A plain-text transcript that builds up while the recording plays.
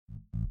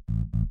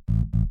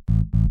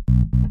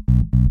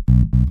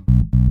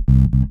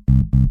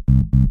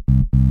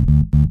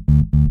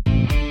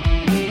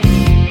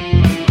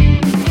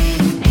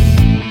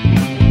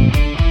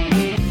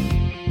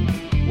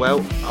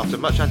Well, after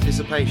much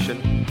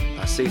anticipation,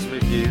 our season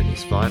review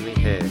is finally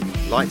here.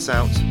 Lights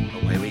out,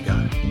 away we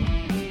go.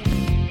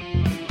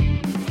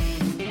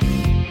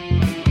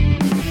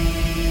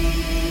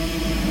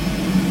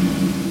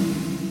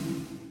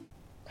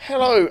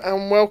 Hello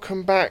and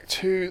welcome back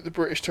to the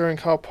British Touring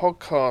Car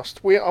Podcast.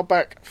 We are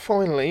back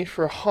finally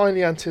for a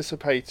highly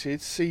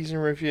anticipated season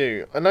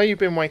review. I know you've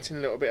been waiting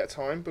a little bit of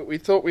time, but we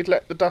thought we'd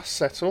let the dust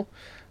settle.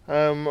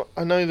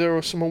 I know there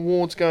were some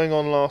awards going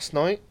on last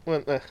night,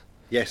 weren't there?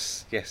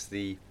 Yes,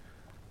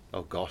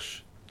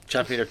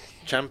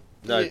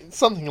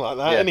 Something like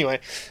that. Yeah. Anyway,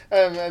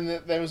 and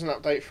there was an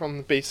update from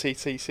the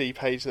BCTC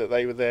page that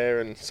they were there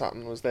and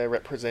Sutton was there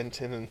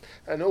representing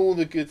and all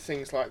the good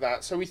things like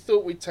that. So we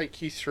thought we'd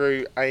take you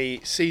through a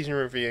season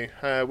review.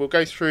 We'll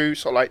go through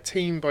sort of like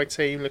team by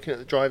team, looking at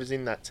the drivers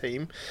in that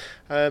team.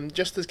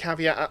 Just as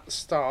caveat at the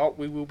start,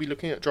 we will be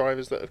looking at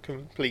drivers that have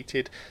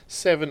completed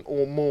 7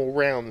 or more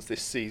rounds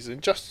this season,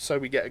 just so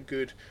we get a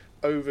good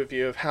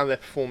overview of how their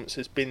performance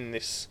has been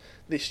this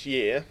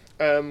year.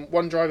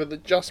 One driver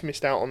that just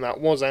missed out on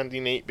that was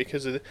Andy Neate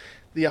because of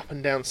the up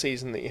and down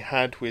season that he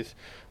had with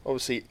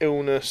obviously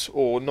illness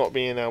or not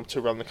being able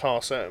to run the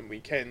car certain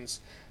weekends.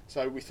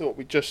 So we thought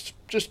we'd just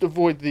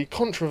avoid the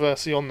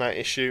controversy on that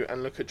issue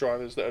and look at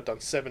drivers that have done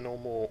 7 or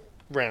more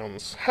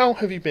rounds. How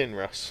have you been,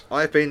 Russ?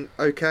 I've been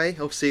okay.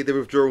 Obviously, the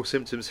withdrawal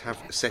symptoms have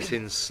set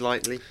in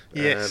slightly.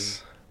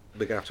 Yes.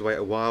 We're going to have to wait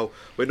a while.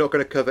 We're not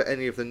going to cover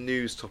any of the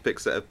news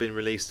topics that have been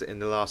released in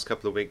the last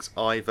couple of weeks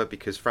either,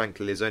 because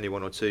frankly there's only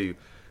 1 or 2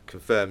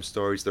 confirmed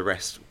stories. The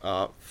rest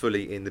are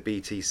fully in the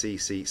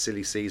BTCC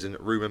silly season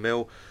rumour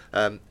mill.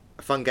 A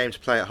fun game to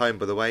play at home,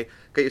 by the way.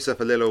 Get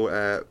yourself a little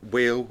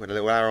wheel with a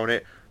little arrow on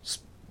it.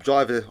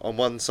 Drive it on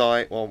one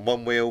side, on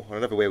one wheel, on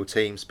another wheel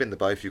team, spin the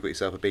both, you've got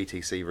yourself a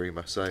BTC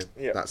rumour. So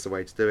Yep. That's the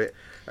way to do it.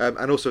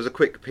 And also, as a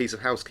quick piece of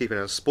housekeeping,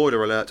 and a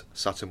spoiler alert,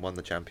 Sutton won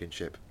the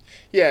championship.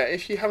 Yeah,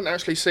 if you haven't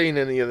actually seen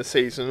any of the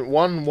season,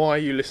 1, why are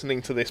you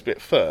listening to this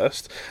bit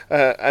first?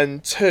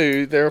 And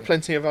 2, there are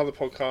plenty of other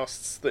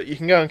podcasts that you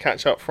can go and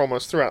catch up from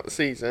us throughout the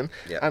season.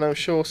 Yep. And I'm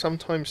sure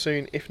sometime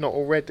soon, if not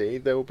already,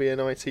 there will be an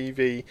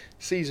ITV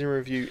season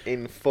review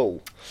in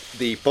full.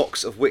 The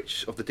box of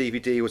which of the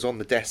DVD was on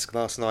the desk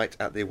last night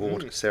at the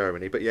award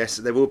ceremony. But yes,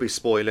 there will be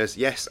spoilers.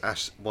 Yes,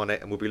 Ash won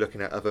it, and we'll be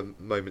looking at other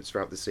moments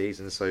throughout the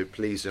season. So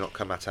please do not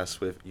come at us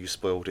with "you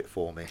spoiled it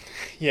for me."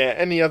 Yeah,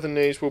 any other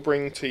news we'll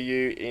bring to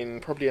you in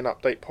probably an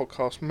update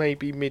podcast,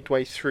 maybe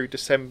midway through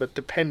December,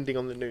 depending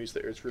on the news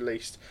that is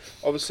released.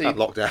 Obviously, And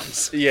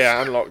lockdowns.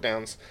 Yeah, and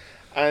lockdowns.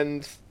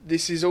 And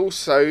this is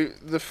also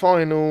the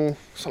final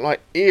sort of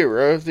like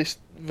era of this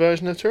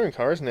version of touring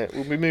car, isn't it?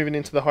 We'll be moving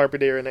into the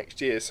hybrid era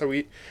next year, so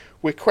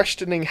we're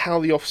questioning how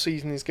the off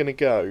season is going to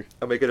go.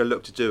 And we're going to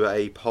look to do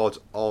a pod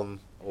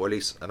on, or at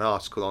least an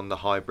article on, the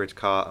hybrid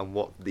car and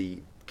what the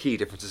key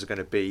differences are going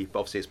to be. But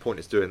obviously it's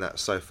pointless doing that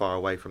so far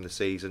away from the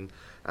season,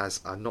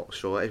 as I'm not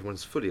sure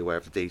everyone's fully aware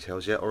of the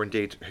details yet, or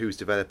indeed who's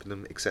developing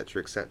them,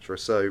 etc, etc.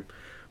 So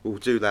we'll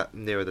do that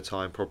nearer the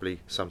time, probably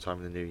sometime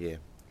in the new year.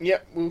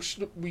 Yep,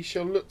 we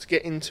shall look to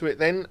get into it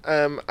then,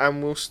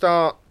 and we'll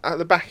start at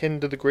the back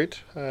end of the grid,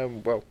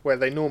 where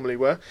they normally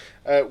were,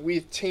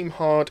 with Team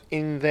Hard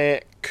in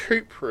their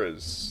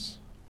Cupras.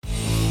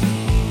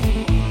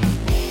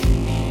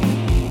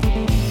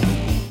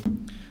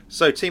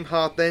 So Team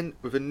Hard then,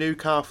 with a new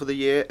car for the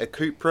year, a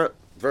Cupra.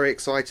 Very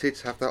excited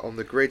to have that on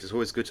the grid. It's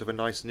always good to have a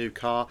nice new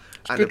car.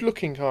 It's a good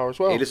looking car as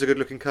well. It is a good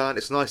looking car, and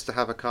it's nice to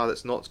have a car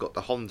that's not got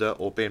the Honda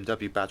or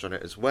BMW badge on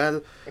it as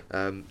well,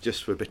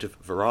 just for a bit of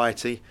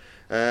variety.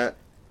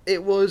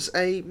 It was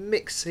a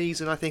mixed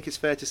season, I think it's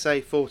fair to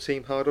say, for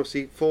Team Hard.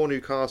 Obviously 4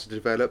 new cars to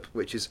develop,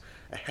 which is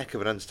a heck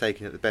of an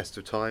undertaking at the best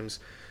of times.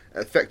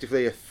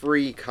 Effectively a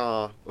 3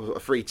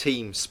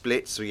 team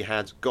split, so you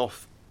had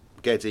Goff,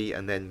 Geddy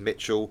and then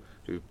Mitchell,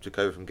 who took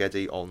over from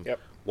Geddy on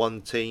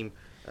one team.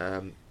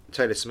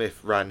 Taylor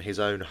Smith ran his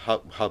own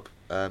hub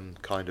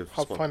kind of...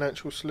 Hub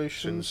Financial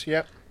Solutions,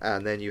 yep.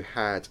 And then you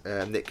had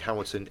Nick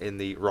Hamilton in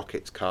the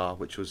Rocket car,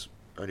 which was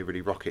only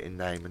really Rocket in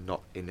name and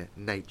not in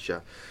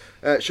nature.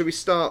 Shall we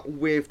start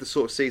with the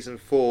sort of season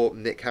for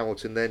Nick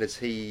Hamilton then, as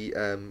he,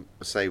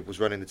 was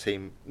running the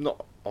team,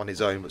 not on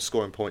his own, but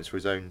scoring points for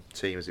his own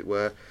team, as it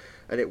were.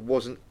 And it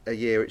wasn't a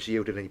year which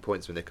yielded any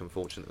points for Nick,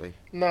 unfortunately.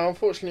 No,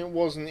 unfortunately it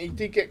wasn't. He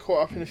did get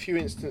caught up in a few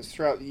incidents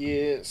throughout the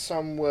year.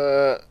 Some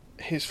were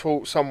his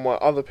fault, some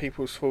were other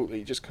people's fault that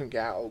he just couldn't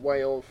get out of the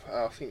way of.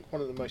 I think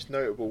one of the most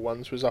notable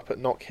ones was up at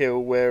Knock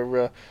Hill,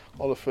 where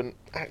Oliphant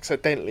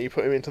accidentally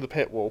put him into the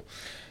pit wall.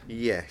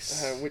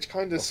 Yes. Which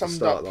kind of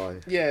summed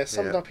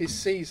up his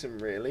season,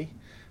 really.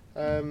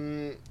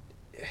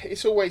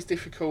 It's always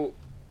difficult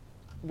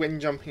when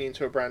jumping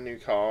into a brand new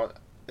car,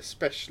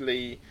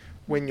 especially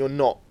when you're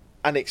not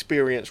an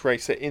experienced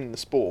racer in the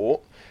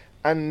sport.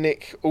 And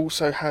Nick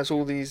also has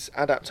all these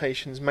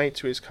adaptations made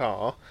to his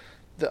car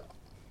that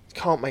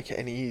can't make it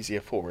any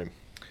easier for him.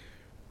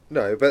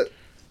 No, but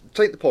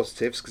take the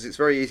positives because it's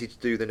very easy to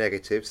do the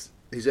negatives.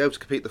 He's able to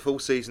compete the full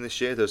season this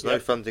year. There's no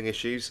Yep. funding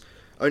issues.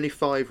 Only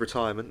 5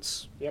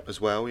 retirements Yep. as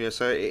well.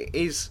 So it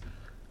is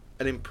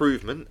an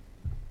improvement,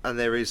 and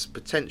there is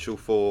potential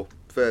for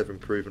further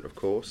improvement, of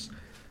course.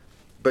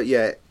 But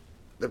yeah,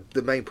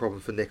 the main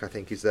problem for Nick, I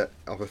think, is that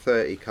of a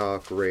 30-car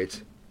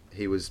grid,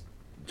 he was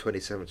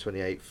 27th,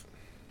 28th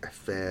a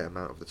fair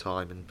amount of the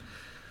time, and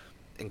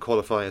in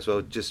qualifying as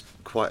well, just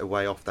quite a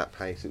way off that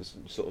pace. It was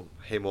sort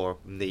of him or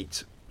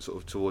Neat sort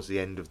of towards the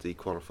end of the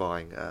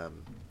qualifying,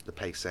 the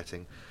pace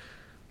setting.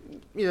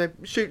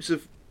 Shoots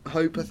of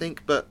hope, I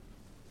think, but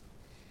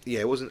yeah,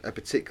 it wasn't a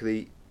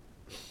particularly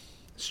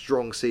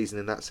strong season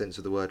in that sense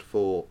of the word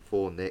for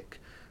Nick,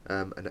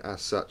 and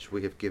as such,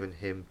 we have given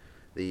him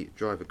the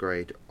driver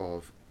grade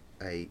of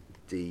a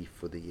D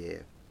for the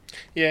year.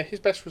 Yeah, his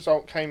best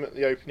result came at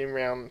the opening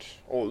round,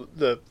 or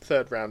the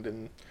third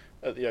round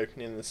at the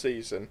opening of the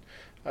season,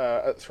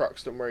 at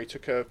Thruxton, where he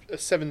took a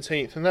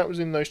 17th, and that was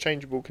in those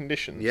changeable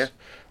conditions. Yeah.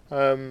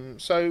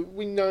 So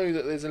we know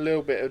that there's a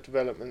little bit of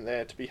development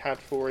there to be had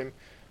for him.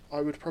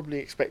 I would probably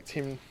expect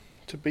him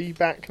to be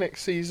back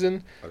next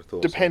season,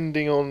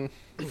 depending on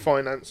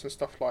finance and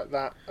stuff like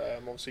that.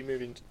 Obviously,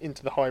 moving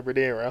into the hybrid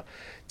era,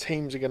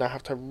 teams are going to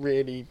have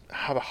really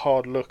have a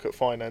hard look at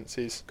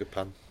finances. Good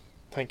pun.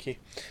 Thank you.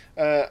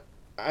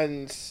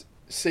 And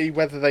see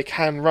whether they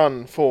can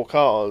run 4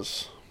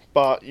 cars.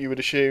 But you would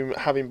assume,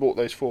 having bought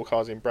those 4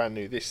 cars in brand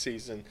new this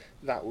season,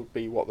 that would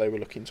be what they were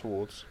looking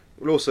towards.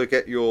 We'll also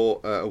get your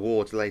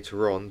award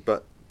later on,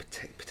 but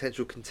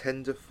potential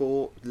contender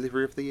for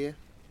Livery of the Year?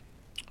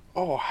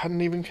 Oh, I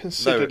hadn't even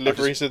considered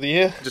liveries of the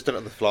year. Just done it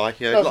on the fly.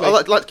 I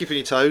Lovely. like to keep you on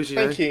your toes.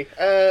 Thank you.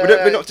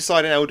 We're not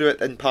deciding how we'll do it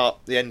in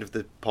the end of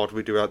the pod.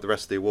 We do the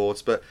rest of the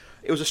awards, but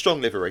it was a strong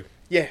livery.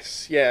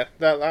 Yes, yeah,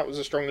 that was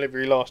a strong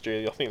livery last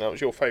year. I think that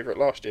was your favourite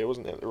last year,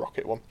 wasn't it? The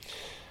Rocket one.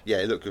 Yeah,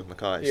 it looked good on the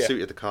car. It Yeah.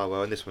 suited the car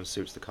well, and this one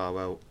suits the car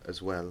well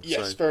as well.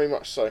 Yes, very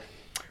much so.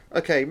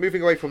 Okay,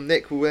 moving away from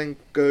Nick, we'll then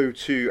go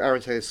to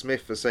Aaron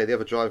Taylor-Smith, as the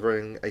other driver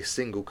in a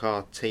single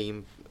car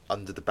team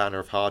under the banner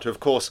of Hard, who of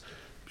course,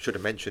 should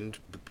have mentioned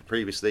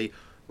previously,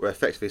 were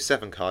effectively a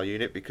 7-car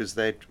unit because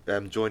they'd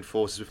joined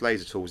forces with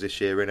Laser Tools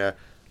this year in a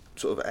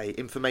sort of a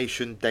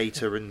information,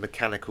 data and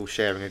mechanical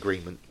sharing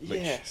agreement.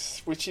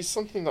 Which is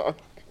something that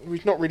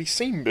we've not really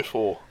seen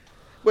before.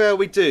 Well,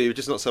 we do,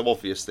 just not so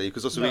obviously,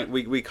 because also No.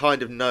 we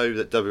kind of know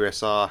that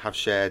WSR have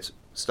shared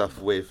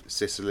stuff with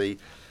Sicily.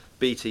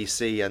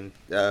 BTC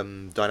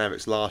and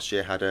Dynamics last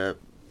year had a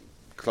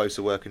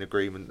closer working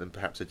agreement than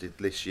perhaps they did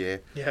this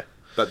year. Yeah.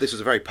 But this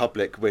was a very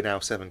public, we're now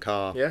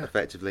 7-car,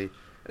 effectively.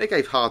 And it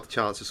gave Hard the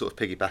chance to sort of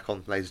piggyback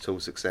on Laser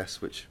Tools'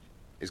 success, which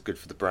is good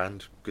for the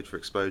brand, good for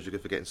exposure,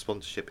 good for getting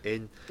sponsorship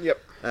in. Yep.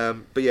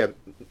 But yeah,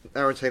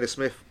 Aaron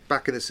Taylor-Smith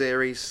back in the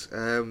series,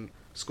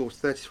 scored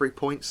 33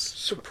 points.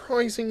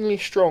 Surprisingly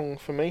strong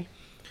for me.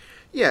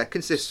 Yeah,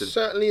 consistent.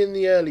 Certainly in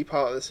the early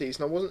part of the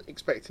season, I wasn't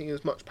expecting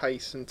as much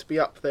pace and to be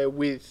up there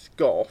with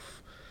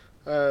Goff.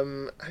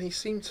 And he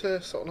seemed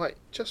to sort of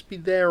just be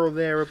there or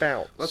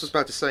thereabouts. I was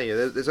about to say,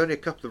 there's only a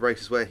couple of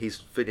races where he's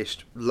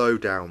finished low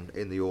down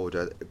in the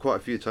order. Quite a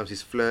few times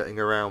he's flirting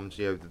around,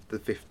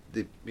 the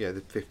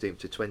 15th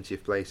to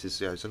 20th places,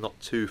 so not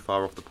too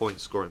far off the point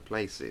scoring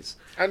places.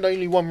 And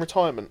only one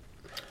retirement.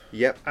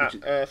 Yep. At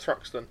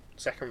Thruxton.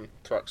 Second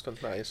Thruxton,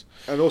 that is.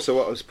 And also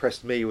what was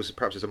impressed me was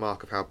perhaps as a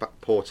mark of how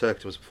poor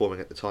Turkington was performing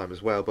at the time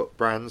as well. But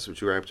Brands,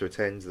 which we were able to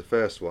attend, the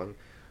first one,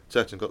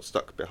 Turkington got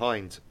stuck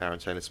behind Aaron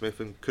Taylor-Smith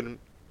and couldn't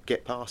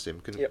get past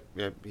him.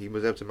 He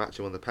was able to match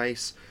him on the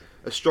pace.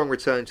 A strong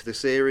return to the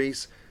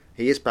series.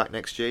 He is back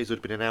next year. He's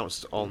already been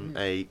announced on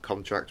a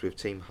contract with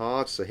Team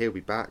Hard, so he'll be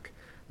back.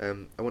 I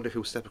wonder if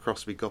he'll step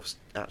across to be Goff's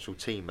actual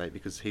teammate,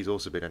 because he's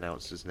also been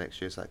announced as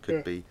next year, so that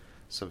could be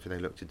something they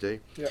look to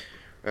do. Yep.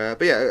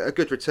 But yeah, a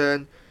good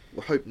return.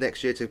 We'll hope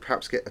next year to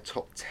perhaps get a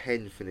top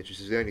 10 finish, which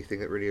is the only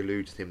thing that really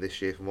eluded him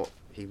this year from what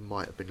he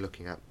might have been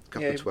looking at. A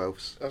couple of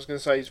 12s. I was going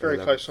to say, he's very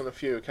 11th. close on a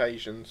few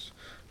occasions.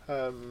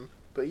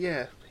 But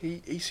yeah,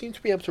 he seemed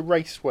to be able to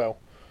race well,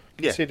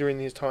 considering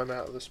his time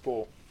out of the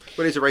sport.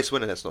 Well, he's a race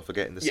winner, let's not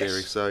forget, in the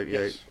series, so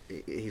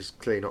he's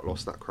clearly not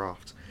lost that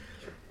craft.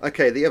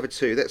 Okay, the other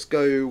two, let's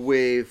go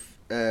with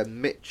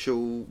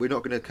Mitchell. We're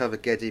not going to cover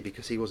Geddy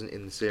because he wasn't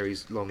in the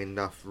series long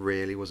enough,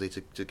 really, was he,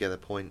 to get a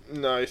point?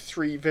 No,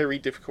 3 very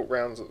difficult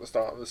rounds at the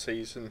start of the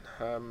season,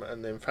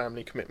 and then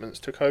family commitments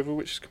took over,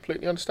 which is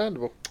completely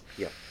understandable.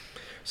 Yeah.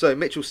 So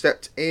Mitchell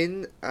stepped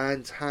in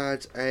and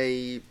had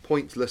a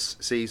pointless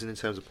season in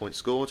terms of points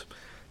scored.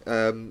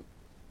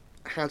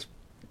 Had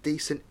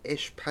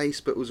decent-ish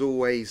pace, but was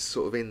always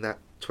sort of in that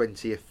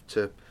 20th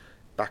to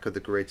back of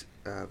the grid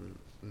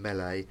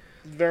melee.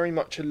 Very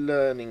much a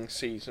learning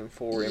season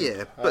for him.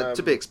 Yeah, but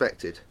to be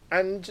expected.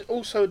 And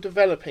also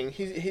developing.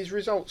 His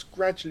results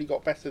gradually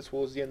got better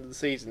towards the end of the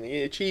season.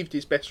 He achieved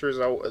his best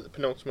result at the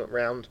penultimate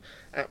round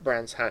at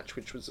Brands Hatch,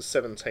 which was the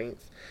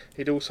 17th.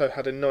 He'd also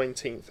had a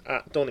 19th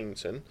at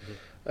Donington.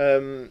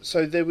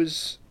 So there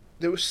was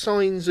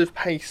signs of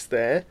pace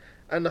there,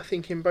 and I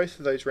think in both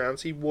of those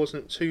rounds he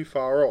wasn't too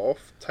far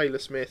off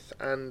Taylor-Smith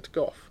and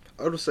Goff.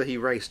 I'd also say he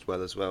raced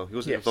well as well. He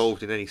wasn't Yes.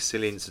 involved in any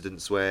silly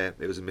incidents where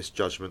it was a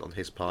misjudgment on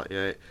his part.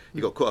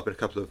 He got caught up in a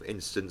couple of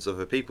incidents of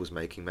other people's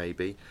making,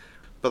 maybe.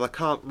 But I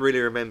can't really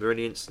remember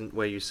any incident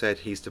where you said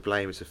he's to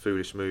blame, it's a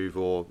foolish move,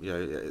 or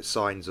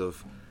signs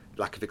of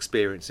lack of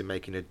experience in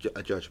making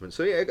a judgment.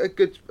 So yeah, a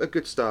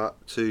good start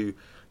to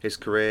his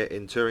career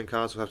in touring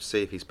cars. We'll have to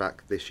see if he's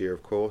back this year,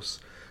 of course.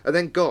 And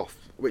then Goff,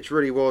 which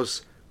really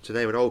was, to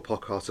name an old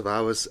podcast of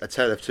ours, a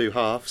tale of two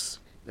halves,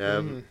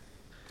 or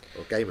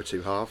game of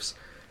two halves,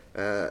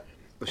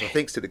 which I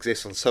think still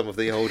exists on some of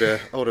the older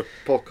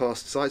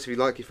podcast sites if you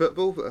like your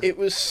football. But It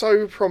was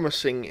so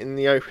promising in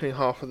the opening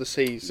half of the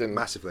season.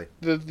 massively.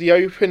 The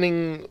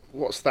opening,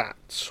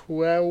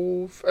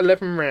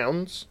 11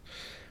 rounds,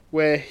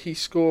 where he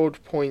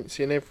scored points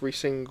in every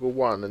single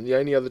one, and the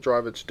only other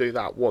driver to do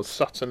that was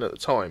Sutton at the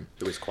time.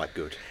 Who is quite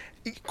good.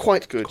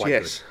 Quite good, Quite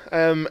yes.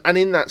 And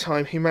in that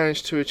time, he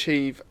managed to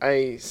achieve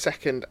a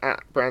second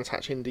at Brands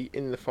Hatch Indy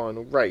in the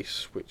final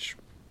race, which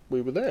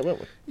we were there,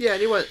 weren't we? Yeah,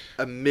 and he weren't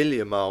a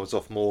million miles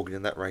off Morgan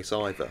in that race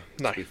either,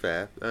 No. to be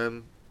fair.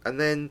 And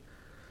then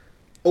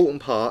Alton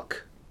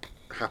Park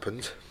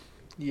happened,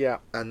 Yeah.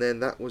 and then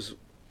that was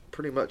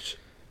pretty much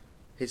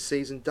his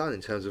season done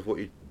in terms of what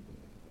you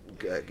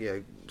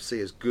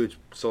see as good,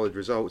 solid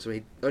results. I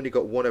mean, he only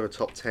got one ever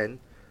top 10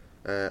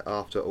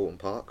 after Alton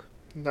Park.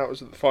 And that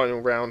was at the final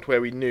round where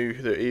we knew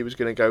that he was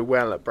going to go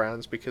well at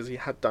Brands because he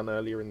had done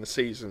earlier in the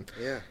season.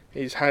 Yeah.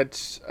 He's had,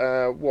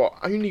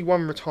 only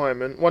one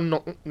retirement, one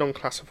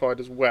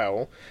non-classified as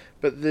well,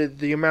 but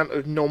the amount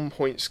of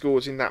non-point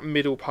scores in that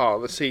middle part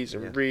of the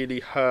season really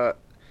hurt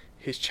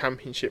his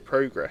championship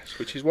progress,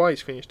 which is why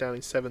he's finished down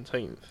in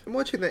 17th. And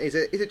what do you think that is?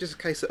 Is it just a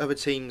case that other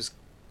teams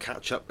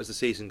catch up as the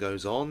season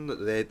goes on,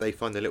 that they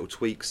find the little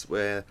tweaks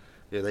where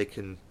they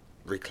can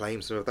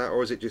reclaim some of that,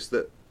 or is it just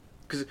that...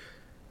 Because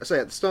I say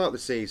at the start of the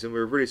season we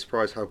were really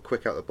surprised how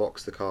quick out the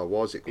box the car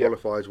was. It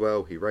qualified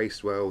well, he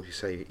raced well, you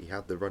say he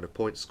had the run of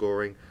point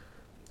scoring.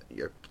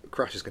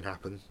 Crashes can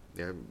happen,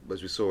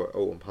 as we saw at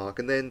Alton Park,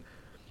 and then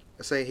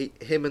I say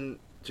him and,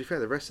 to be fair,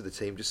 the rest of the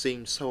team just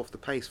seemed so off the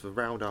pace for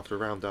round after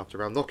round after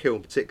round. Knockhill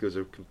in particular was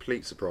a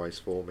complete surprise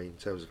for me in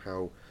terms of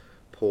how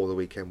poor the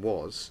weekend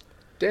was.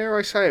 Dare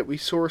I say it, we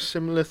saw a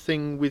similar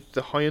thing with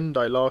the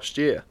Hyundai last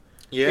year.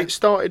 Yeah. It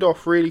started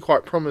off really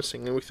quite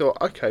promising, and we thought,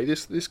 okay,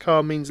 this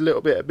car means a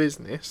little bit of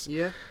business.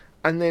 Yeah.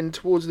 And then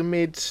towards the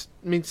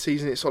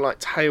mid-season, it sort of like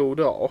tailed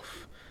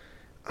off.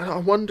 And I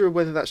wonder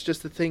whether that's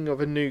just a thing of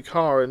a new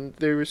car, and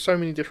there are so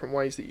many different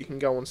ways that you can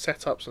go on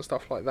setups and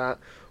stuff like that.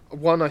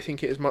 One, I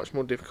think it is much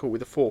more difficult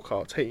with a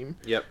 4-car team.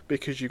 Yep.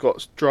 Because you've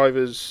got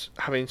drivers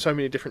having so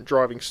many different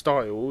driving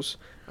styles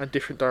and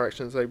different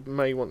directions they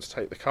may want to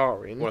take the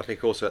car in. Well, I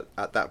think also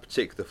at that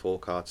particular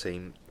 4-car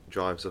team,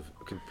 drivers of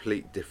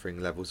complete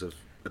differing levels of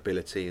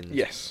ability and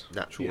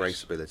natural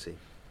race ability.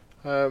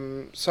 I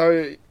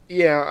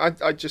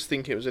just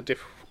think it was a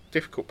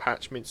difficult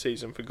patch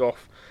mid-season for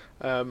Goff.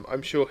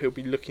 I'm sure he'll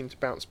be looking to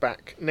bounce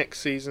back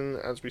next season.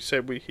 As we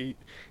said,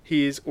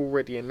 he is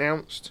already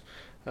announced,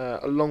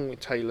 along with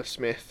Taylor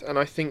Smith, and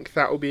I think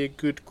that will be a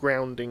good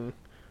grounding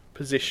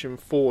position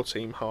for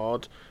Team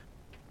Hard,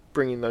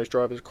 bringing those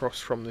drivers across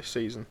from this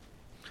season.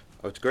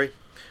 I would agree.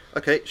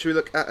 Okay, should we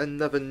look at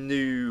another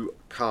new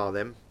car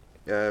then?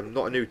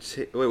 Not a new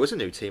team. Well, it was a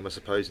new team, I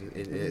suppose, in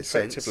a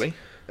sense. Effectively.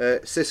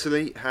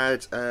 Sicily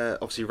had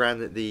obviously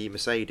ran the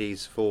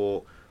Mercedes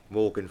for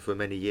Morgan for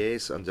many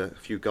years under a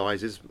few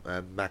guises,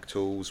 mag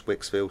tools,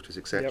 Wix filters,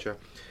 etc.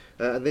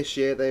 And this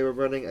year they were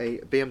running a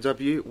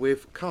BMW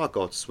with Car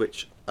Gods,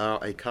 which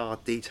are a car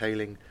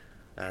detailing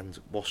and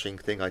washing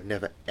thing I'd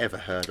never ever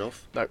heard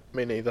of. No,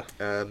 me neither.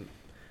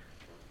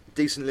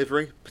 Decent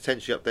livery,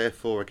 potentially up there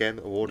for again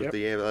award of the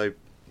year, though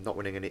not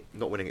winning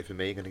it for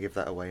me. Going to give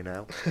that away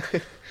now.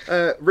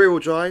 Rear-wheel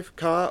drive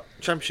car,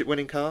 championship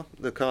winning car.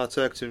 The car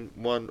Turkington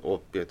won,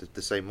 or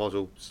the same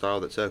model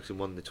style that Turkington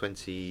won the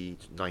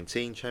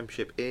 2019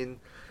 championship in,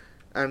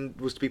 and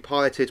was to be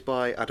piloted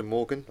by Adam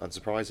Morgan,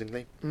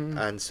 unsurprisingly.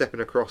 And stepping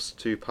across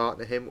to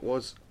partner him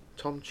was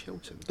Tom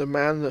Chilton, The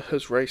man that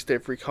has raced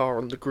every car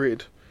on the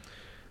grid.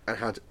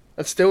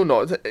 and still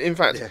not. In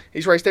fact,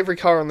 he's raced every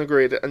car on the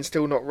grid and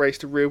still not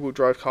raced a rear-wheel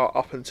drive car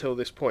up until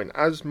this point,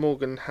 as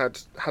Morgan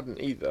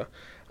hadn't either.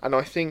 And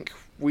I think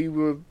we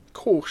were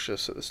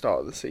cautious at the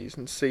start of the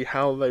season to see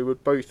how they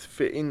would both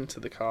fit into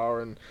the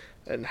car and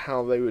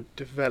how they would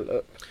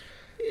develop.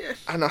 Yeah.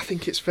 And I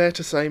think it's fair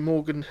to say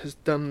Morgan has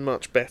done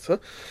much better.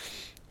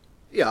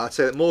 Yeah, I'd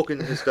say that Morgan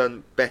has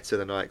done better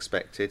than I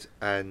expected,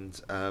 and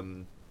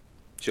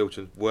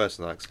Chilton worse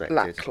than I expected.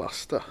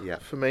 Lackluster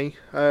for me.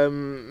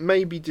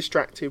 Maybe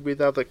distracted with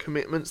other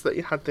commitments that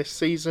he had this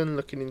season,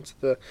 looking into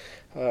the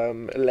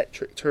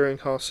electric touring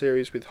car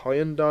series with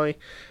Hyundai.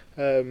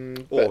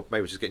 Or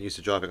maybe just getting used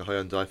to driving a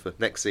Hyundai for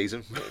next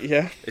season.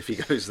 Yeah. If he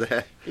goes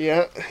there.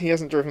 Yeah, he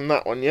hasn't driven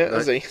that one yet,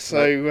 has he?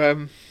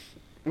 So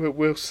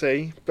we'll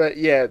see. But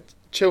yeah,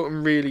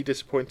 Chilton really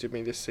disappointed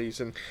me this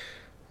season.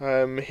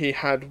 He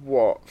had,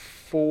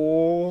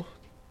 5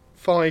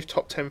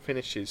 top 10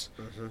 finishes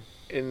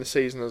in the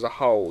season as a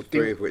whole.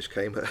 3 of which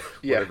came at one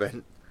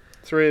event.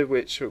 3 of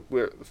which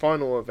were at the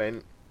final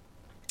event,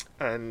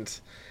 and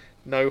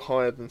no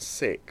higher than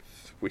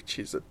 6th, which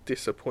is a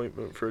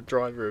disappointment for a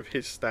driver of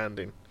his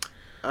standing.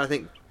 I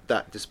think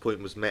that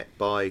disappointment was met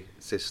by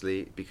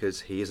Sicily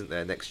because he isn't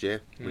there next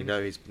year. We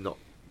know he's not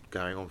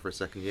going on for a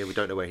second year. We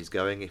don't know where he's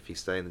going, if he's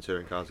staying in the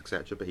touring cars,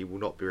 etc. But he will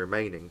not be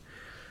remaining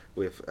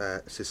with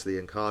Sicily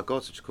and Car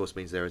Gods, which of course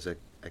means there is a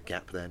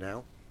gap there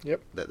now.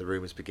 Yep. Let the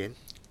rumours begin.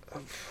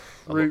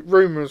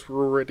 Rumours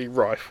were already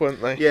rife,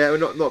 weren't they? Yeah, we're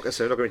not going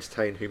to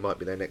entertain who might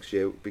be there next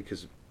year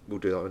because we'll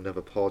do that on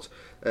another pod.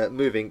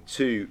 Moving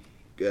to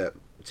a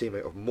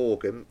teammate of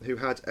Morgan, who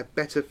had a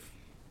better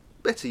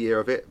year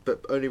of it,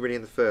 but only really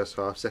in the first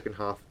half. Second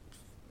half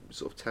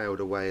sort of tailed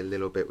away a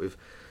little bit with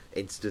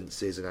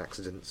incidences and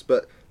accidents,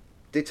 but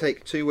did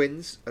take 2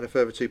 wins and a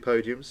further 2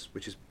 podiums,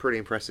 which is pretty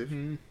impressive.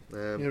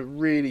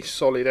 Really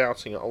solid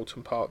outing at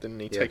Oulton Park, didn't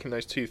he? Yeah. Taking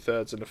those 2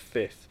 thirds and a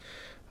 5th.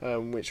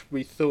 Which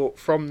we thought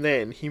from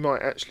then he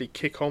might actually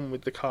kick on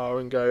with the car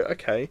and go,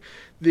 okay,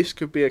 this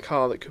could be a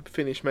car that could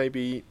finish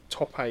maybe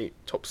top 8,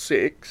 top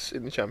 6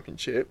 in the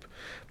championship.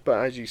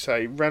 But as you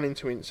say, ran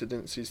into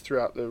incidences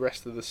throughout the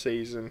rest of the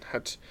season,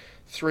 had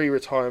 3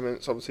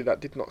 retirements. Obviously that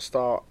did not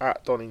start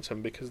at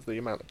Donington because of the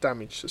amount of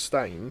damage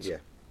sustained. Yeah,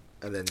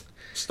 and then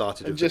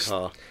started with just the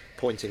car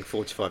pointing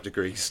 45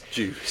 degrees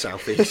due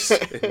southeast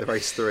in the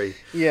race 3.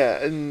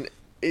 Yeah, and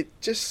it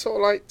just sort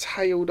of like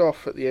tailed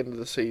off at the end of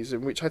the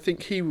season, which I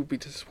think he would be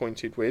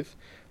disappointed with.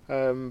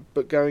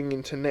 But going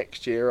into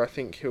next year, I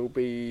think he'll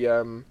be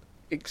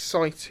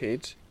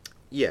excited.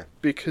 Yeah.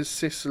 Because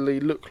Sicily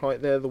look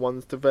like they're the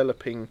ones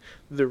developing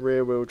the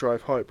rear-wheel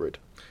drive hybrid.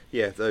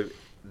 Yeah, though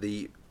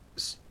the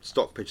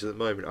stock pitches at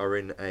the moment are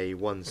in a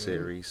 1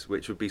 series,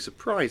 which would be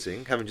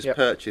surprising, having just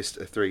purchased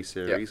a 3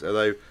 series,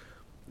 although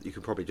you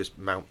can probably just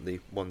mount the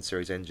 1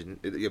 series engine.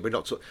 We're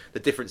not the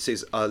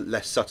differences are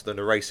less subtle than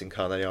a racing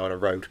car than they are in a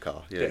road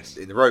car. Yes.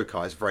 In the road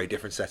car, it's a very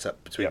different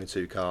setup between the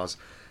 2 cars.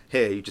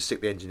 Here, you just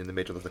stick the engine in the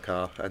middle of the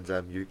car and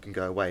you can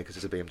go away because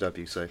it's a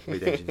BMW, so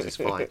mid-engines is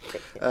fine.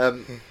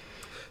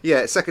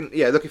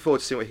 Looking forward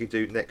to seeing what he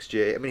can do next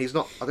year. I mean, I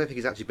don't think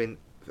he's actually been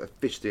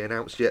officially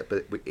announced yet,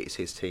 but it's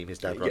his team. His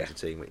dad runs the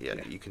team.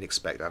 You can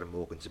expect Adam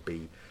Morgan to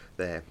be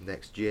there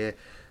next year.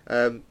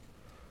 The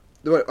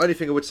only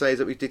thing I would say is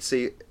that we did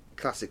see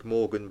classic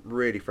Morgan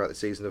really throughout the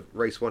season of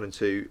race 1 and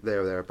 2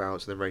 there or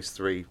thereabouts, and then race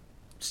 3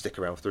 stick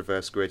around with the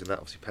reverse grid, and that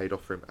obviously paid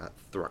off for him at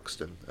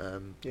Thruxton,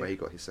 where he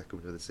got his 2nd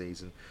win of the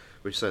season,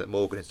 which shows that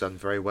Morgan has done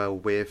very well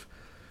with.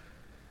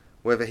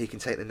 Whether he can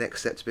take the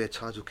next step to be a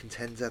title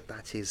contender,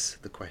 that is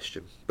the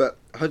question. But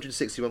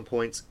 161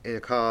 points in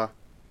a car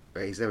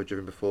he's never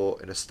driven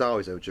before, in a style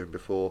he's never driven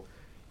before,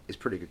 is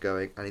pretty good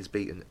going, and he's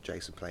beaten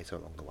Jason Plato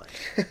along the way.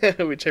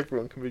 Which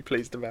everyone can be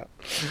pleased about.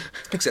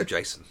 Except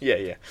Jason.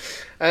 Yeah.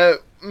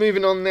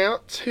 Moving on now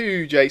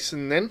to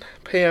Jason then,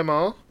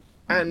 PMR,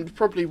 and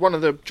probably one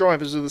of the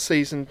drivers of the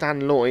season,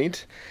 Dan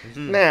Lloyd.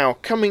 Mm-hmm. Now,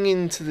 coming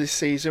into this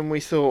season, we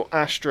thought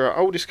Astra,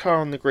 oldest car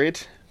on the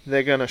grid,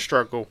 they're going to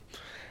struggle.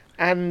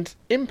 And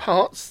in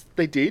parts,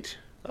 they did.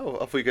 Oh, I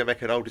thought you were going to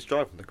make an oldest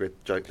driver on the grid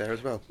joke there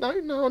as well.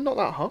 No, not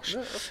that harsh.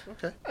 No,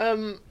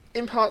 okay.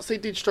 In parts, they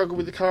did struggle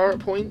with the car at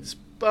points,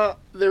 but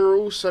there were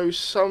also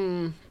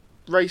some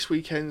race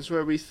weekends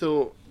where we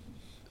thought,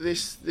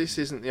 this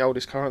isn't the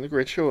oldest car on the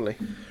grid, surely.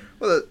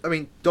 Well, I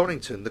mean,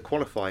 Donington, the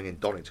qualifying in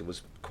Donington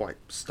was quite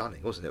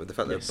stunning, wasn't it? With the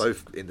fact that they were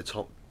both in the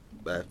top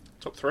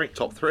 3.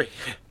 Top 3.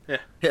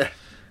 Yeah.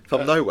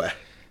 From nowhere.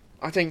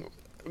 I think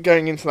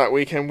going into that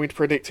weekend, we'd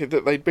predicted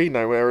that they'd be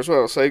nowhere as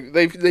well. So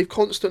they've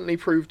constantly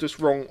proved us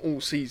wrong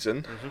all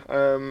season.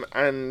 Mm-hmm.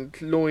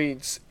 And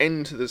Lloyd's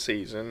end to the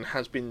season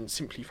has been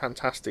simply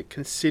fantastic,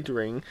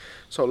 considering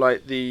sort of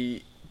like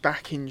the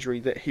back injury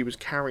that he was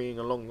carrying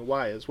along the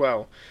way as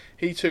well.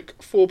 He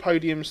took 4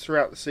 podiums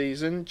throughout the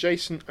season.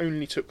 Jason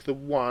only took the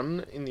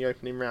 1 in the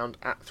opening round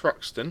at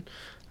Thruxton.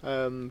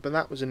 But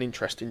that was an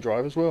interesting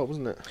drive as well,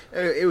 wasn't it?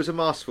 It was a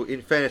masterful,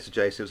 in fairness to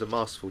Jason, it was a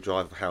masterful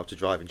drive of how to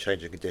drive in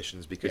changing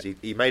conditions, because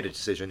he made a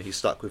decision, he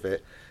stuck with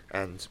it,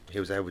 and he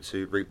was able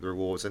to reap the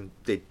rewards and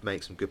did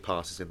make some good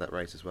passes in that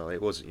race as well.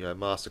 It was a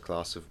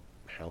masterclass of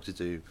how to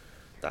do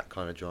that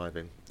kind of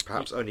driving.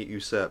 Perhaps only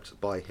usurped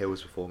by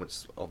Hill's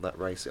performance on that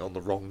race on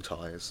the wrong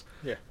tyres.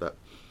 Yeah. But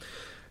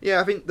yeah,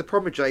 I think the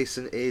problem with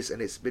Jason is,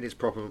 and it's been his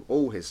problem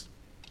all his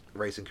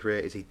racing career,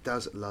 is he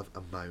does love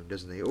a moan,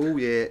 doesn't he? All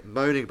year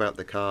moaning about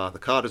the car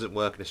doesn't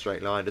work in a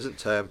straight line, doesn't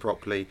turn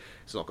properly,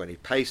 it's not got any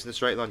pace in the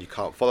straight line, you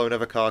can't follow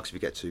another car because if you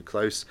get too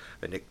close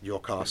then your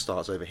car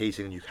starts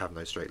overheating and you have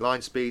no straight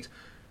line speed,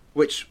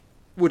 which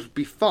would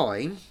be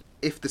fine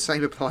if the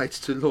same applied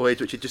to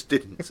Lloyd, which it just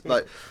didn't.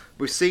 Like,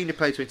 we've seen him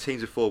play between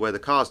teams before where the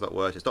car's not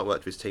worked, it's not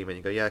worked for his team, and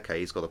you go, yeah, okay,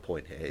 he's got a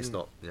point here, it's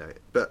not,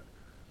 but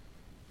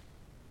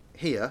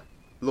here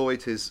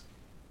Lloyd is,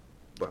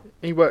 well,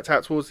 he worked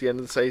out towards the end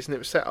of the season it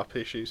was set-up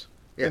issues,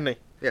 didn't he?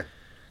 Yeah.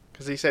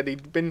 Because he said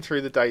he'd been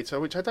through the data,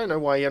 which I don't know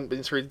why he hadn't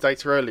been through the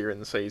data earlier in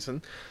the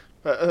season.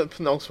 But at the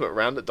penultimate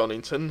round at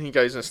Donington, he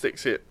goes and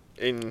sticks it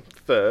in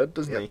 3rd,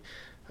 doesn't he?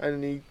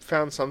 And he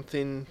found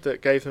something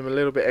that gave them a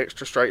little bit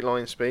extra straight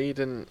line speed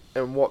and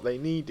what they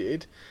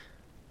needed.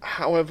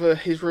 However,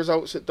 his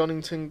results at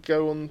Donington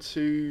go on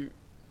to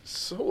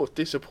sort of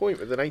disappoint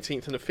with an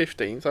 18th and a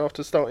 15th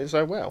after starting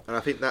so well. And I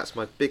think that's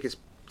my biggest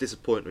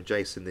disappointment with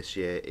Jason this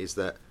year, is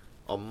that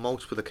on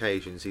multiple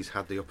occasions he's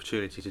had the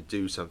opportunity to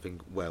do something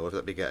well, whether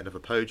that be get another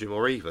podium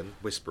or even,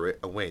 whisper it,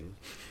 a win.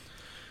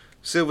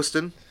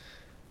 Silverstone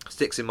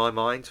sticks in my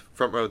mind,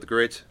 front row of the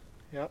grid.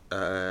 Yeah.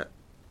 I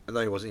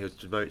know he was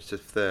demoted to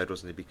third,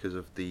 wasn't he, because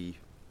of the...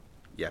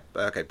 Yeah,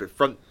 okay, but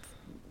front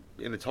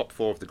in the top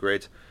four of the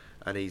grid,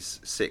 and he's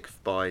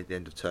sixth by the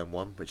end of turn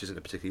one, which isn't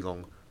a particularly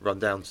long run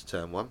down to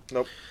turn one.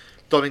 Nope.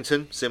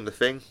 Donington, similar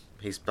thing.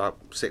 He's about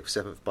sixth,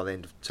 seventh by the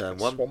end of turn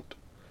one.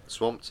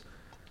 Swamped.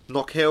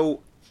 Knockhill,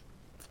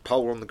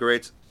 pole on the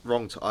grid.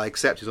 I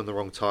accept he's on the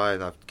wrong tyre,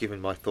 and I've given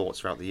my thoughts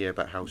throughout the year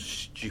about how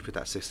stupid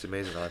that system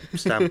is, and I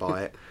stand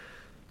by it.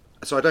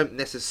 So I don't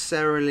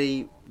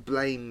necessarily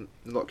blame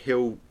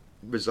Knockhill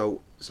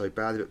result so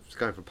badly, but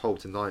going from pole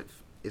to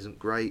ninth isn't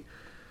great.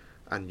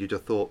 And you'd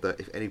have thought that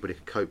if anybody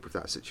could cope with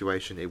that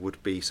situation, it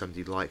would be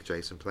somebody like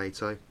Jason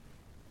Plato.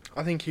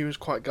 I think he was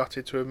quite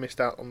gutted to have missed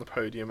out on the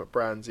podium at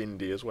Brands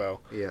Indy as well.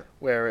 Yeah.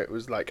 Where it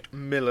was like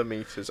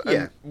millimetres. And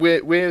yeah.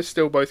 We're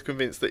still both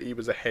convinced that he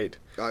was ahead.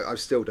 I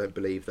still don't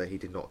believe that he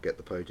did not get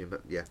the podium,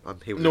 but yeah,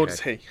 he was Nor ahead.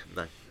 does he.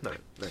 No.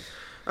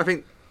 I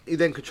think you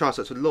then contrast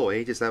that to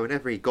Lloyd, is that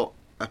whenever he got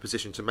a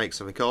position to make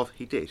something of,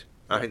 he did.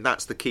 I think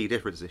that's the key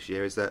difference this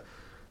year, is that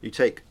you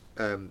take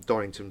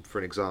Donington for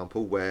an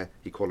example, where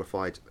he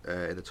qualified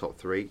in the top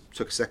three,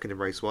 took a second in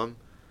race one,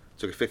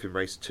 took a fifth in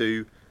race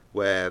two,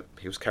 where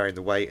he was carrying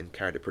the weight and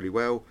carried it pretty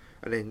well,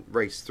 and then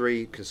race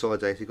three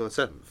consolidated, got a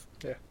seventh.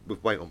 Yeah.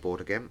 With weight on board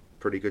again,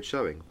 pretty good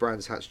showing.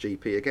 Brands Hatch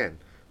GP again,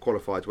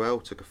 qualified well,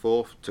 took a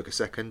fourth, took a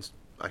second.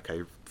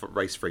 Okay,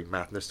 race three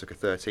madness, took a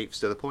 13th,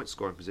 still a point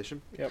scoring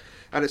position. Yep.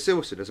 And at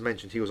Silverstone, as I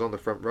mentioned, he was on the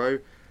front row,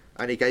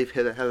 and he gave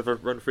a hell of a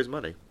run for his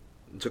money,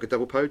 and took a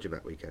double podium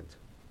that weekend.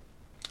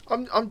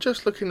 I'm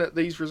just looking at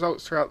these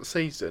results throughout the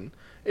season.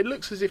 It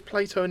looks as if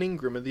Plato and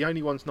Ingram are the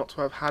only ones not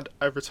to have had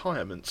a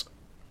retirement.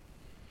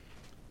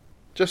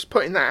 Just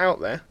putting that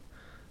out there.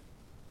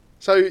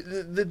 So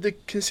the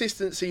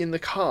consistency in the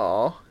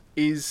car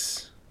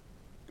is...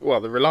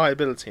 Well, the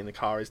reliability in the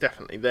car is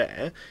definitely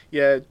there.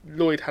 Yeah,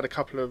 Lloyd had a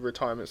couple of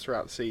retirements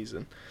throughout the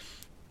season.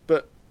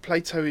 But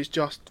Plato is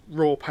just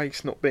raw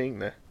pace not being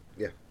there.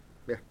 Yeah.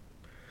 Well,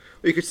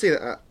 you could see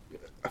that...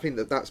 I think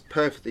that's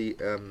perfectly...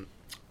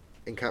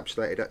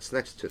 encapsulated at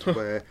Snetterton,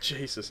 where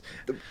Jesus,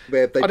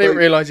 where they I didn't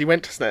realise he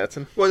went to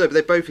Snetterton. Well, no, but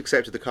they both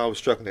accepted the car was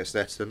struggling at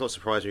Snetterton. Not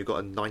surprising, you've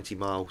got a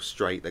 90-mile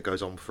straight that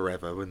goes on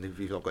forever when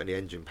you've not got any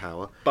engine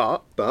power.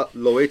 But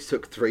Lloyd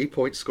took 3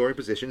 point scoring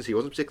positions. He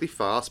wasn't particularly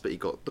fast, but he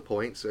got the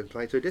points, and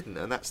Plato didn't.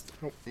 And that's,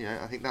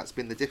 I think that's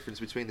been the difference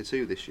between the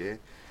two this year.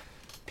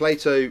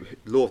 Plato,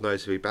 Lord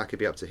knows he'll be back. It'll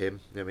be up to him.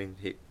 I mean,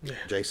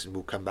 Jason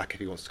will come back if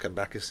he wants to come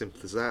back. As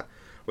simple as that.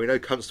 We know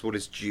Constable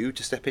is due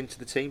to step into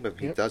the team, but if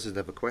he does is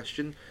another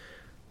question.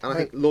 And I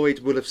think Lloyd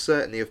will have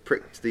certainly have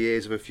pricked the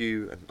ears of a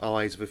few and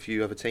eyes of a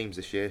few other teams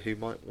this year who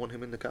might want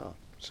him in the car.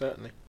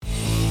 Certainly.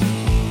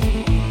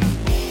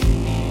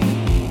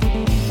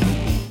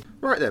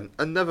 Right then,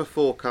 another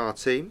 4-car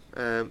team,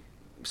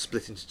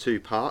 split into two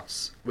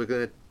parts. We're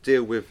going to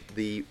deal with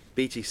the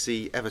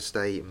BTC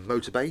Everstay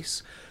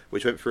Motorbase,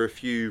 which went through a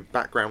few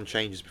background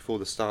changes before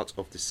the start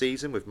of the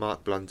season, with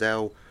Mark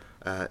Blundell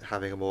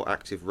having a more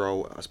active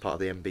role as part of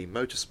the MB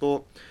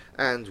Motorsport,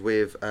 and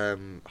with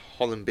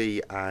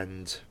Hollenby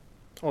and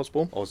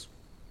Osborne.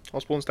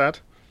 Osborne's dad.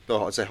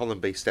 Oh, I'd say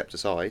Hollenby stepped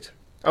aside.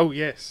 Oh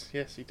yes,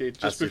 he did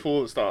just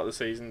before the start of the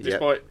season,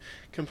 despite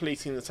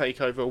completing the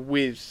takeover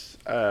with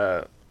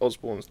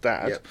Osborne's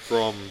dad. Yep,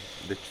 from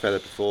the fella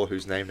before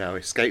whose name now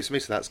escapes me,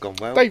 so that's gone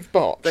well. Dave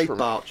Bartram. Dave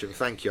Bartram,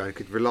 thank you. I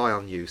could rely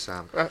on you,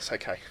 Sam. That's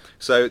okay.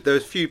 So there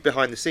was a few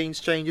behind the scenes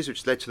changes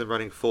which led to them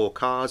running 4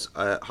 cars.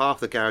 Half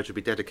the garage would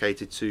be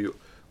dedicated to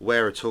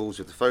Wearer Tools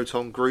with the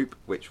Photon Group,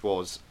 which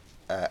was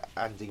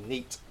Andy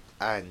Neat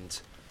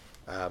and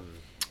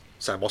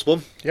Sam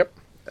Osborne. Yep.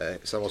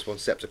 Sam Osborne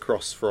stepped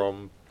across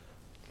from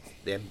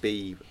the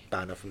MB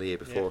banner from the year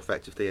before,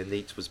 effectively, and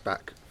Neat was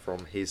back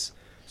from his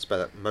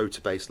spell at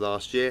Motorbase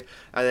last year.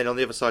 And then on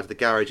the other side of the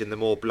garage, in the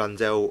more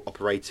Blundell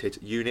operated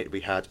unit,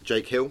 we had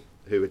Jake Hill,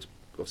 who had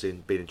obviously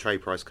been in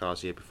Trade Price cars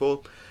the year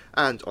before,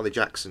 and Ollie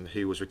Jackson,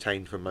 who was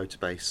retained from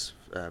Motorbase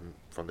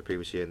from the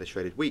previous year in the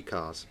shredded wheat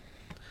cars.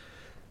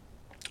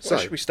 Where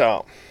should we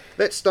start?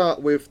 Let's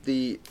start with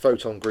the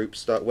Photon Group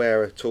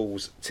Wearer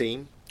Tools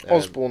team.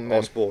 Osborne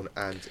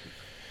and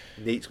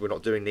Neat. We're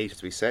not doing Neat,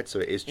 as we said, so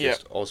it is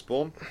just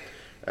Osborne.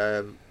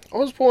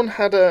 Osborne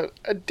had a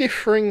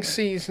differing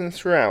season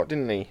throughout,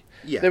 didn't he?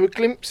 Yeah. There were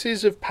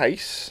glimpses of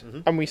pace,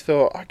 and we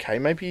thought, okay,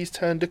 maybe he's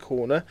turned a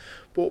corner,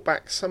 brought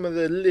back some of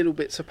the little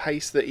bits of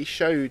pace that he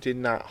showed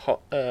in that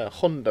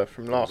Honda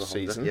from last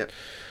season. Yep.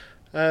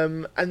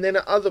 And then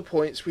at other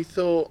points we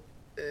thought,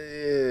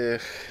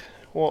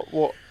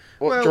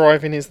 what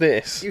driving is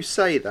this? You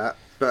say that,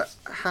 but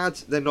had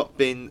there not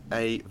been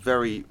a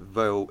very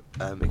well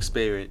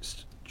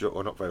experienced,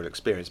 or not very well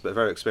experienced, but a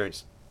very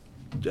experienced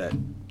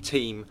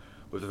team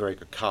with a very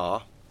good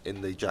car,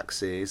 in the Jack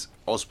Sears,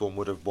 Osborne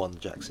would have won the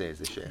Jack Sears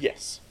this year.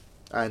 Yes.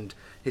 And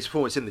his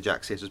performance in the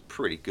Jack Sears was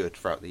pretty good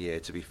throughout the year,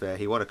 to be fair.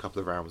 He won a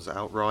couple of rounds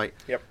outright.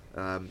 Yep.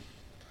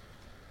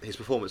 His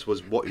performance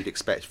was what you'd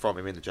expect from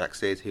him in the Jack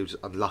Sears. He was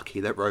unlucky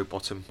that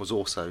Rowbottom was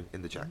also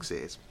in the Jack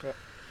Sears. Yep.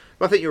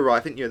 But I think you're right. I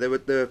think there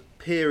were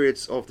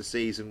periods of the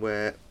season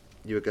where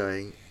you were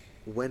going,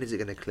 when is it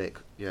going to click?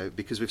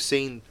 Because we've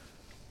seen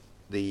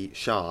the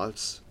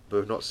shards, but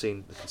we've not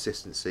seen the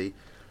consistency.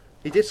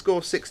 He did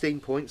score 16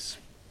 points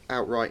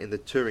outright in the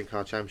Touring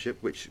Car Championship,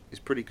 which is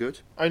pretty good.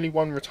 Only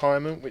one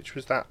retirement, which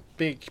was that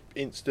big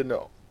incident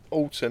at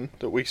Alton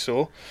that we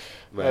saw,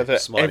 Where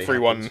that Smiley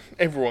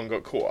everyone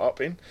got caught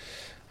up in.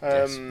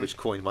 Yes, which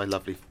coined my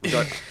lovely...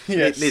 Yes.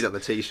 Need it on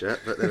the T-shirt,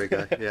 but there we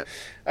go. Yeah.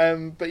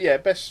 But yeah,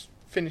 best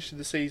finish of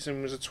the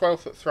season was a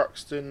 12th at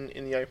Thruxton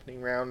in the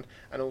opening round,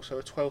 and also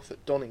a 12th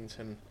at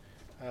Donington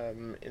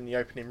in the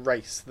opening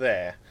race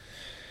there.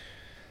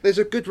 There's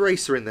a good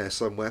racer in there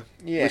somewhere.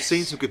 Yes. We've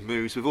seen some good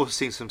moves. We've also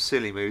seen some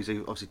silly moves. He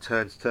obviously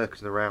turned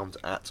Turkington around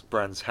at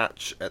Brands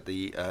Hatch at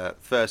the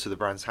first of the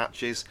Brands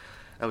Hatches,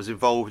 and was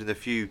involved in a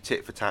few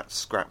tit-for-tat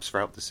scraps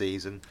throughout the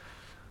season.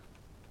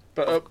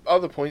 But at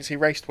other points, he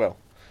raced well.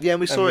 Yeah, and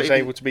we saw was it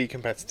able to be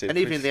competitive. And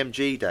even in the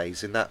MG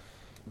days, in that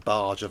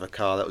barge of a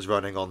car that was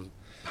running on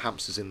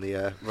hamsters in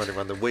the running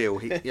around the wheel,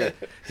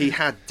 he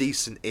had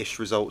decent-ish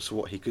results for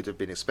what he could have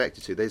been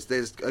expected to.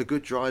 There's a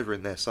good driver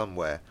in there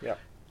somewhere. Yeah.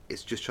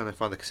 It's just trying to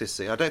find the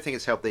consistency. I don't think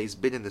it's helped that he's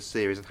been in the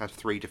series and had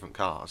 3 different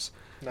cars.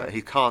 No.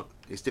 He can't.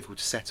 It's difficult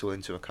to settle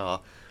into a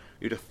car.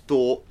 You'd have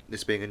thought,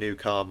 this being a new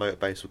car,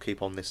 Motorbase will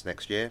keep on this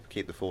next year,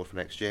 keep the Ford for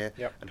next year,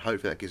 Yep. and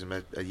hopefully that gives him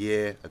a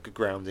year, a good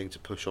grounding to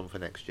push on for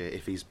next year,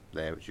 if he's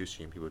there, which you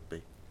assume he would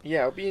be. Yeah,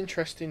 it'll be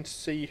interesting to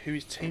see who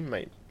his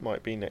teammate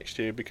might be next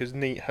year, because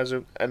Neat has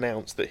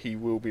announced that he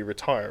will be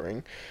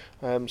retiring.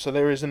 So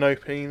there is an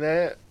opening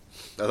there.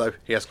 Although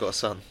he has got a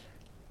son.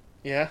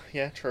 Yeah,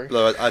 true.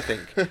 Although I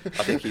think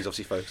he's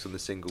obviously focused on the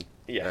single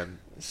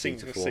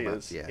single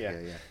format. seaters.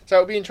 Yeah. So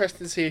it'll be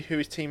interesting to see who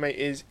his teammate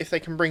is. If they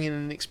can bring in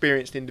an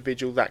experienced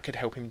individual, that could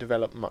help him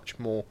develop much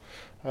more.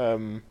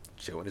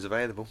 Chilton is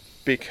available.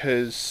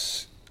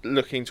 Because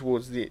looking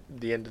towards the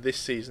end of this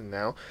season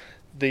now,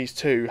 these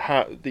two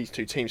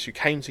teams who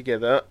came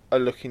together are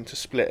looking to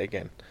split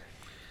again.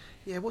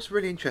 Yeah, what's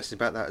really interesting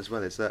about that as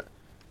well is that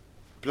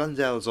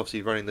Blundell's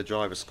obviously running the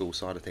driver school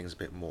side of things a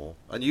bit more,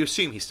 and you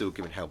assume he's still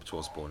giving help to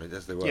Osborne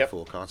as they were a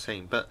 4-car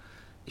team. But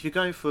if you're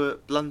going for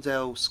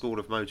Blundell School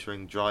of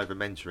Motoring, driver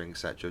mentoring,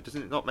 etc.,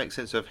 doesn't it not make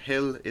sense to have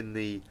Hill in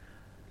the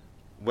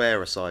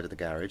wearer side of the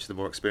garage, the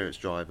more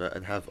experienced driver,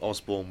 and have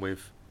Osborne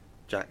with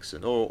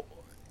Jackson? Or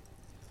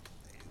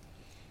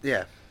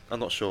I'm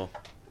not sure.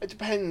 It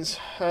depends.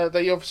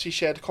 They obviously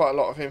shared quite a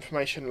lot of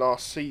information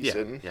last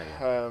season,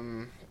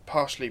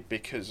 partially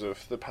because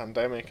of the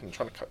pandemic and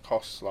trying to cut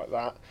costs like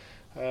that.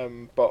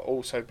 But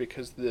also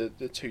because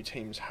the two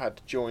teams had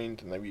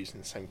joined and they were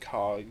using the same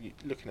car,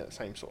 looking at the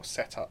same sort of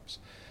setups.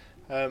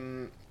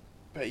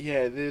 But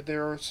yeah,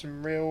 there are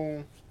some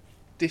real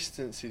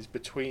distances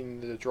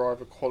between the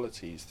driver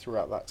qualities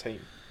throughout that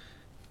team.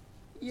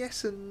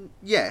 Yes and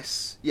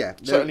yes, yeah.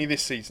 Certainly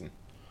this season.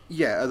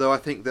 Yeah, although I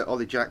think that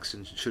Ollie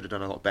Jackson should have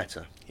done a lot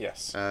better.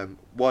 Yes.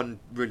 One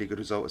really good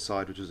result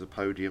aside, which was a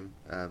podium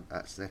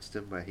at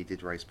Snetterton, where he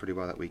did race pretty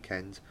well that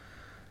weekend.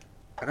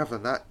 And other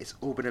than that, it's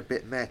all been a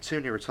bit meh. Too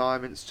many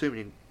retirements, too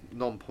many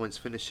non-points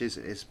finishes.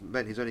 It's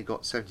meant he's only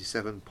got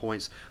 77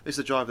 points. This is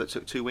the driver that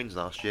took 2 wins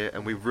last year,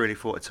 and we really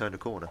thought it turned a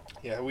corner.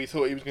 Yeah, we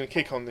thought he was going to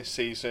kick on this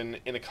season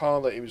in a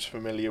car that he was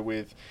familiar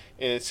with,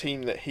 in a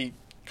team that he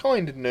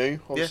kind of knew.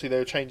 Obviously, there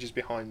were changes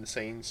behind the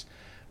scenes.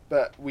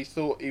 But we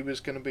thought he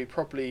was going to be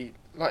probably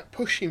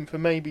pushing for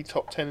maybe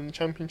top 10 in the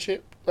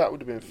championship. That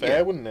would have been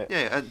fair, wouldn't it?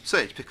 Yeah, and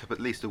certainly to pick up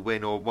at least a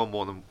win or one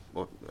more than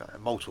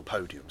multiple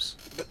podiums.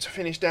 But to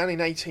finish down in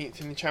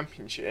 18th in the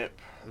championship,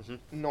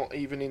 not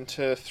even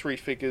into 3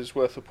 figures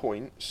worth of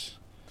points.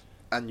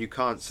 And you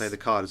can't say the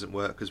car doesn't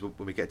work, because when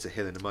we get to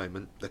Hill in a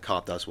moment, the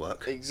car does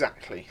work.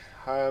 Exactly.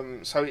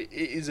 So it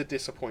is a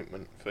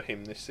disappointment for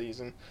him this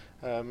season.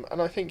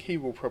 And I think he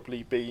will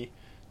probably be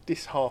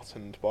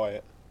disheartened by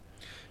it.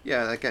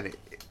 Yeah, again, it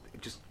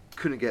just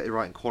couldn't get it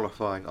right in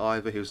qualifying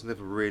either. He was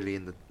never really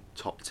in the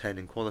top 10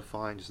 in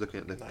qualifying, just looking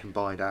at the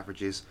combined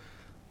averages.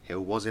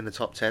 Hill was in the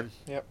top 10.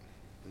 Yep.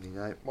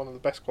 You one of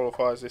the best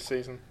qualifiers this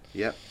season.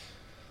 Yep.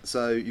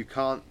 So you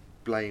can't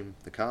blame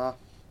the car.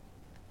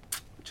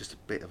 Just a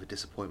bit of a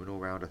disappointment all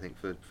round, I think,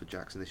 for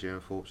Jackson this year,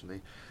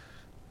 unfortunately.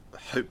 I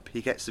hope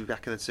he gets to be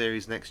back in the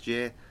series next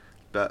year,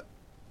 but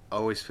I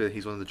always feel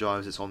he's one of the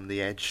drivers that's on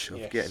the edge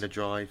of getting a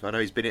drive. I know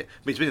he's been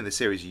in the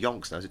series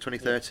yonks now. Is it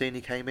 2013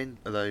 he came in?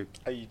 Although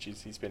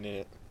ages he's been in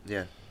it.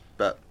 Yeah,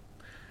 but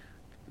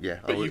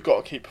you've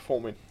got to keep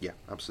performing. Yeah,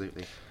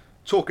 absolutely.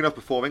 Talking of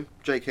performing,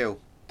 Jake Hill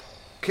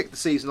kicked the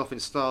season off in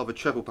style with a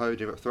treble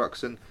podium at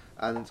Thruxton,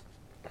 and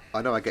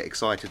I know I get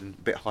excited and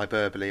a bit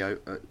hyperbole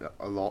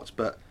a lot,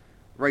 but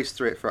race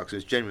 3 at Thruxton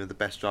was genuinely the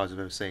best drives I've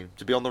ever seen.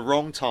 To be on the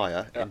wrong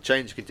tyre in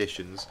changing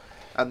conditions,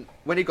 and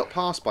when he got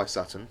passed by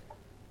Sutton,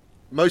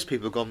 most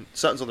people have gone,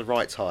 Sutton's on the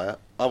right tyre,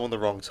 I'm on the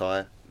wrong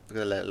tyre, I'm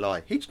going to let it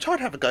lie. He tried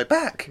to have a go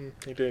back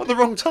He did. on the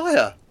wrong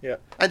tyre. Yeah.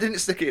 And didn't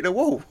stick it in a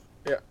wall.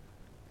 Yeah.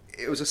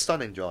 It was a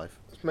stunning drive.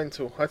 It's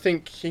mental. I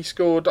think he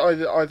scored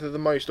either the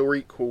most or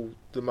equal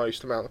the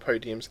most amount of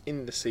podiums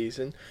in the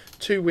season.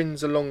 2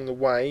 wins along the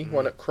way,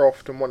 one at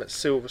Croft and one at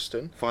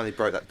Silverstone. Finally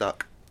broke that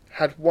duck.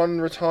 Had 1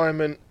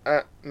 retirement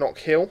at Knock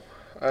Hill.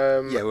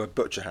 Yeah, where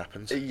Butcher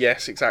happened.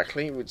 Yes,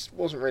 exactly, which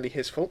wasn't really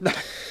his fault. No,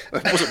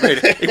 it wasn't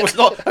really. It was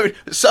not. I mean,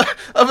 so,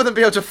 other than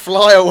being able to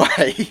fly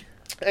away.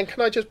 And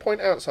can I just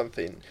point out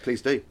something?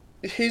 Please do.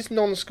 His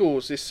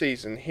non-scores this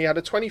season, he had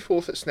a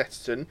 24th at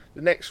Snetterton.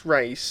 The next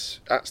race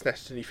at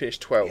Snetterton, he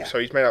finished 12th, Yeah. so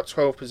he's made up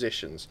 12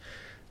 positions.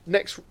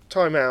 Next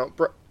time out,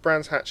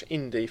 Brands Hatch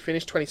Indy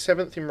finished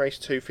 27th in race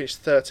 2,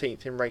 finished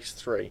 13th in race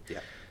 3.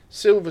 Yeah.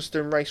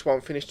 Silverstone race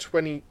 1 finished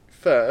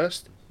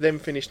 21st, then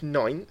finished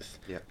 9th.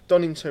 Yeah.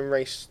 Donington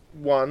race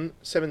 1,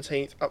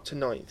 17th up to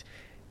 9th.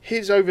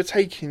 His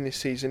overtaking this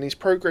season, his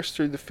progress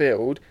through the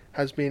field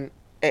has been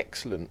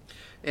excellent.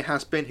 It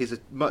has been. He's a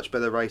much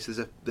better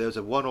racer. There was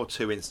 1 or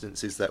 2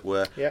 instances that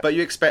were, Yeah. but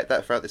you expect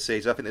that throughout the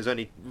season. I think there's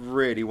only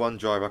really one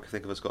driver I can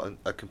think of that's got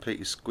a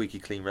completely squeaky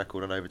clean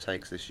record on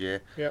overtakes this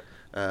year. Yep.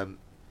 1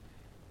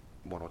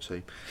 or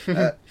 2.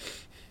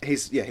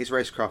 His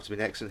racecraft has been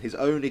excellent. His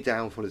only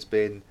downfall has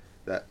been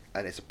that,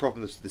 and it's a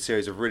problem that the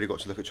series have really got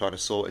to look at trying to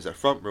sort, is that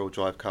front wheel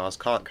drive cars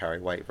can't carry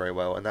weight very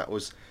well, and that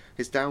was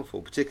his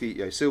downfall. Particularly,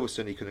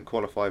 Silverstone, he couldn't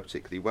qualify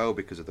particularly well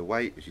because of the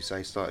weight, as you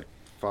say, started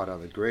far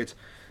down the grid.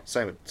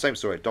 Same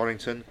story at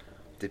Donington.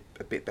 Did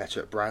a bit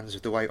better at Brands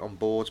with the weight on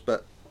board,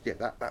 but yeah,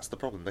 that's the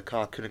problem. The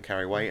car couldn't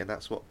carry weight, and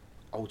that's what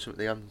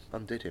ultimately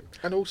undid him.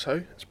 And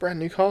also, it's a brand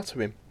new car to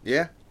him.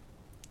 Yeah,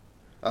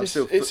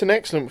 It's an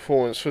excellent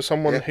performance for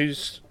someone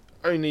who's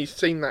only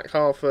seen that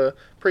car for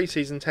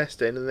pre-season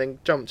testing and then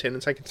jumped in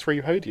and taken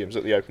 3 podiums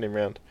at the opening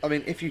round. I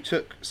mean, if you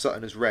took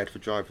Sutton as red for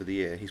driver of the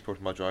year, he's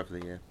probably my driver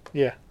of the year.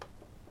 Yeah.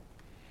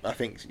 I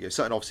think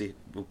Sutton obviously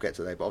will get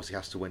to there, but obviously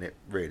has to win it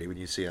really when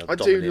you see how I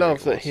do domineering love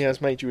it that was. he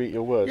has made you eat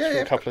your words from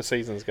a couple of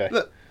seasons ago.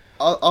 Look,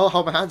 I'll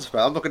hold my hands up.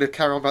 I'm not going to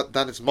carry on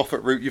down this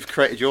Moffat route you've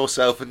created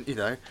yourself and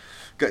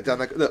get down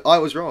there. Look, I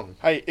was wrong.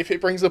 Hey, if it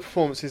brings the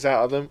performances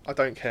out of them, I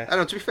don't care.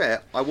 And to be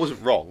fair, I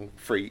wasn't wrong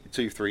 3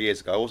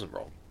 years ago. I wasn't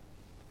wrong.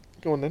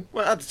 Go on then.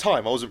 Well, at the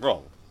time, I wasn't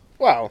wrong.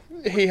 Well,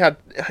 he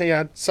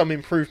had some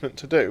improvement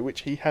to do,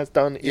 which he has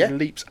done in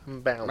leaps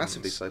and bounds.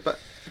 Massively so. But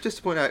just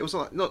to point out, it's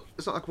not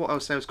like what I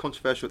was saying was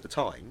controversial at the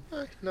time.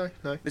 No.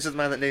 This is the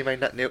man that nearly made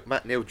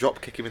Matt Neal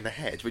drop kick him in the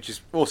head, which is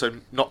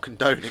also not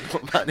condoning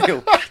what Matt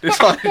Neal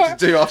decided to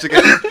do after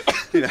getting,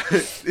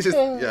 this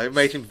is,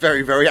 made him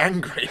very, very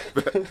angry.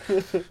 But,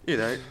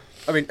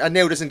 I mean, and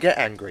Neil doesn't get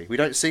angry. We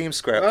don't see him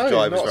square up to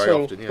drivers very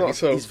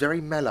often. He's very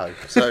mellow.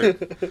 So,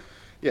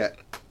 yeah.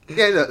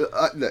 Yeah,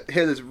 look,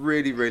 Hill has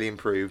really, really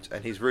improved,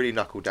 and he's really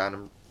knuckled down.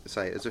 And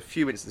there's a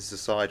few instances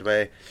aside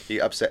where he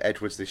upset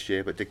Edwards this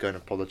year, but did go and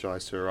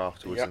apologise to her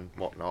afterwards and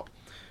whatnot.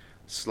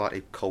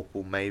 Slightly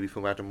culpable, maybe,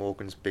 for Adam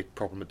Morgan's big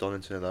problem at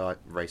Donington, the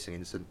racing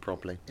incident,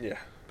 probably. Yeah.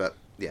 But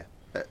yeah,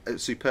 a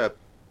superb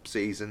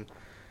season,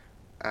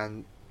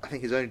 and I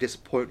think his only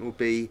disappointment will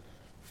be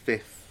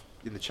 5th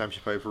in the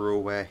championship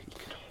overall, where he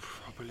could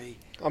probably.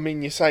 I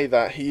mean, you say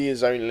that he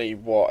is only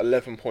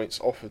 11 points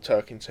off of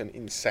Turkington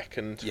in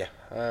 2nd. Yeah.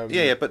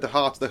 But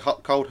the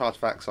cold hard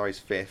facts are he's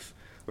 5th,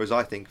 whereas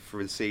I think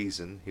for the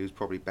season he was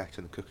probably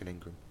better than Cook and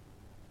Ingram.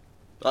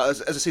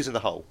 As a season as a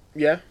whole.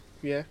 Yeah.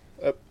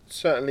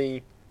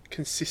 Certainly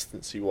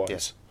consistency-wise.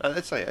 Yes.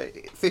 Let's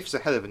say 5th's a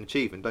hell of an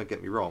achievement, don't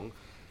get me wrong,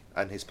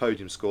 and his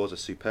podium scores are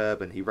superb,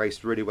 and he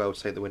raced really well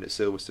to take the win at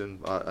Silverstone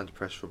under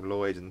pressure from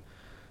Lloyd,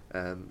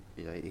 and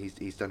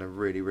he's done a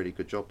really, really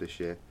good job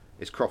this year.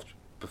 His Croft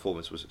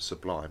performance was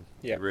sublime.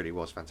 Yeah. It really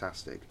was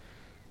fantastic.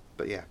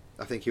 But yeah,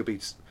 I think he'll be.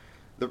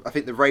 I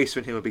think the racer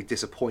in him will be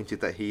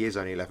disappointed that he is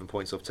only 11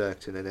 points off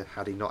Turkington, and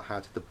had he not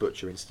had the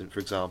Butcher incident, for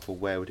example,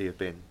 where would he have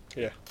been?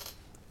 Yeah.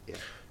 Yeah.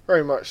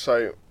 Very much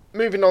so.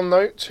 Moving on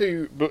though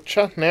to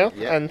Butcher now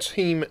Yeah. and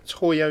Team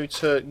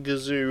Toyota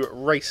Gazoo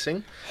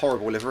Racing.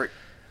 Horrible livery.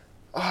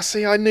 Oh,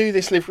 see, I knew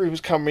this livery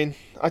was coming.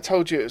 I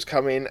told you it was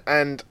coming,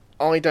 and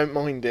I don't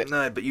mind it.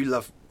 No, but you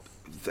love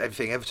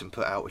everything Everton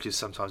put out, which is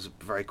sometimes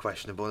very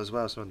questionable as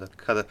well. Some of the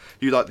colour.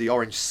 You like the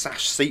orange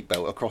sash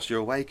seatbelt across your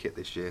away kit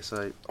this year,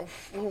 so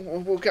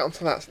We'll get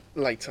onto that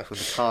later. when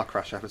the car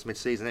crash happens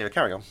mid-season. Anyway,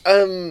 carry on.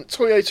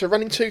 Toyota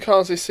running 2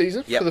 cars this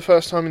season Yep. for the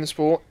first time in the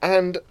sport,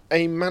 and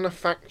a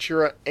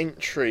manufacturer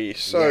entry.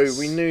 So Yes.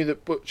 we knew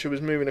that Butcher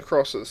was moving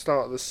across at the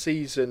start of the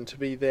season to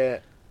be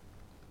there.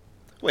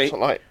 Wait.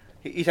 Sort of like,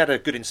 He'd had a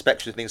good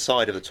inspection of the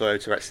inside of the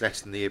Toyota at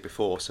Snetterton the year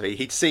before, so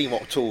he'd seen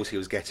what tools he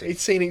was getting. he'd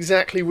seen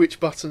exactly which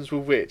buttons were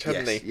which,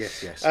 hadn't he?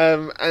 Yes.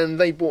 And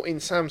they brought in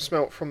Sam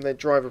Smelt from their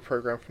driver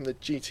program from the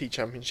GT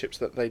Championships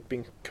that they'd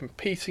been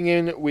competing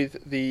in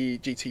with the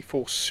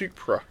GT4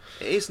 Supra.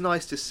 It is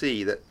nice to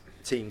see that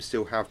teams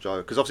still have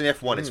driver, because obviously in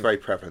F1 it's very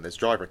prevalent. There's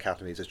driver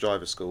academies, there's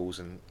driver schools,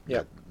 and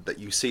that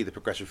you see the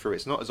progression through.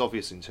 It's not as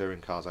obvious in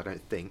touring cars, I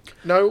don't think.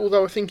 No,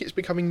 although I think it's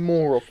becoming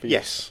more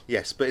obvious.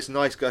 Yes, but it's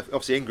nice.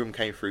 Obviously Ingram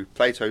came through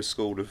Plato's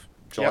school of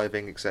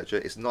driving, etc.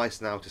 It's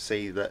nice now to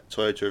see that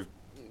Toyota have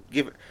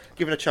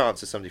given a chance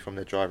to somebody from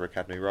their driver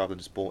academy rather than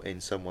just bought in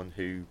someone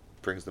who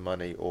brings the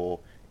money or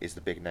is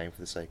the big name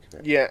for the sake of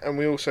it. Yeah, and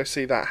we also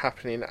see that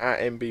happening at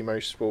MB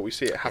Motorsport. We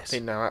see it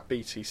happening now at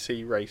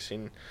BTC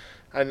Racing.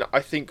 And I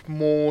think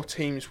more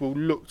teams will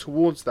look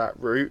towards that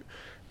route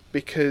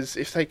because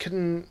if they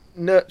can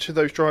nurture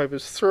those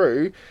drivers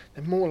through,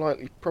 they're more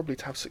likely probably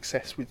to have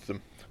success with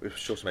them. We've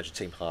sure to mention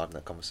Team Hard in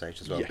that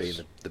conversation as well, Yes.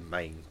 being the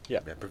main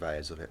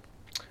purveyors of it.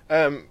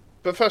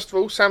 But first of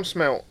all, Sam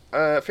Smelt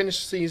finished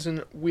the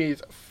season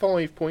with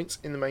 5 points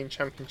in the main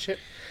championship.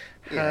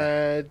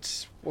 Had,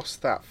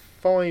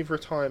 5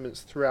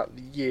 retirements throughout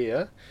the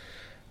year.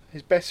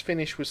 His best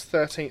finish was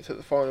 13th at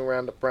the final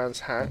round at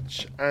Brands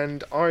Hatch,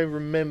 and I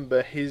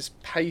remember his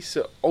pace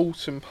at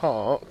Alton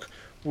Park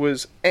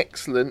was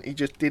excellent. He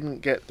just didn't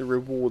get the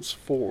rewards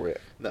for it.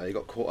 No, he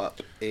got caught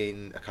up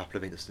in a couple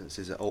of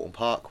instances at Alton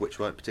Park, which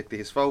weren't particularly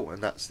his fault,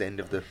 and that's the end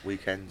of the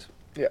weekend,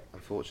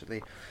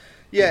 unfortunately.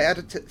 Yeah, it had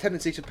a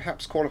tendency to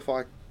perhaps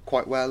qualify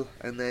quite well,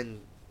 and then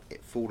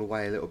it fall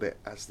away a little bit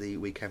as the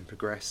weekend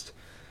progressed.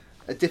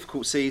 A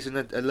difficult season,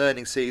 a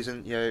learning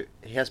season. You know,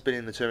 he has been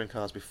in the touring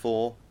cars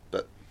before,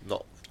 but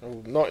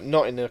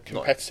not in a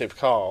competitive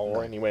car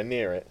or anywhere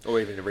near it, or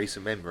even in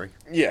recent memory.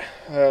 Yeah.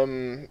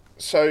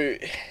 So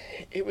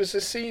it was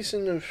a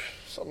season of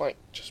sort of like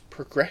just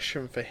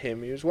progression for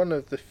him. He was one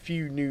of the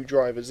few new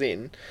drivers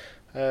in,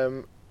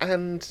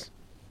 and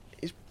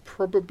is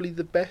probably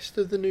the best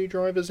of the new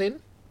drivers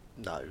in.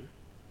 No.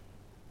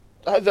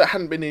 That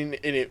hadn't been in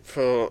it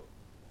for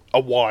a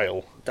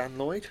while. Dan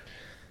Lloyd?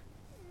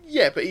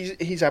 Yeah, but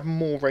he's had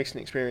more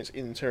racing experience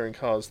in touring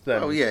cars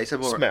than he's had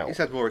more Smelt.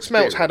 experience.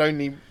 Smelt's had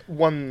only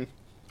one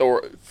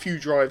or a few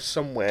drives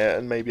somewhere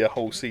and maybe a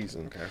whole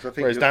season. Okay, so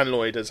whereas Dan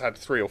Lloyd has had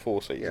 3 or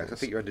 4 seasons. Yeah, so I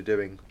think you're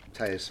underdoing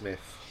Taylor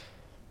Smith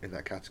in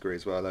that category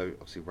as well, though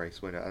obviously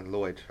race winner, and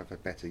Lloyd have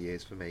had better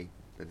years for me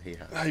than he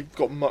has. They've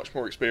got much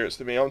more experience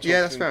than me. I'm talking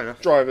that's fair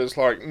enough. Drivers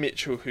like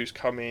Mitchell, who's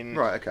come in.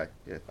 Right, okay,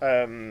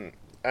 yeah.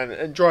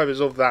 And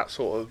drivers of that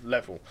sort of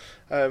level.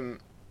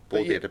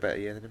 Baldley had a better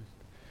year than him.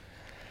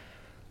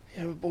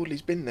 Yeah, but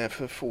Baldley's been there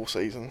for 4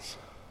 seasons.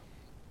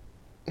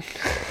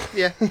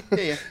 Yeah.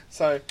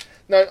 So,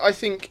 no, I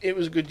think it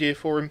was a good year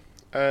for him.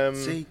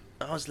 See,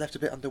 I was left a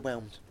bit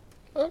underwhelmed.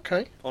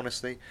 Okay.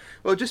 Honestly.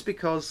 Well, just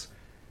because,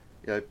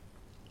 we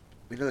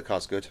know the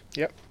car's good.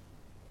 Yep.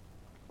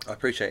 I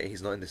appreciate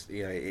he's not in this,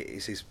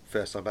 it's his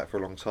first time back for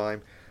a long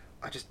time.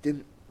 I just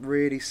didn't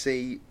really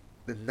see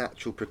the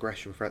natural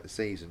progression throughout the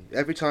season.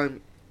 Every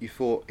time you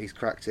thought he's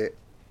cracked it,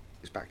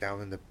 he's back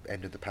down in the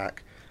end of the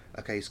pack.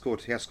 Okay,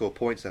 he has scored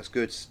points, that's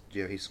good.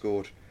 He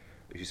scored,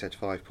 as you said,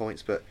 5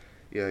 points, but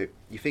you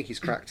think he's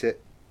cracked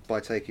it by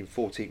taking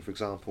 14th, for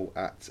example,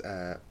 at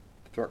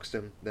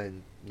Thruxton,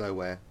 then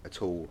nowhere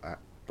at all at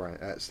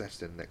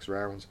Snetterton next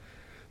round.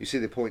 You see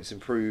the points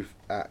improve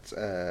at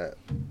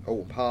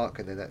Alton Park,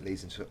 and then that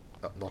leads into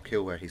Knock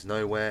Hill where he's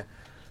nowhere.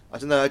 I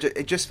don't know,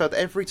 it just felt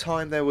that every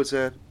time there was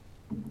a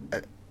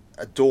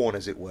dawn,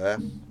 as it were.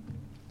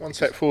 1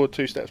 step forward,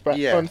 2 steps back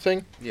kind of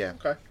thing? Yeah.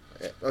 Okay.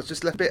 I was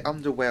just a bit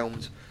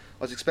underwhelmed.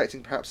 I was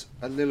expecting perhaps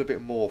a little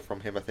bit more from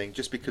him, I think,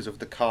 just because of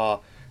the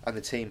car and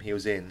the team he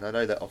was in. I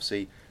know that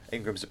obviously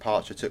Ingram's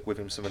departure took with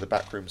him some of the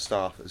backroom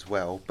staff as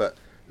well, but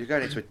you're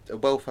going into a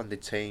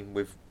well-funded team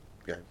with,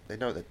 they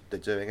know what they're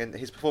doing, and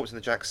his performance in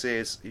the Jack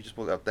Sears, you just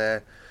brought it up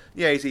there.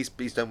 Yeah,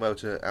 he's done well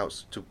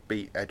to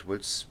beat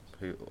Edwards,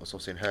 who was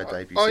obviously in her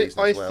debut season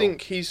as well. I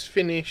think he's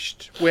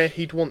finished where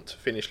he'd want to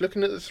finish.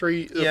 Looking at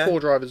the 4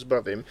 drivers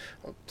above him,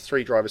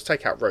 3 drivers,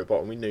 take out Robot,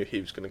 and we knew he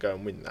was going to go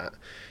and win that.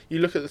 You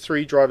look at the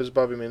 3 drivers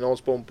above him in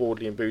Osborne,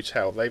 Bordley and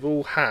Boutel, they've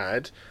all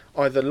had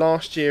either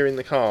last year in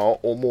the car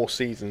or more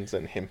seasons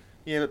than him.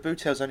 Yeah, but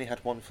Boutel's only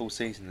had 1 full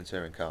season in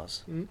touring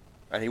cars.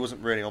 And he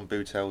wasn't really on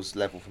Boutel's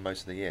level for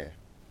most of the year.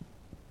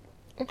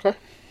 Okay.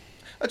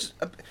 Just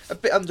a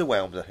bit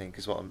underwhelmed, I think,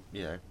 is what I'm,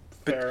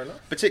 Fair enough.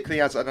 Particularly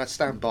and I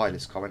stand by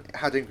this comment,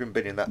 had Ingram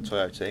been in that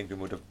Toyota, Ingram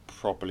would have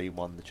probably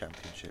won the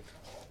championship.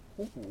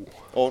 Ooh.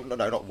 Or, no,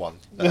 not won.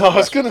 No, I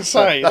was going to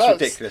say. That's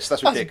ridiculous.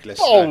 That's ridiculous.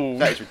 Bold. No,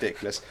 that is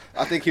ridiculous.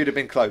 I think he would have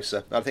been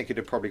closer. I think he'd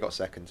have probably got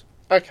second.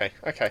 Okay.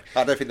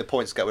 I don't think the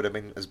points gap would have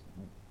been as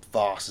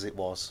vast as it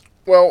was.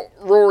 Well,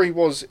 Rory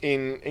was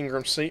in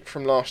Ingram's seat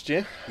from last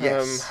year,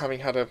 yes. Having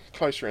had a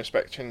closer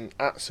inspection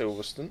at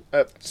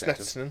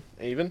Snetterton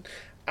even,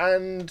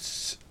 and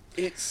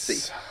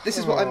it's... This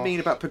is what I mean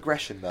about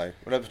progression, though.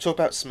 When I talk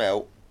about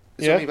Smelt,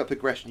 it's something about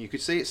progression. You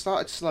could see it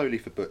started slowly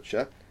for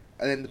Butcher,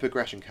 and then the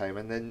progression came,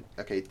 and then,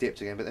 it dipped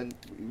again, but then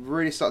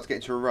really started to get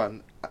into a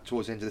run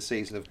towards the end of the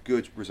season of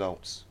good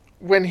results.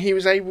 When he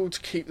was able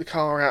to keep the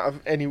car out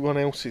of anyone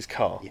else's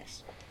car.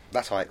 Yes.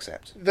 That's I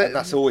accept. And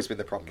that's always been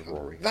the problem with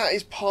Rory. That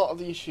is part of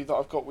the issue that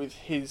I've got with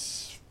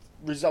his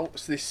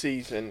results this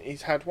season.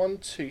 He's had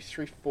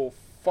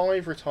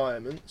 5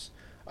 retirements,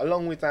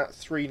 along with that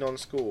 3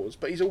 non-scores,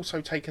 but he's also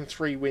taken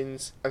 3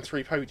 wins and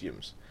 3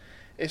 podiums.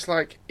 It's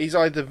like he's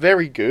either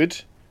very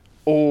good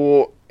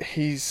or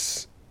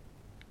he's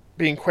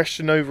being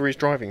questioned over his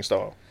driving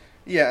style.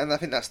 Yeah, and I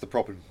think that's the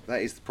problem.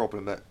 That is the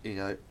problem that,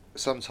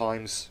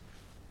 sometimes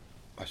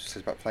I just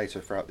said about Plato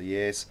throughout the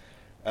years.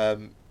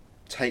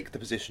 Take the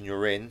position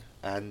you're in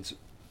and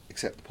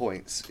accept the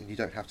points, and you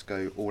don't have to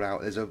go all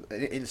out. There's an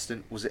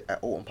instant, was it at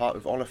Alton Park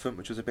with Oliphant,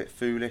 which was a bit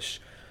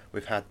foolish.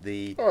 We've had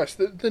the Oh, it's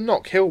the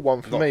Knock Hill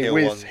one for Knock me Hill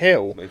with one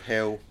Hill. With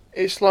Hill,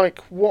 It's like,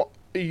 what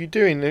are you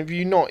doing? Have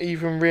you not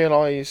even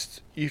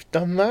realised you've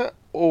done that,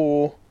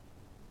 or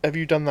have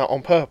you done that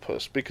on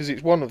purpose? Because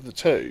it's one of the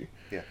two.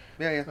 yeah.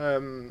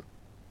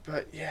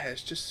 But yeah,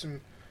 it's just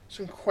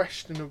some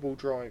questionable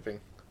driving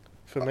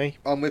for me.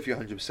 I'm with you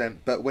 100%.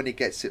 But when he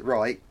gets it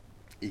right,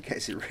 he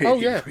gets it really, Oh,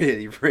 yeah.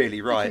 really,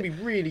 really right. It can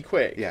be really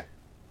quick. Yeah,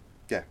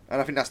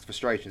 and I think that's the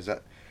frustration, is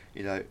that,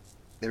 you know,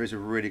 there is a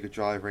really good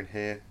driver in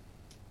here,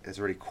 there's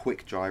a really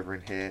quick driver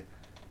in here,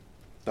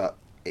 but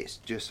it's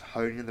just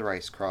honing the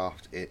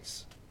racecraft.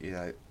 It's, you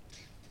know,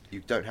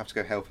 you don't have to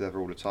go hell for leather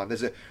all the time.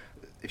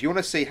 If you want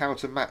to see how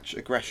to match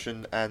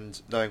aggression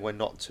and knowing when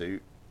not to,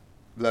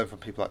 learn from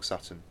people like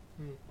Sutton,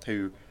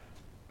 who,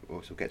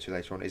 we'll get to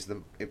later on, is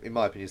in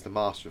my opinion, is the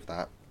master of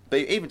that. But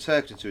even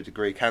Turkington, to a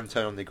degree, can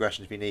turn on the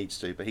aggression if he needs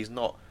to, but he's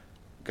not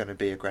going to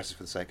be aggressive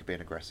for the sake of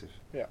being aggressive.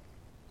 Yeah.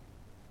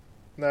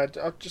 No,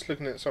 I'm just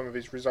looking at some of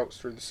his results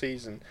through the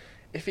season.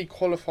 If he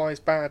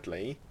qualifies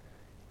badly,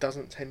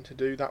 doesn't tend to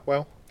do that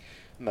well.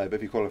 No, but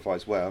if he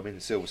qualifies well, I mean,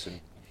 Silverstone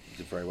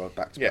did very well,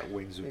 back-to-back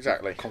wins with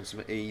exactly.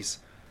 consummate ease.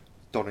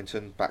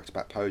 Donington,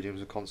 back-to-back podiums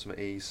with consummate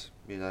ease,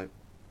 you know.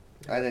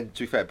 And then,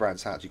 to be fair,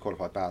 Brands Hatch, he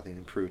qualified badly and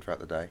improved throughout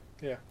the day.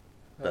 Yeah.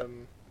 But,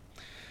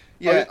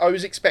 yeah. I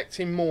was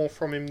expecting more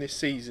from him this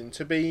season.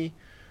 To be,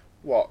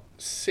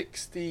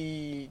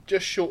 60,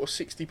 just short of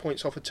 60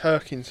 points off of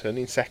Turkington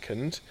in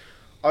second,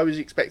 I was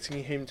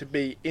expecting him to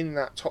be in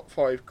that top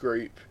 5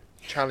 group,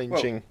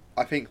 challenging. Well,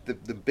 I think the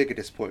bigger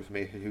disappointment for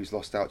me, who's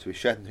lost out to, is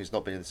Shedden, who's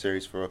not been in the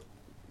series for a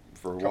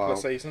while. Couple of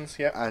seasons,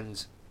 yeah.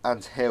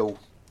 And Hill,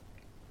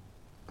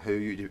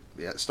 who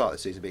at the start of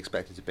the season be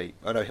expected to beat.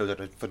 I know Hill's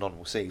had a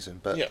phenomenal season,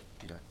 but you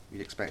know,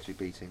 you'd expect to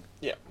be beating.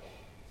 Yeah.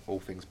 All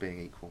things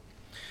being equal.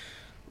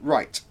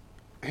 Right,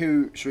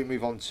 who should we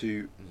move on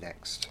to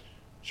next?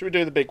 Should we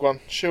do the big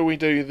one? Shall we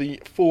do the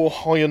 4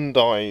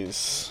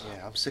 Hyundais?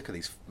 Yeah, I'm sick of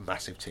these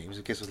massive teams.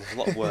 It gives us a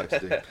lot of work to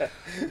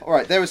do. All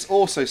right, there was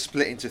also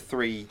split into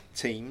 3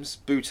 teams.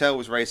 Boutel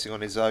was racing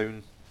on his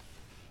own,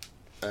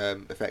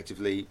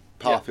 effectively.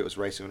 Parfitt was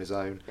racing on his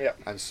own,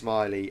 and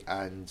Smiley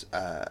and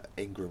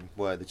Ingram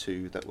were the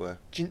 2 that were...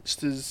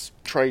 Ginster's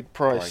trade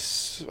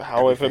price,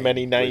 however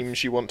many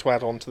names you want to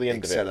add on to the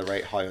end of it.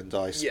 Accelerate,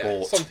 Hyundai, Sport.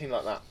 Yeah, something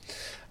like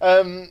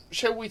that.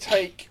 Shall we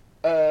take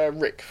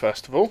Rick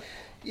first of all?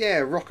 Yeah,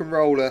 rock and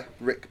roller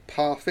Rick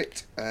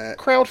Parfitt.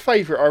 Crowd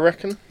favourite, I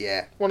reckon.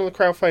 Yeah. One of the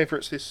crowd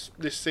favourites this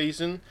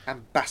season.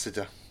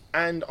 Ambassador.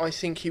 And I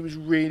think he was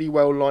really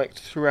well liked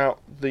throughout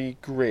the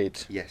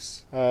grid.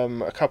 Yes.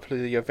 A couple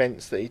of the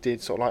events that he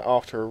did, sort of like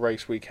after a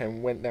race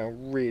weekend, went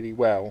down really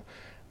well.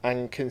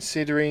 And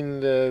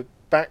considering the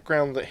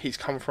background that he's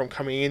come from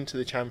coming into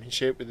the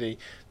championship with the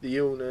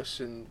illness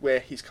and where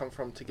he's come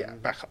from to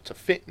get back up to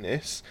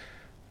fitness,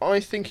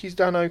 I think he's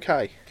done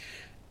okay.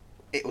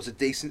 It was a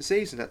decent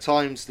season. At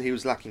times he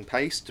was lacking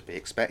pace, to be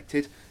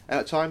expected, and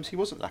at times he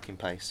wasn't lacking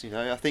pace. You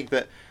know, I think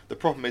that the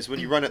problem is when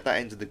you run at that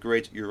end of the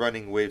grid, you're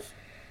running with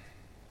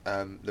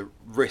the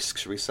risk,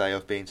 shall we say,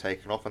 of being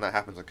taken off, and that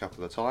happens a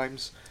couple of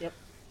times. Yep.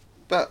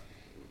 But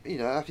you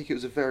know, I think it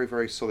was a very,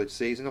 very solid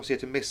season. Obviously, he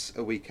had to miss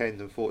a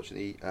weekend,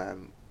 unfortunately. I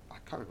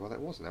can't remember what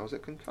that was now. Was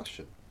it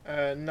concussion?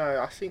 No,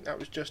 I think that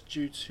was just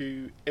due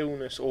to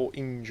illness or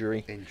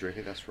injury. Injury, I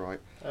think that's right.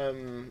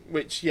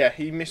 Which, yeah,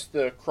 he missed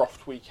the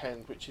Croft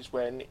weekend, which is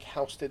where Nick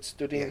Halstead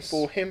stood in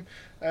for him.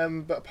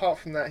 But apart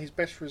from that, his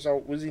best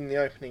result was in the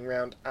opening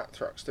round at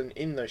Thruxton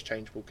in those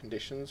changeable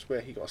conditions, where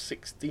he got a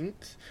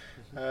 16th.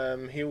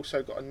 He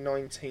also got a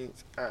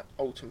 19th at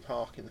Alton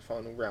Park in the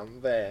final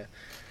round there.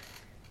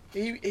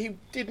 He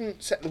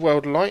didn't set the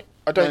world alight.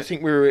 I don't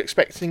think we were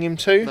expecting him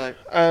to.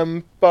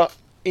 No. But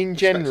in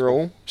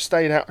general,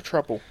 stayed out of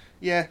trouble.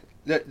 Yeah.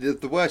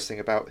 The worst thing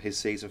about his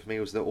season for me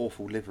was the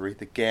awful livery.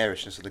 The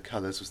garishness of the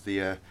colours was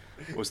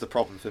the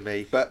problem for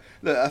me. But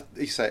look,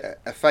 you say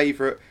a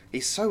favourite.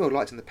 He's so well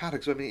liked in the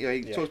paddock. I mean, you know,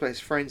 he talks about his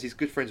friends. He's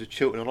good friends with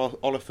Chilton and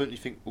Oliphant. You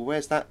think, well,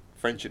 where's that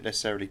friendship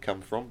necessarily come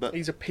from? But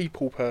he's a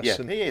people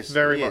person. Yeah, he is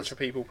very much a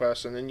people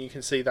person, and you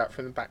can see that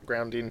from the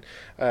background in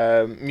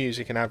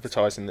music and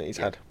advertising that he's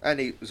had. And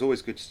he was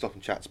always good to stop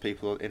and chat to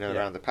people in and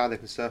around the paddock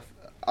and stuff.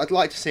 I'd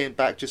like to see him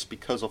back just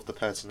because of the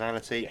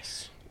personality.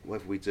 Yes.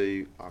 Whether we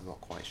do, I'm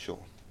not quite sure.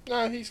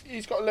 No,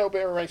 he's got a little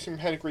bit of racing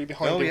pedigree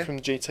behind him from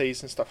the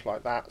GTs and stuff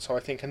like that. So I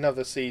think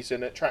another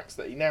season at tracks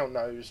that he now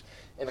knows,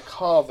 in a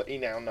car that he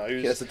now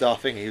knows. Yeah, that's the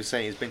daft thing. He was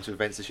saying he's been to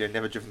events this year,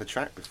 never driven the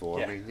track before.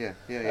 Yeah. I mean,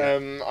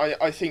 yeah.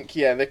 I think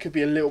there could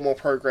be a little more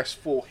progress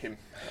for him.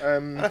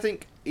 And I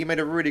think he made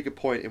a really good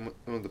point in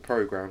one of the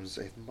programmes.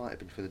 It might have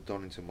been for the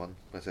Donington one,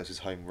 as that's his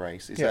home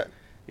race. Is that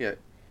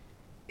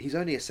he's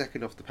only a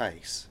second off the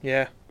pace.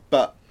 Yeah.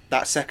 But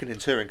that second in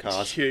touring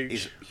cars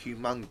is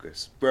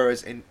humongous.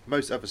 Whereas in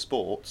most other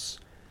sports,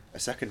 a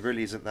second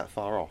really isn't that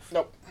far off.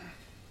 Nope.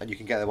 And you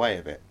can get away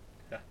with it.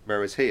 Yeah.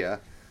 Whereas here,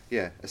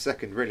 Yeah, a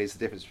second really is the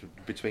difference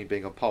between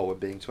being on pole and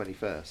being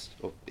 21st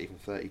or even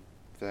 30th.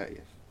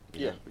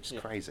 Which is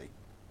crazy.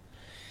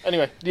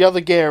 Anyway, the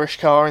other garish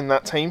car in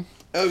that team.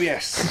 Oh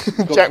yes,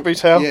 Jack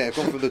Buttel. Yeah,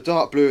 gone from the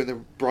dark blue and the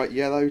bright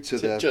yellow to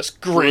the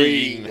just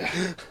green.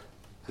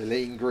 The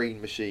lean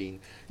green machine.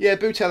 Yeah,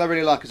 Buttel I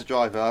really like as a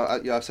driver.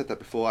 I've said that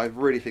before. I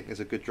really think there's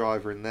a good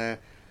driver in there.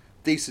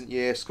 Decent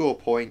year, score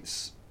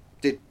points,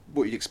 did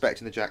what you'd expect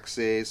in the Jack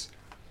Sears.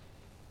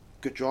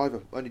 Good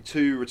driver. Only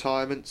 2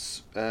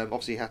 retirements.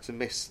 Obviously, he had to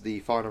miss the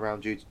final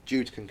round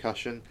due to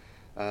concussion.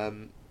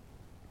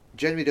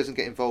 Generally doesn't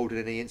get involved in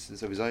any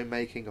instance of his own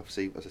making.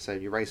 Obviously, as I say,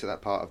 when you race at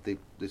that part of the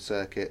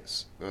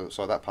circuits,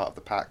 that part of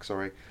the pack,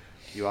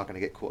 you are going to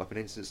get caught up in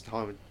incidents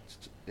time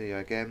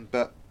again.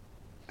 But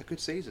a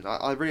good season.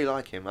 I really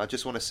like him. I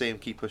just want to see him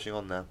keep pushing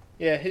on now.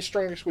 Yeah, his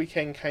strongest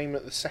weekend came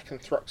at the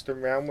second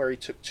Thruxton round, where he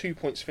took 2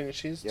 points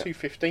finishes, 2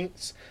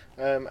 15ths,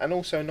 and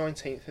also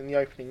 19th in the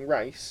opening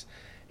race.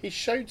 He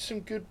showed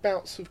some good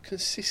bouts of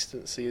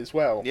consistency as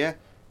well. Yeah.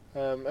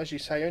 As you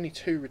say, only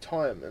 2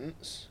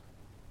 retirements.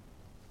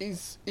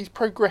 He's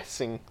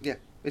progressing. Yeah,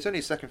 it's only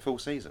his second full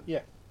season.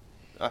 Yeah,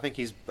 I think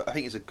he's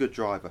a good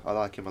driver. I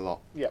like him a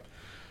lot. Yeah,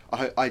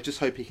 I just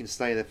hope he can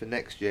stay there for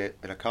next year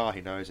in a car he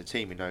knows, a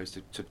team he knows,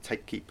 to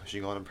keep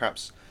pushing on and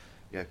perhaps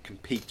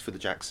compete for the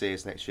Jack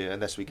Sears next year,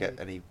 unless we get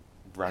any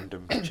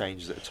random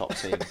changes at the top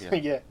team.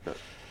 Yeah. But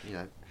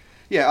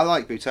I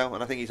like Buttel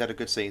and I think he's had a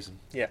good season.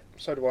 Yeah,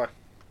 so do I.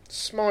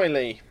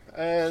 Smiley.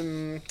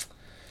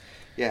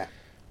 Yeah,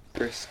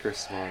 Chris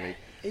Smiley.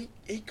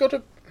 He got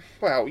a.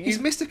 Well, he's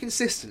Mr.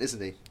 Consistent,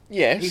 isn't he?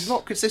 Yes. He's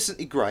not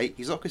consistently great.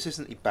 He's not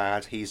consistently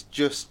bad. He's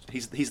just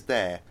he's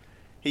there.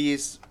 He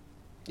is.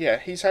 Yeah,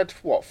 he's had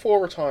 4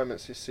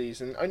 retirements this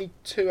season. Only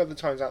 2 other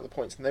times out of the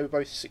points, and they were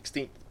both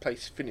 16th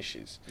place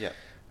finishes. Yeah.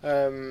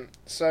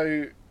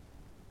 So,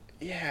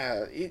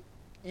 yeah,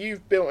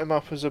 you've built him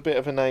up as a bit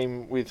of a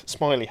name with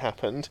Smiley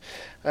happened.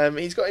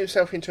 He's got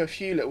himself into a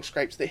few little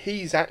scrapes that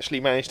he's actually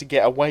managed to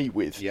get away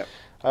with. Yep.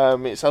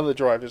 It's other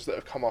drivers that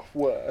have come off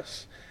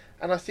worse.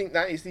 And I think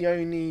that is the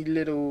only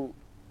little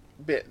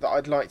bit that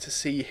I'd like to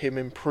see him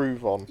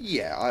improve on.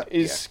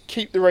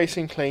 Keep the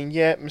racing clean.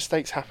 Yeah,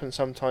 mistakes happen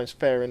sometimes,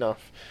 fair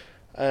enough.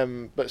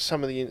 But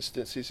some of the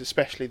instances,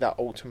 especially that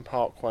Alton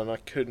Park one, I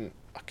couldn't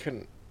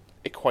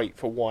equate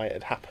for why it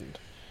had happened.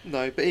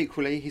 No, but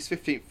equally, he's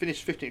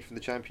finished 15th from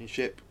the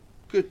championship.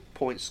 Good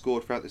points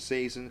scored throughout the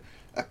season.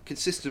 A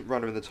consistent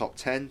runner in the top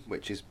 10,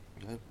 which is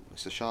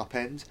it's a sharp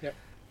end. Yep.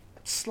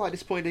 Slightly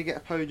disappointed to get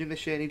a podium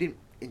this year, and he didn't,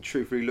 in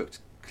truth, really look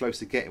close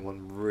to getting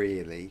one,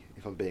 really,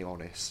 if I'm being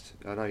honest.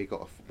 I know he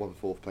got a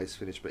 4th place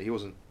finish, but he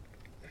wasn't.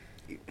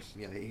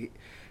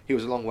 He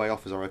was a long way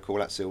off, as I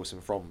recall, at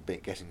Silverstone from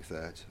getting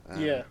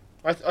 3rd.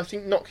 I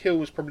think Knock Hill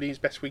was probably his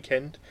best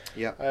weekend.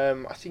 Yeah.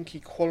 I think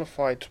he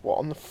qualified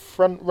on the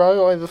front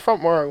row, either the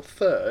front row or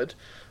 3rd,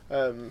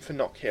 for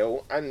Knock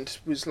Hill, and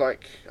was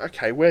like,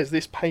 okay, where's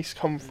this pace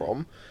come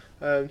from?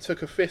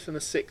 Took a 5th and a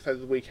 6th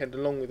over the weekend,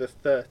 along with a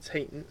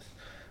 13th.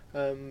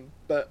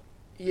 But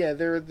yeah,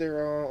 there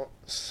are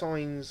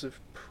signs of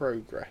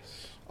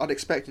progress. I'd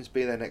expect him to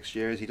be there next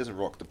year, as he doesn't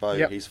rock the boat.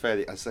 Yep. He's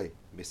fairly, I say,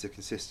 Mr.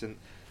 Consistent.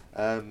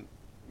 A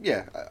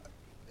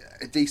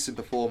decent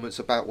performance,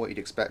 about what you'd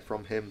expect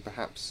from him.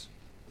 Perhaps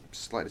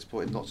slightly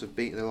disappointed not to have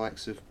beaten the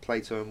likes of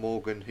Plato and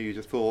Morgan, who you'd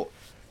have thought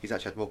he's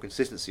actually had more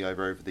consistency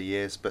over the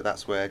years. But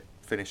that's where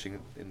finishing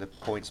in the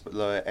points, but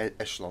lower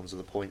echelons of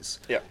the points,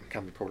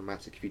 can be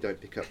problematic if you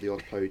don't pick up the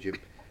odd podium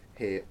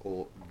here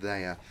or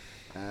there.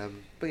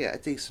 But yeah, a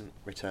decent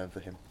return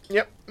for him.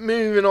 Yep.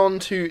 Moving on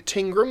to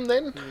Tingram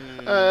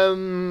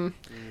then.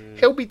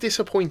 He'll be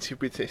disappointed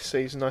with this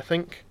season, I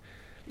think.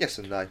 Yes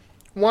and no.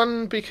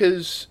 1,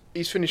 because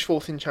he's finished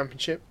 4th in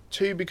Championship.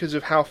 2, because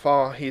of how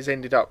far he's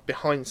ended up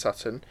behind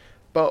Sutton.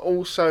 But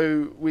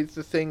also with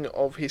the thing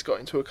of he's got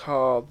into a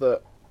car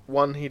that,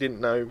 1, he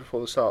didn't know before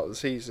the start of the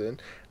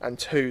season, and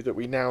 2, that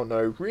we now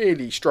know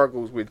really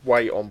struggles with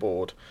weight on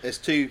board. There's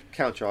 2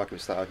 counter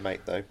arguments that I'd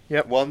make, though.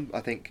 Yep. 1,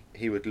 I think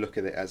he would look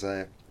at it as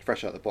a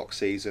fresh out of the box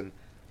season.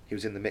 He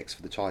was in the mix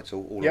for the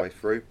title all the way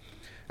through.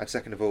 And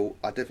second of all,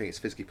 I don't think it's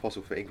physically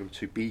possible for Ingram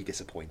to be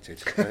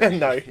disappointed.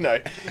 No.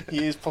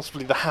 He is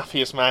possibly the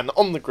happiest man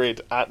on the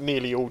grid at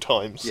nearly all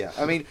times. Yeah,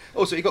 I mean,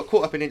 also he got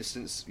caught up in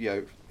incidents,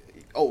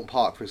 Alton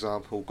Park, for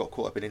example, got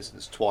caught up in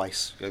incidents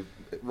twice,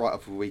 right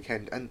off the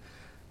weekend. And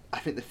I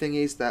think the thing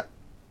is that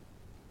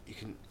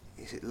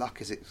is it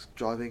luck, is it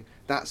driving?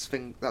 That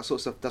sort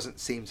of stuff doesn't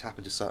seem to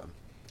happen to Sutton.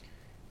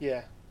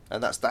 Yeah.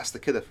 And that's the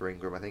killer for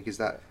Ingram, I think, is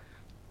that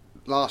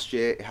last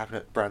year it happened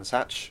at Brands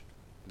Hatch.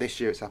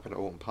 This year it's happened at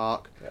Alton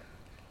Park. Yep.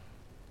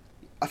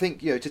 I think,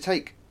 to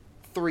take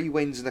 3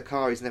 wins in a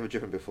car he's never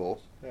driven before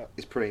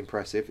is pretty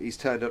impressive. He's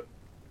turned up.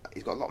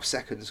 He's got a lot of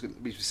seconds.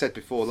 We said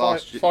before,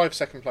 last year, 5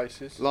 second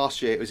places.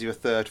 Last year it was either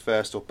 3rd,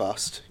 1st, or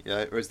bust.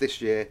 Whereas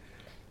this year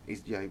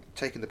he's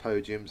taken the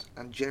podiums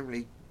and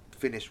generally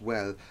finished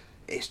well.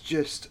 It's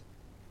just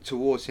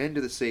towards the end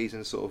of the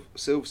season, sort of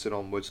Silverstone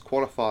onwards,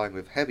 qualifying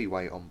with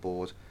heavyweight on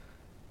board,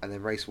 and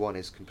then race 1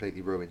 is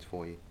completely ruined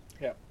for you.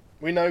 Yeah.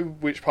 We know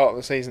which part of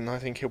the season I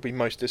think he'll be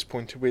most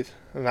disappointed with,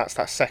 and that's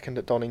that second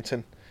at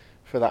Donington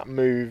for that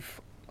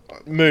move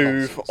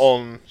Nonsense.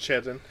 on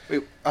Shedden.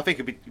 I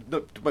think he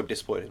won't be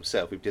disappointed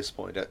himself. He'd be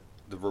disappointed at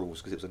the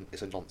rules because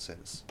it's a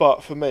nonsense.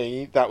 But for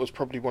me, that was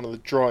probably one of the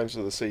drives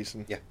of the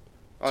season. Yeah.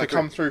 To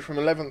come through from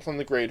 11th on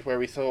the grid, where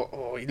we thought,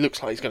 oh, he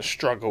looks like he's going to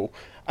struggle,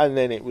 and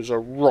then it was a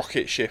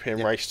rocket ship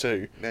in race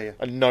 2,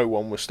 and no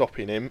one was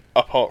stopping him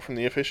apart from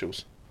the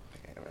officials.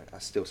 Yeah, I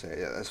still say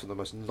that's one of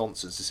the most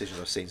nonsense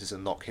decisions I've seen since the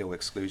Knock Hill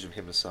exclusion of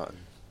him and Sutton.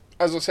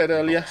 As I said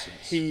earlier,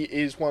 Nonsense. he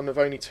is one of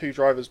only 2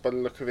 drivers, by the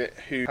look of it,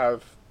 who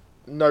have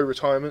no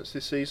retirements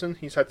this season.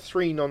 He's had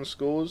 3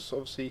 non-scores.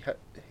 Obviously,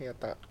 he had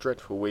that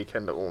dreadful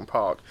weekend at Alton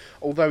Park,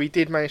 although he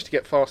did manage to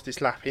get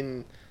fastest lap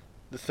in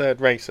the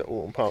 3rd race at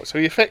Alton Park, so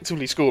he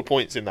effectively scored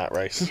points in that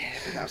race. Yeah,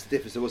 but that was the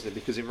difference, wasn't it?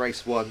 Because in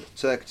race 1,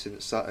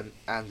 Turkington, Sutton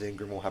and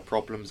Ingram all had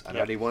problems, and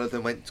only one of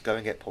them went to go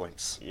and get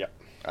points. Yep.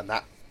 And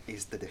that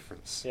is the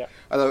difference. Yeah.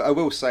 Although I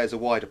will say, as a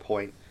wider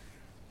point,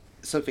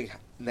 something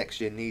next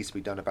year needs to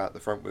be done about the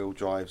front wheel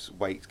drive's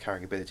weight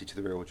carrying ability to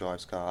the rear wheel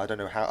drive's car. I don't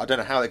know how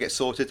that gets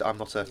sorted. I'm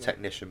not a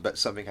technician, but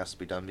something has to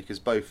be done because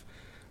both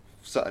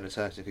Sutton and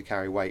Turkington could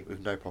carry weight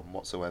with no problem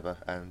whatsoever,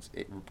 and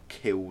it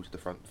killed the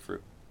front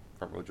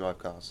wheel drive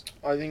cars.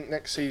 I think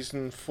next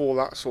season for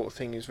that sort of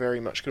thing is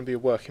very much going to be a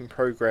work in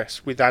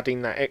progress, with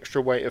adding that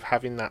extra weight of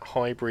having that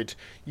hybrid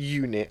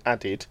unit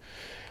added.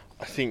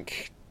 I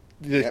think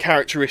the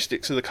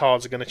characteristics of the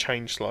cars are going to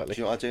change slightly.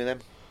 Do you know what I do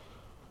then?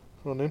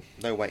 Go on then.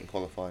 No weight in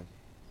qualifying.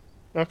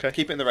 Okay.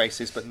 Keep it in the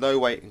races, but no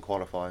weight in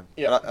qualifying.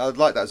 Yeah. I'd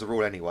like that as a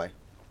rule anyway.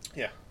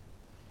 Yeah.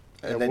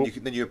 And Yeah,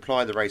 then you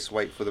apply the race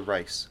weight for the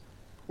race.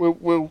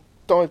 We'll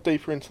dive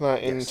deeper into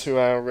that Yes. into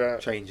our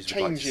Changes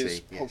we'd like to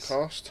see, yes.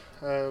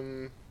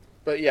 podcast.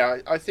 But yeah,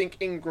 I think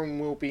Ingram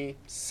will be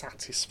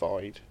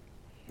satisfied.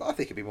 I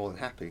think he'd be more than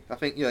happy. I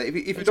think if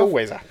He's you'd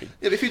always happy.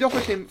 Yeah, if you'd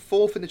offered him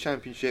 4th in the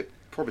championship,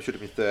 probably should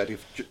have been 3rd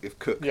if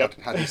Cook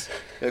Yep. had his.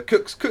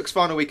 Cook's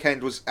final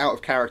weekend was out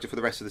of character for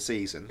the rest of the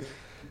season.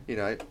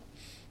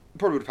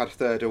 Probably would have had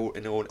 3rd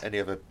in any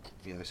other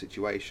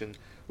situation.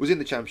 Was in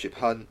the championship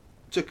hunt,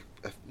 took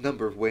a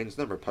number of wins,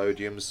 number of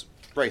podiums,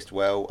 raced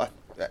well.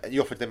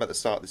 You offered them at the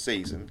start of the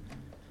season.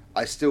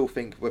 I still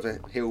think whether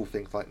he'll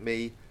think like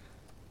me,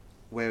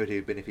 where would he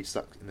have been if he'd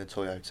stuck in the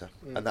Toyota?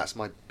 And that's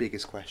my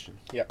biggest question.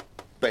 Yep.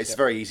 But it's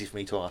very easy for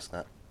me to ask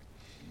that.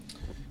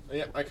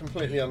 Yeah, I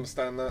completely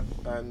understand that,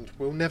 and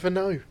we'll never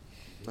know.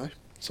 No,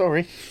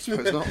 Sorry.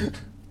 suppose not.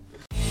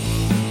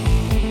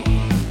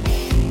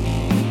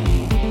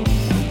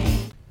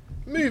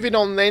 Moving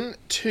on then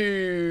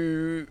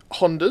to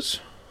Hondas.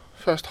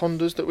 First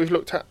Hondas that we've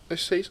looked at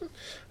this season.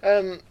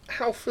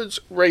 Halfords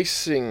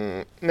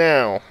Racing.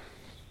 Now,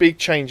 big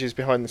changes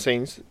behind the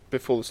scenes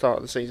before the start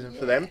of the season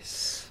for them.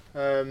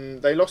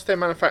 They lost their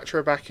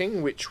manufacturer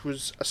backing, which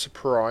was a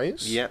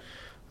surprise. Yeah.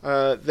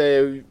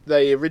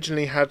 They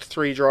originally had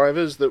 3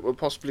 drivers that were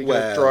possibly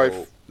going to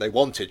drive. They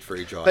wanted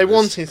 3 drivers. They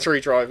wanted 3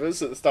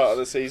 drivers at the start of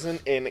the season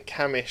in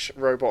Camish,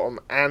 Rowbottom,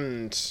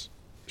 and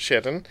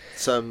Shedden.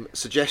 Some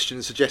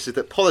suggestions suggested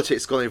that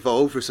politics got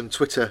involved with some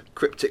Twitter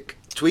cryptic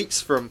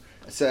tweets from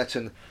a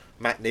certain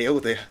Matt Neal,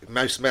 the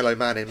most mellow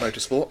man in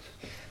motorsport.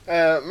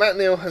 Matt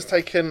Neal has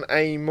taken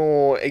a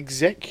more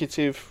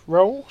executive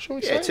role, shall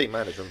we say? Yeah, team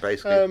manager,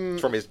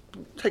 basically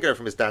taken over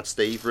from his dad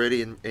Steve,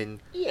 really, in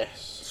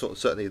Yes. sort of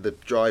certainly the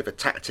driver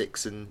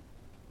tactics and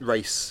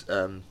race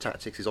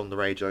tactics. He's on the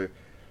radio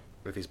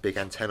with his big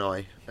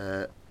antennae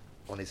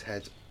on his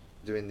head,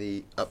 doing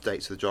the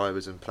updates to the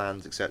drivers and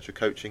plans, etc.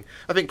 Coaching.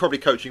 I think probably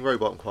coaching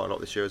Rowbottom quite a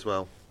lot this year as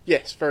well.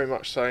 Yes, very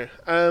much so.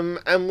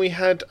 And we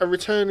had a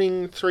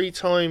returning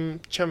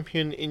 3-time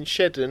champion in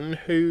Shedden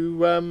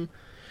who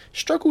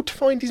struggled to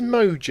find his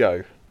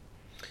mojo.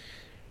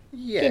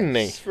 Yes, Didn't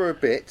he? For a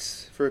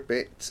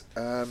bit.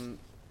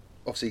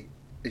 Obviously,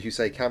 as you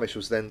say, Camish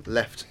was then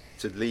left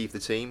to leave the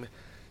team.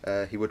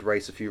 He would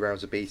race a few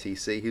rounds of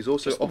BTC. He was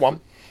also Just the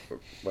one.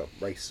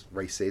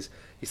 races.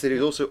 He said he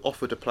was also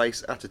offered a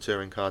place at a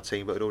touring car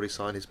team, but had already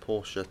signed his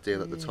Porsche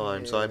deal at the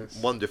time. So I Yes.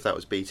 wonder if that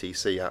was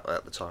BTC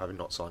at the time, having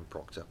not signed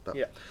Proctor. But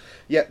Yeah.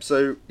 Yep.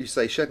 So you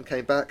say Shedden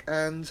came back,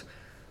 and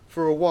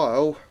for a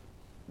while,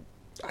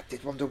 I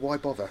did wonder why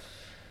bother.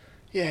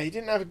 Yeah, he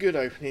didn't have a good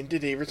opening,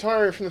 did he?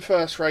 Retiring from the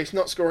first race,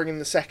 not scoring in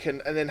the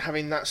second, and then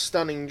having that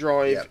stunning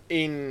drive Yep.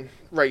 in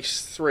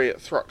race 3 at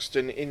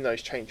Thruxton in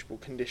those changeable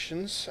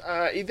conditions.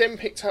 He then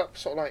picked up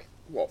sort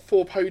of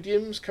 4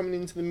 podiums coming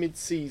into the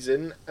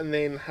mid-season, and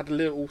then had a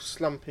little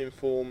slump in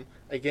form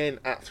again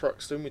at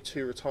Thruxton with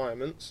 2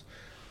 retirements,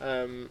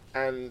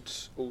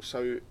 and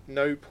also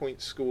no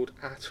points scored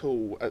at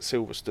all at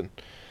Silverstone.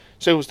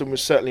 Silverstone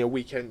was certainly a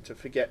weekend to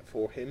forget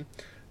for him.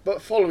 But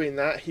following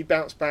that, he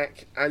bounced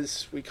back,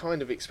 as we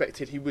kind of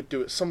expected he would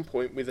do at some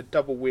point, with a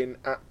double win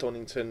at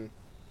Donington,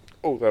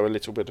 although a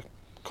little bit of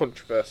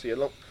controversy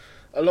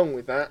along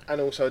with that, and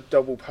also a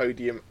double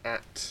podium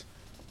at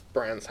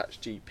Brands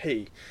Hatch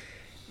GP.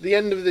 The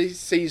end of the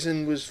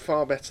season was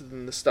far better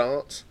than the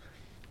start,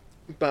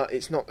 but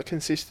it's not the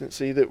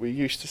consistency that we're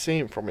used to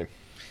seeing from him.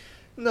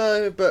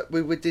 No, but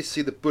we did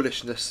see the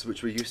bullishness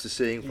which we're used to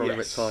seeing from him at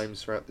Yes.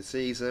 times throughout the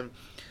season.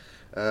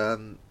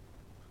 Um,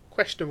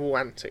 Questionable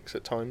antics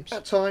at times.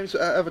 at times,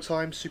 at other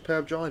times,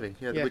 superb driving,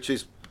 Yeah. which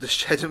is the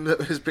Shedham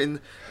that has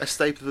been a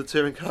staple of the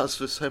touring cars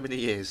for so many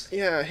years.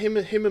 Yeah, him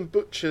and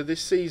Butcher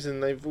this season,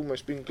 they've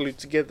almost been glued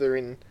together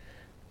in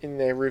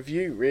their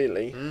review,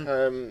 really.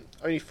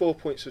 Only 4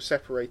 points have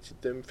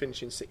separated them,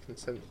 finishing 6th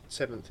and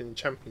 7th in the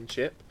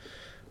championship.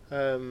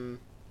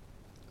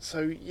 So,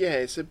 yeah,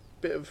 it's a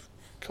bit of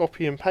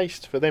copy and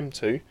paste for them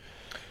two.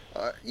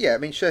 Yeah, I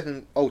mean,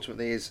 Shedham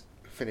ultimately is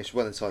finished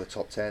well inside the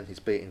top 10. He's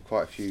beaten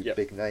quite a few Yep.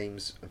 big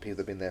names and people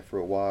that have been there for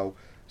a while.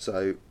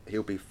 So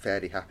he'll be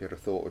fairly happy, I'd have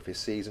thought, with his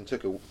season.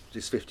 Took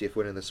his 50th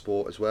win in the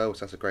sport as well,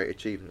 so that's a great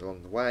achievement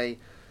along the way.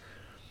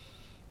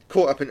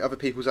 Caught up in other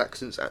people's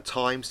accidents at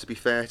times, to be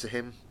fair to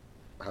him.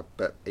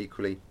 But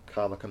equally,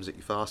 karma comes at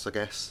you fast, I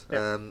guess.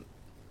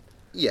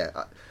 Yep.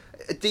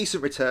 A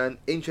decent return.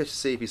 Interested to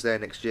see if he's there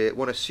next year.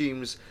 One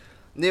assumes...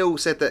 Neil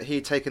said that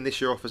he'd taken this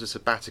year off as a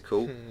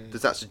sabbatical.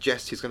 Does that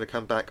suggest he's going to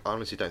come back? I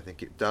honestly don't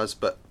think it does,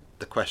 but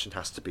the question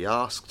has to be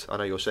asked. I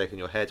know you're shaking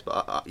your head,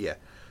 but yeah.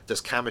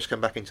 Does Camish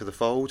come back into the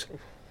fold?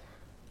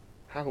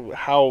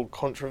 How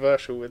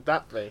controversial would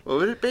that be? Well,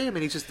 would it be? I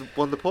mean, he's just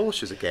won the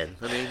Porsches again.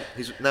 I mean,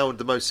 he's now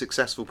the most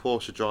successful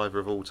Porsche driver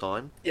of all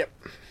time. Yep.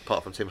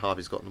 Apart from Tim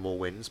Harvey's got more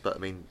wins, but I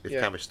mean, if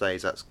Yeah. Camish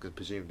stays, that's going to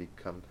presumably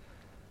come,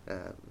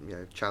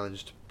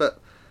 challenged. But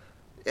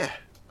yeah,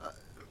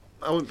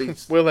 I wouldn't be.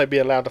 Will they be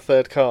allowed a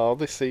third car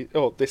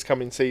this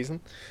coming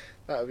season?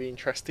 That would be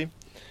interesting.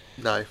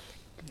 No,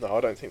 No,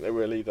 I don't think they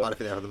will either. I don't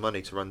think they have the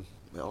money to run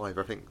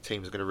either. I think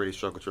teams are going to really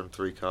struggle to run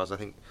 3 cars. I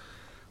think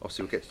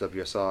obviously we'll get to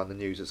WSR and the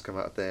news that's come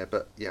out of there,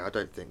 but yeah, I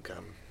don't think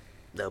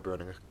they'll be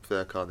running a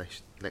third car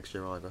next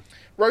year either.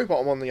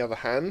 Rowbottom, on the other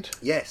hand,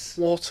 Yes.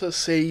 what a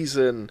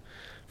season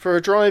for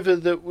a driver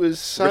that was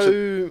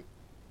so.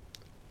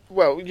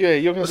 Well, yeah,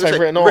 you're going to say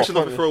written off. Written off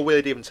aren't you? before a wheel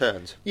had even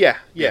turned. Yeah.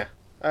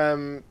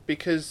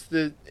 Because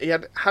he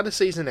had a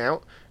season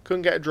out,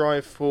 couldn't get a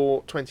drive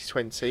for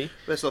 2020.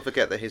 Let's not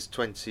forget that his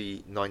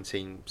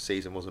 2019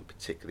 season wasn't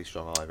particularly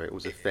strong either. It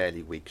was a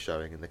fairly weak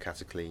showing in the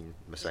Cataclean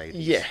Mercedes.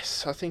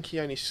 Yes, I think he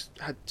only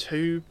had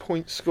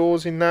 2-point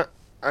scores in that,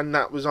 and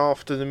that was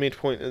after the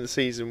midpoint of the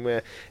season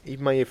where he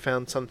may have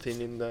found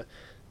something in the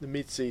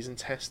mid-season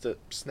test at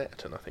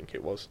Snetterton, I think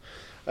it was.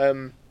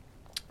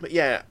 But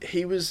yeah,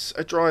 he was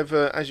a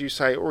driver, as you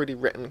say, already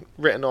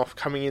written off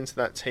coming into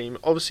that team.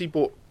 Obviously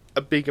bought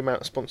a big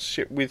amount of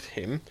sponsorship with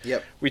him,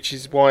 Yep. which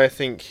is why I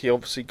think he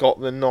obviously got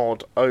the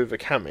nod over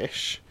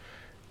Camish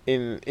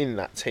in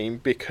that team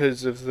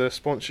because of the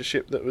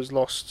sponsorship that was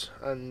lost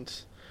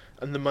and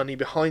the money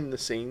behind the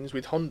scenes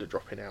with Honda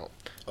dropping out.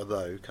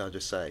 Although, can I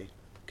just say,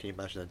 can you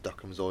imagine a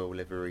Duckham's oil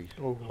livery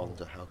Ooh.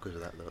 Honda? How good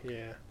would that look?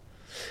 Yeah.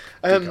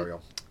 Do carry on.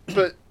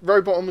 But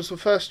Rowbottom was the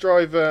first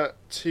driver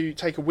to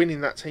take a win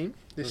in that team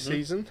this Mhm.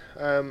 season.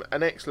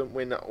 An excellent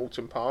win at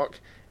Alton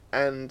Park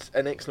and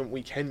an excellent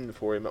weekend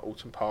for him at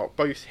Alton Park.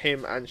 Both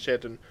him and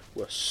Shedden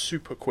were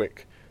super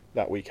quick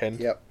that weekend,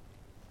 Yep.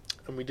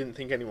 and we didn't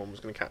think anyone was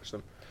going to catch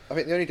them. I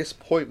think the only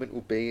disappointment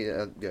will be,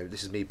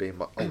 this is me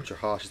being ultra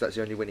harsh, is that's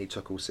the only win he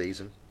took all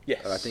season.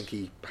 Yes. And I think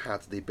he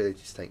had the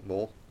ability to take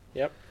more.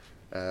 Yep.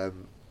 I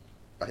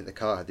think the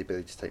car had the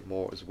ability to take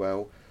more as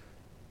well.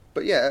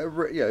 But yeah,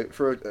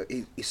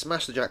 he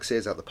smashed the Jack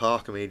Sears out the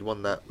park. I mean, he'd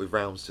won that with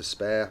rounds to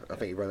spare. I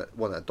think he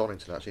won that at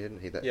Donington actually,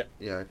 didn't he? That,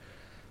 Yeah.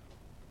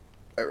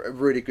 A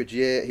really good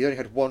year. He only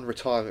had one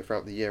retirement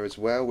throughout the year as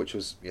well, which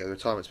was the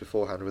retirements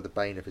beforehand were the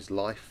bane of his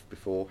life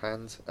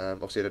beforehand.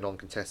 Obviously, he had a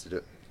non-contested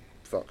at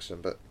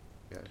Thruxton, but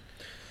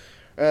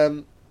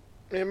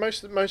Yeah,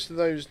 most of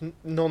those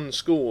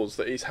non-scores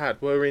that he's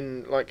had were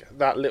in like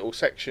that little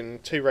section: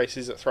 2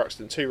 races at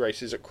Thruxton, 2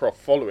 races at Croft,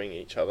 following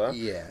each other.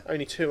 yeah.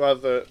 Only 2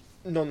 other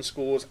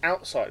non-scores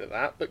outside of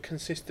that, but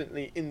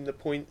consistently in the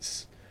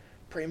points,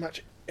 pretty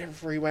much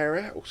everywhere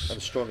else.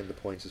 And strong in the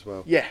points as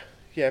well.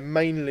 Yeah,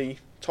 mainly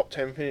top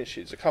 10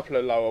 finishes. A couple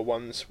of lower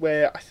ones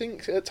where I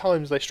think at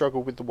times they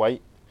struggle with the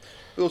weight.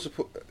 We also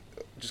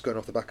just going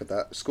off the back of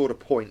that, scored a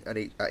point at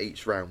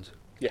each round.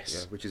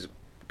 Yes. Which is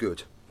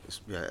good.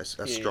 That's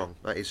Yeah. strong.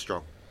 That is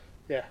strong.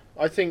 Yeah,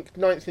 I think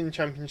 9th in the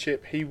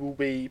championship he will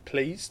be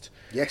pleased.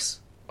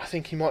 Yes. I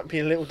think he might be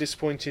a little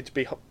disappointed to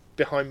be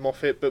behind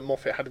Moffat, but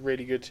Moffat had a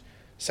really good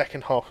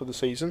second half of the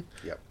season.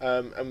 Yep.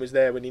 And was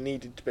there when he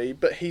needed to be.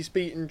 But he's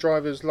beaten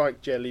drivers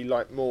like Jelly,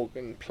 like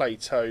Morgan,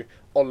 Plato,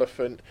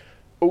 Oliphant,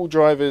 all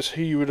drivers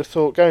who you would have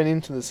thought going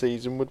into the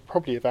season would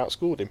probably have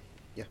outscored him.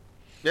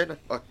 Yeah, no,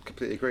 I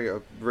completely agree.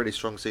 A really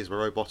strong season by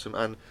Rowbottom,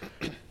 and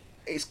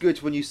it's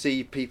good when you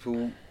see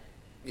people.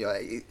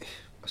 I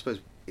suppose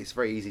it's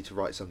very easy to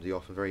write somebody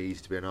off and very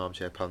easy to be an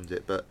armchair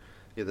pundit, but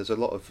there's a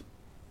lot of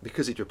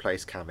because he'd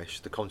replaced Camish,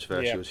 the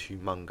controversy Yeah. was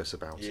humongous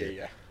about it.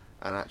 Yeah.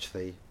 And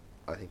actually,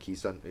 I think he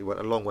went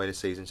a long way this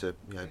season to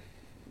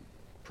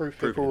Prove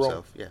prove people wrong.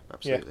 himself. Yeah,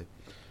 absolutely.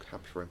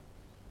 Happy for him.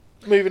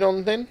 Moving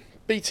on then,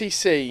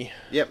 BTC.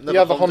 Yep. The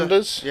other Honda.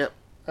 Hondas. Yep.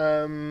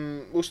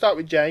 We'll start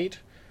with Jade.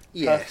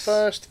 Yes. Her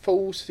first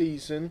full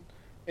season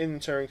in the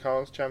Touring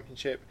Cars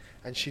Championship,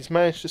 and she's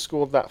managed to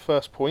score that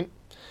first point.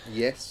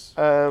 Yes,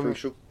 Um,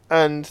 crucial.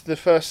 And the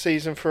first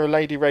season for a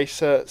lady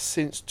racer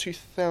since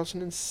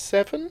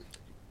 2007,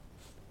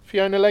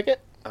 Fiona Leggett.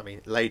 I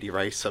mean, lady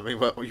race. I mean,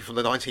 what were you from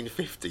the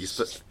 1950s?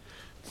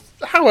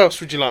 But How else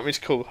would you like me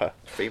to call her?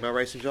 female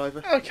racing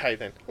driver. Okay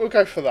then, we'll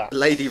go for that.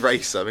 Lady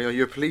racer. I mean, are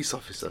you a police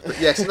officer? But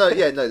yes, no,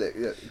 yeah, no.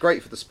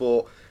 Great for the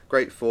sport.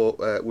 Great for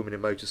women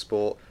in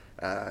motorsport.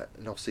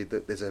 And obviously,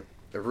 there's a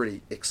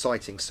really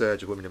exciting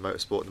surge of women in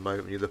motorsport at the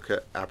moment. When you look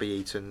at Abby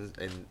Eaton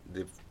in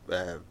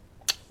the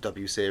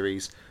W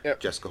Series, Yep.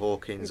 Jessica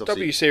Hawkins. W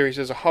Obviously, Series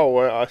as a whole,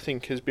 I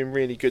think, has been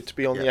really good to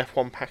be on Yeah. the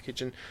F1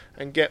 package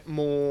and get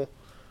more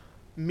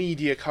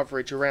media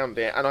coverage around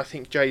it. And I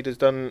think Jade has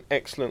done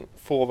excellent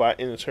for that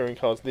in the touring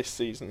cars this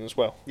season as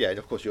well. yeah, and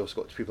of course you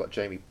also got people like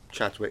Jamie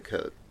Chadwick.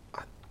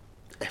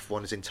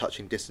 F1 is in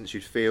touching distance,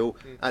 you'd feel,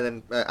 and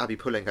then Abby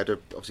Pulling had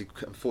obviously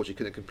unfortunately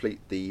couldn't complete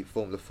the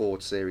Formula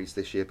Ford series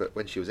this year, but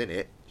when she was in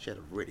it, she had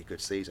a really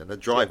good season. The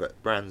drive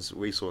at Brands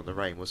we saw in the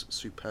rain was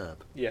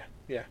superb. Yeah,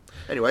 yeah.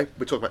 Anyway,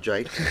 we're talking about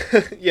Jade.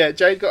 Yeah,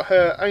 Jade got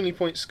her only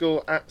point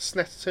score at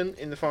Snetterton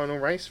in the final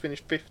race,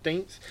 finished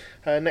 15th.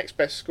 Her next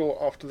best score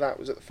after that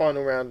was at the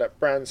final round at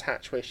Brands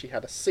Hatch, where she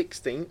had a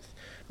 16th.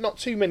 Not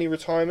too many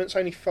retirements,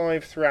 only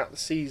 5 throughout the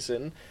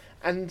season.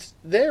 And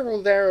there or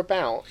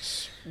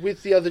thereabouts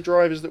with the other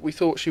drivers that we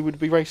thought she would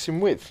be racing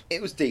with. It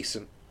was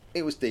decent.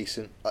 It was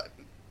decent.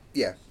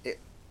 Yeah.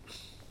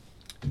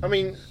 I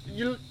mean,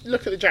 you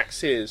look at the Jack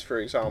Sears,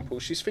 for example.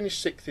 She's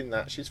finished 6th in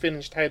that. She's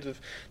finished ahead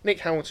of Nick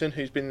Hamilton,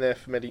 who's been there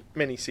for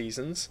many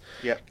seasons.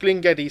 Yeah.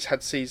 Glyn Geddes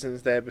had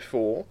seasons there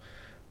before.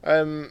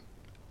 And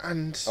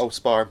Old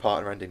sparring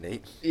partner Andy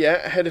Neat.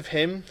 yeah, ahead of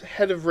him.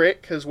 Ahead of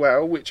Rick as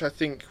well, which I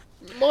think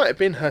might have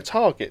been her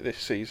target this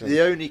season.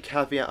 The only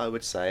caveat I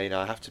would say, and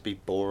I have to be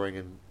boring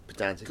and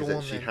pedantic, Go is that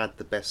on she then. had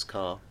the best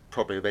car,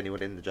 probably of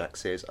anyone in the Jack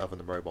Sears, other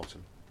than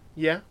Rowbottom.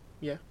 Yeah.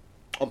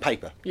 On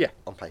paper. Yeah.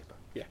 On paper.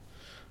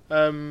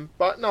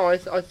 But no, I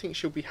think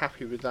she'll be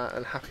happy with that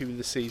and happy with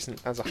the season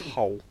as a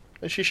whole.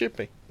 And she should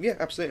be. Yeah,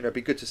 absolutely. It'd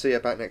be good to see her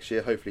back next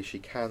year. Hopefully she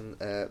can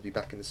be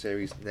back in the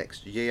series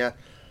next year.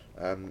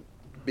 But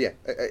yeah,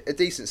 a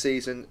decent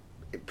season,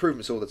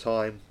 improvements all the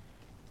time.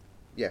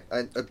 Yeah,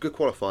 and a good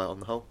qualifier on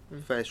the whole.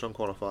 Fairly strong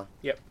qualifier.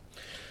 Yep.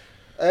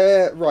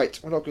 Right,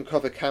 we're not going to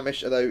cover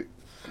Camish, although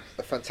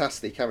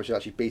fantastically Camish has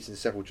actually beaten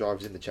several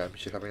drivers in the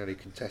championship, having only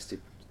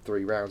contested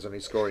 3 rounds, only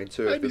scoring in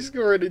 2 of Only them.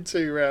 scored in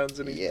 2 rounds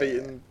and he's Yeah.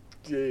 beaten.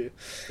 Yeah.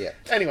 Yeah.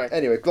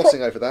 Anyway,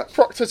 Glossing over that.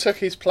 Proctor took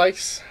his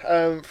place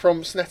from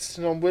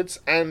Snetterton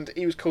onwards, and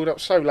he was called up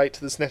so late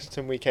to the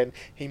Snetterton weekend,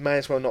 he may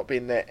as well not be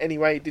in there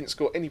anyway. He didn't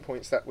score any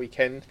points that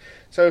weekend.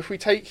 So if we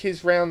take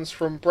his rounds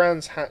from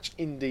Brands Hatch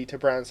Indy to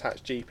Brands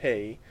Hatch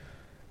GP,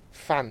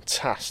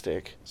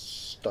 fantastic.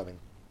 Stunning.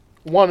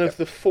 One of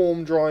the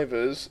form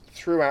drivers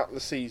throughout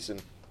the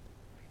season.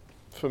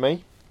 For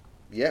me.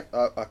 Yeah,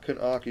 I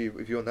couldn't argue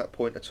with you on that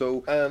point at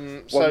all.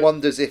 So One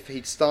wonders if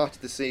he'd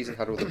started the season,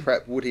 had all the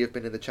prep, would he have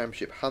been in the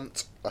championship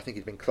hunt? I think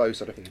he'd been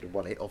close. I don't think he'd have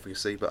won it,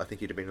 obviously, but I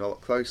think he'd have been a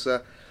lot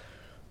closer.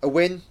 A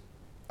win,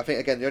 I think,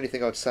 again, the only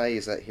thing I'd say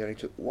is that he only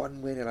took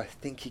 1 win, and I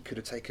think he could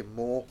have taken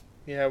more.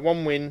 yeah,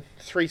 1 win,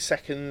 3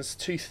 seconds,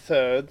 2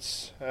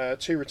 thirds,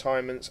 2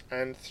 retirements,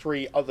 and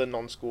 3 other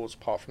non-scores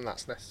apart from that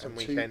Snetterton And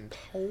weekend. 2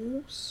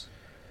 poles.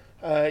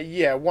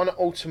 Yeah, 1 at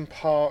Alton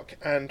Park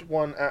and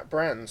 1 at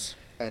Brands.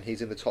 And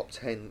he's in the top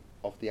 10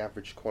 of the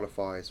average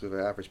qualifiers with an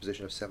average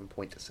position of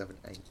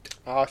 7.78.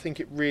 I think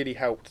it really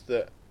helped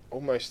that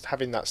almost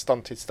having that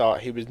stunted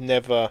start, he was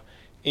never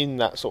in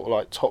that sort of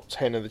like top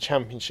 10 of the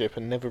championship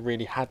and never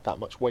really had that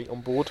much weight on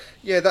board.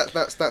 Yeah, that's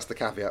the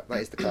caveat. That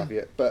is the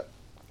caveat. But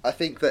I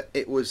think that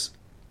it was,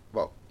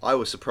 well, I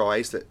was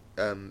surprised that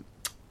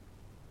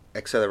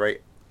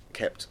Accelerate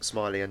kept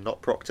Smiley and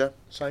not Proctor.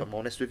 Same. If I'm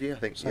honest with you, I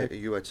think Same.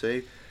 you were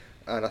too.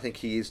 And I think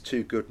he is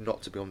too good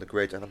not to be on the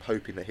grid, and I'm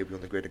hoping that he'll be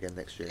on the grid again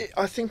next year.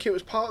 I think it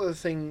was part of the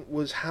thing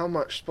was how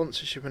much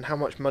sponsorship and how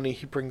much money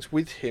he brings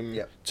with him.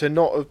 Yeah. To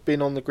not have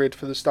been on the grid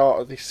for the start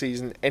of this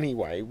season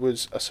anyway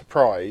was a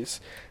surprise.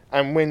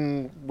 And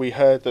when we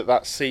heard that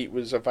that seat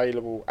was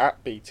available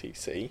at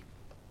BTC,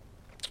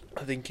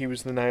 I think he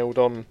was the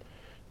nailed-on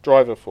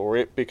driver for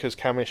it because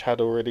Camish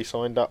had already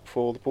signed up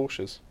for the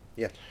Porsches.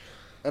 Yeah,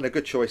 and a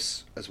good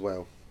choice as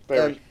well.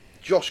 Very.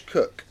 Josh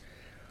Cook,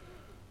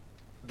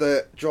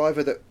 the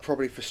driver that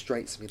probably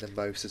frustrates me the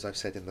most, as I've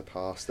said in the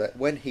past, that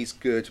when he's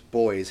good,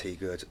 boy is he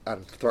good,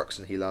 and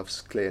Thruxton he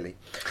loves, clearly.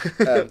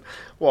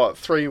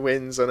 3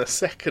 wins and a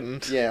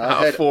second Yeah,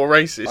 out of 4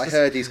 races? I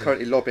heard he's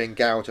currently lobbying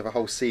Gow to have a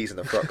whole season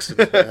of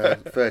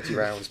Thruxton, 30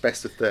 rounds,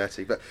 best of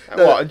 30. But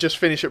And just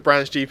finish at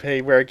Brands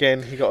GP where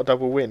again he got a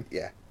double win.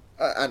 yeah,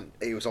 and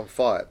he was on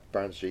fire at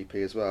Brands GP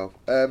as well.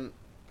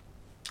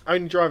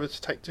 Only driver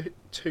to take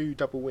 2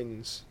 double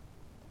wins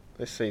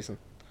this season.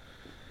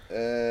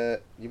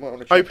 You might want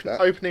to check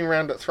that. Opening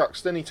round at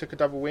Thruxton, he took a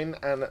double win,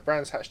 and at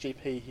Brands Hatch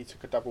GP, he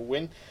took a double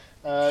win.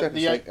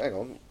 Hang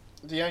on.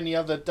 The only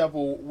other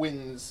double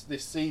wins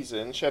this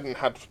season, Shedden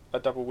had a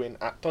double win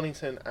at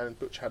Donington, and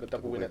Butch had a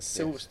double win at yes.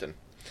 Silverstone.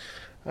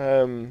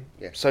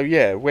 So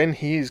yeah, when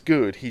he is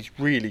good, he's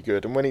really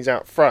good, and when he's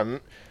out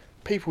front,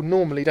 people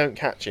normally don't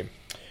catch him.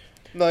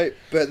 No,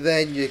 but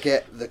then you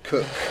get the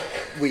Cook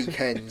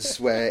weekends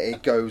where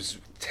it goes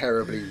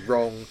terribly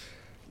wrong,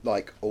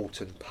 like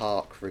Alton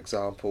Park, for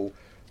example.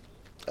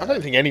 I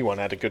don't think anyone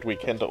had a good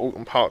weekend at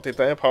Alton Park, did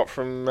they? Apart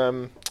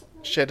from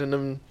Shedden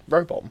and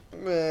Robom.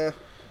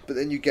 But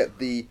then you get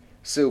the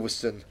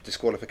Silverstone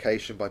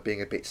disqualification by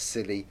being a bit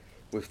silly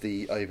with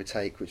the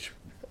overtake, which...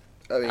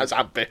 I mean, That's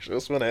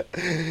ambitious, wasn't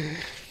it?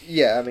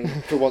 yeah, I mean,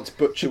 for once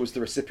Butcher was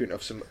the recipient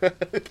of some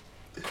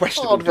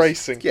questionable... Hard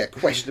racing. Yeah,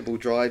 questionable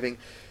driving.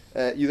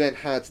 You then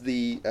had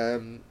the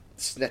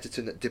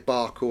Snetterton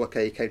debacle.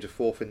 Okay, he came to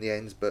fourth in the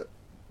end, but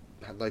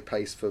had no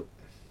pace for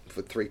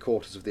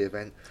 3/4 of the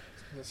event.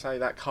 I was gonna say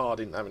that car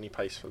didn't have any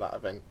pace for that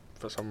event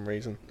for some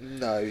reason.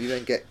 No, you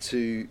then get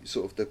to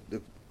sort of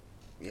the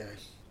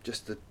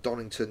just the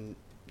Donington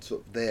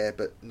sort of there,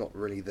 but not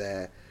really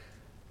there.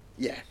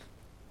 Yeah.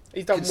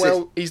 He's done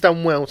well. He's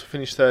done well to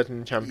finish third in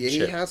the championship.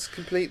 Yeah, he has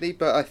completely.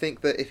 But I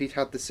think that if he'd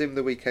had the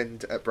similar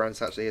weekend at Brands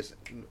Hatchley as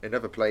in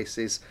other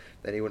places,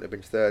 then he wouldn't have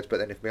been third. But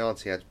then if my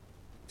auntie had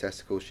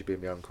testicles, she'd be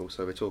my uncle.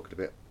 So we're talking a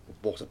bit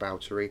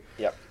whataboutery.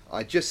 Yep.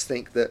 I just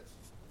think that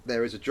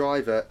there is a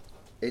driver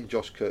in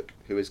Josh Cook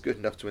who is good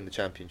enough to win the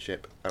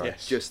championship, and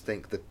Yes. I just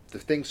think that the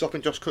thing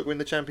stopping Josh Cook win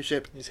the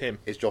championship It's him.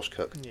 is Josh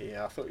Cook.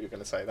 Yeah, I thought you were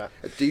going to say that.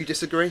 Do you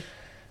disagree?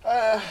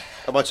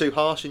 Am I too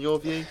harsh in your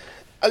view?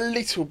 A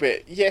little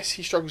bit. Yes,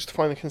 he struggles to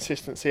find the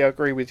consistency. I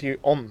agree with you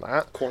on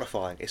that.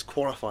 Qualifying. It's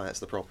qualifying that's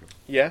the problem.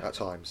 Yeah. At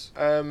times.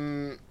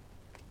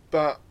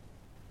 But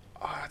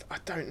I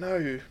don't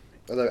know.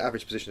 Although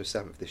average position of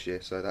 7th this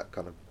year, so that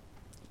kind of...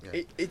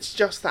 Yeah. It's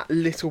just that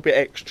little bit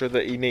extra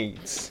that he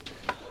needs.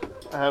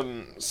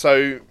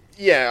 So,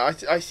 yeah,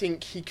 I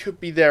think he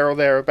could be there or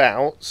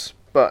thereabouts.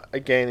 But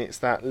again, it's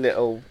that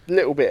little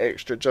bit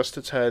extra just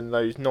to turn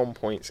those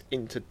non-points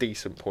into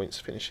decent points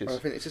finishes. I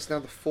think it's just now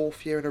the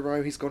 4th year in a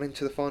row he's gone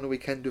into the final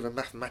weekend with a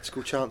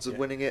mathematical chance of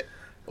winning it.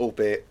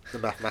 Albeit the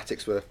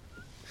mathematics were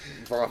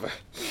rather...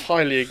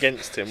 highly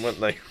against him, weren't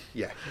they?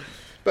 Yeah.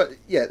 But,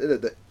 yeah,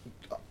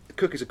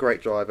 Cook is a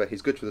great driver.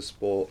 He's good for the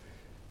sport.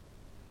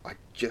 I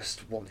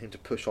just want him to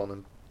push on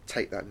and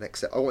take that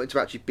next step. I want him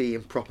to actually be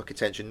in proper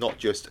contention, not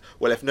just,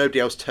 well, if nobody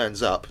else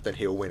turns up, then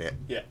he'll win it.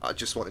 Yeah. I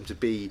just want him to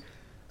be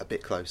a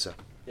bit closer.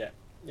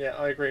 Yeah,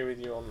 I agree with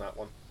you on that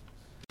one.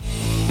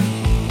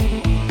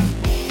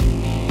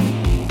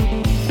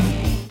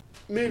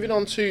 Moving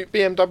on to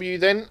BMW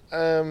then,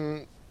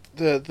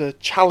 the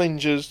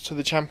challengers to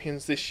the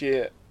champions this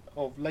year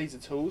of Laser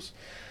Tools.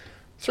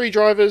 3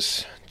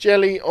 drivers,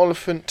 Jelly,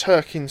 Oliphant,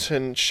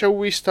 Turkington. Shall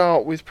we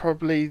start with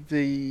probably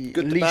the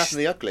Good, the least... bad and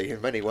the ugly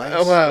in many ways.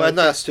 Oh, well,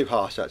 no, that's too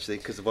harsh actually,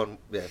 because the one,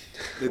 yeah,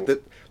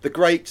 the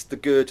great, the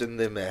good, and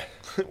the meh.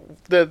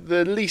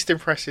 the least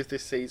impressive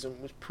this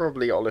season was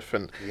probably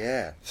Oliphant.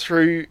 Yeah.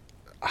 Through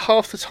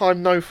half the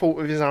time, no fault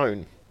of his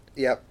own.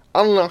 Yep.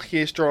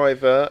 Unluckiest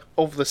driver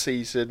of the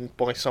season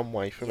by some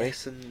way for me.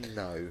 Yes and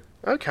no.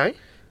 Okay.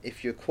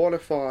 If you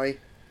qualify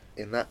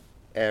in that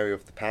area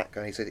of the pack,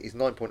 and he said he's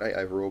 9.8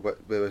 overall,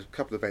 but there were a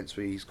couple of events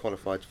where he's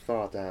qualified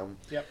far down.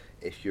 Yep.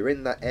 If you're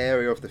in that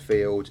area of the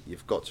field,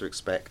 you've got to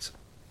expect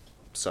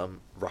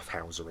some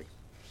roughhousery.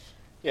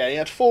 Yeah, he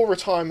had 4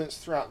 retirements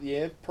throughout the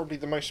year. Probably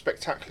the most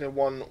spectacular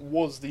one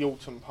was the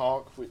Alton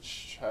Park,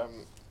 which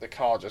the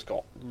car just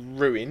got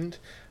ruined,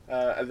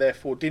 and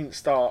therefore didn't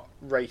start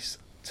race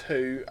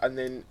 2, and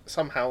then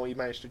somehow he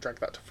managed to drag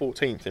that to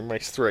 14th in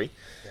race 3.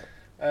 Yep.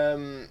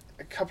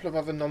 A couple of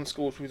other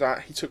non-scores with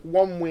that. He took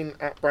 1 win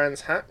at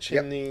Brands Hatch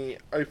in the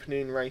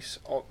opening race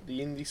of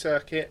the Indy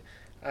circuit,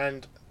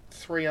 and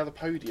 3 other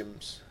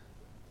podiums.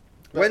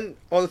 When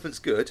Oliphant's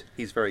good,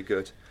 he's very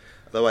good.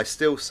 Though I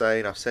still say,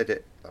 and I've said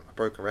it, I'm a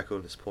broken record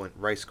at this point,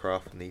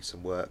 Racecraft needs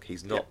some work.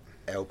 He's not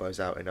elbows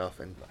out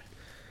enough, and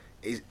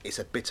it's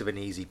a bit of an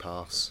easy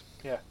pass.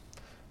 Yeah.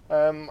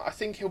 I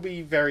think he'll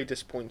be very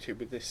disappointed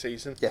with this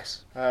season.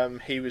 Yes.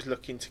 He was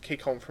looking to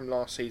kick on from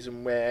last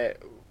season where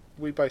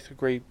we both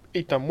agreed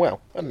he'd done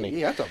well, hadn't he?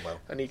 He had done well.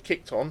 And he'd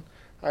kicked on,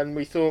 and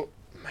we thought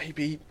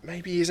maybe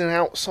he's an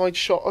outside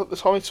shot at the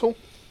title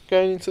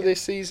going into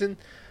this season.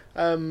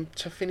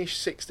 To finish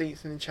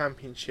 16th in the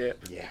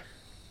championship,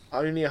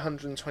 only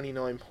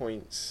 129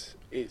 points.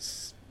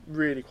 It's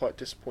really quite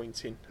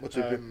disappointing. Well,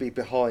 to be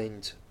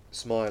behind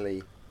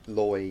Smiley,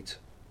 Lloyd,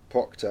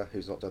 Proctor,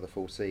 who's not done the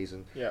full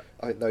season. Yeah.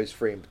 I think those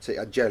 3 in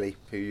particular, and Jelly,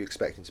 who you're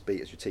expecting to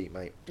beat as your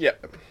teammate. Yeah.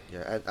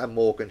 Yeah, and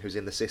Morgan, who's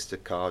in the sister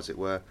car, as it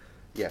were.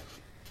 Yeah.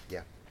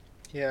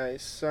 Yeah,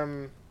 it's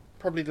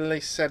probably the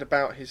least said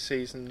about his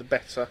season, the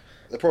better.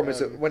 The problem is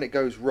that when it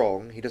goes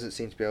wrong, he doesn't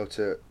seem to be able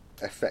to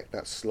affect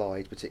that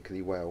slide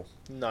particularly well.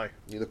 No.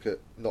 You look at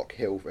Knock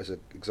Hill as an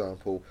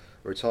example,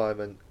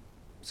 retirement,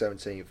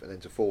 17th and then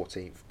to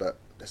 14th, but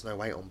there's no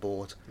weight on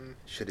board.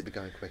 Should it be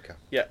going quicker?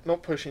 Yeah,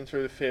 not pushing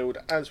through the field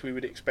as we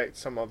would expect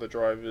some other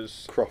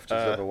drivers Croft is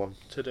the other one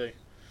to do.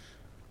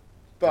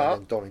 But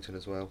and then Donington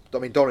as well. I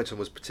mean, Donington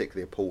was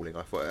particularly appalling.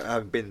 I thought,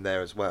 having been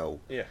there as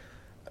well, yeah,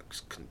 I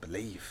just couldn't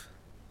believe.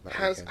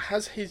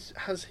 Has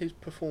his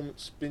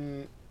performance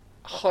been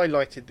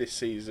highlighted this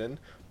season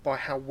by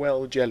how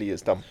well Jelly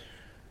has done.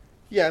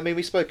 Yeah, I mean,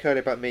 we spoke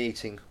earlier about me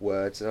eating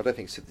words, and I don't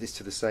think it's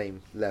to the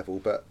same level,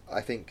 but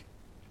I think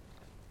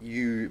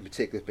you in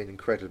particular have been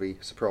incredibly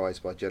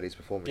surprised by Jelly's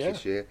performance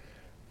this year,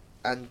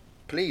 and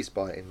pleased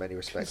by it in many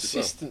respects as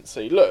well.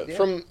 Consistency. Look,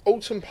 from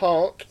Alton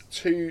Park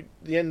to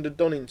the end of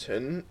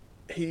Donington,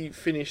 he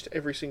finished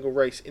every single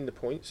race in the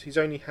points. He's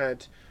only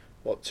had,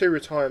 2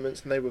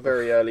 retirements, and they were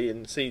very early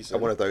in the season.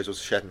 And one of those was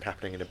Shedden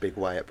happening in a big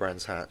way at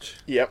Brands Hatch.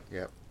 Yep.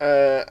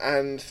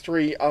 And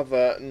 3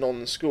 other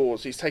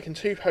non-scores. He's taken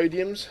 2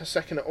 podiums, a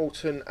second at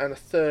Alton and a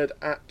third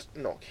at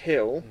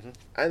Knockhill,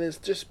 and it's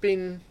just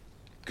been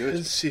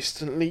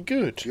consistently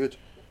good.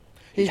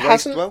 He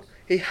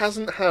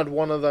hasn't had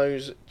one of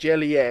those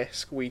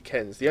Jelly-esque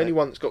weekends. The only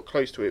one that's got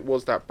close to it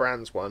was that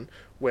Brands one,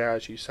 where,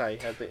 as you say,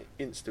 had the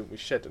incident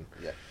with Shedden.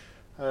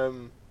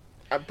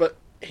 But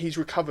he's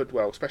recovered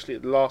well, especially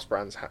at the last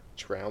Brands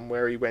Hatch round,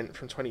 where he went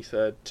from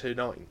 23rd to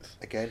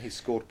 9th. Again, he's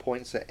scored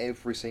points at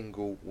every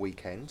single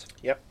weekend.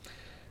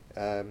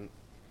 And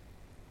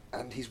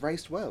he's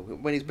raced well.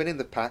 When he's been in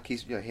the pack, he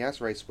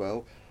has raced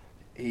well.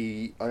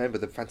 I remember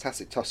the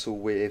fantastic tussle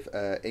with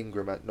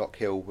Ingram at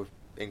Knockhill, with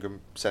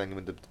Ingram selling him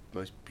in the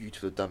most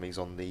beautiful dummies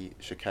on the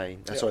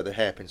chicane. The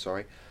hairpin,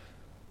 sorry.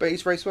 But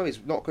he's raced well.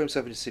 He's not got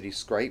himself into silly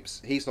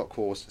scrapes. He's not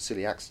caused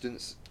silly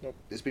accidents. Nope.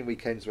 There's been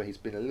weekends where he's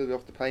been a little bit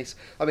off the pace.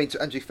 I mean,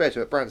 to be fair to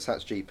him, at Brands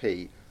Hatch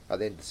GP at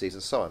the end of the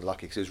season, so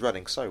unlucky because he was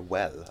running so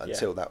well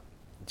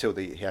until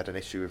he had an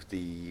issue with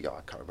the I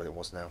can't remember what it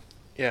was now.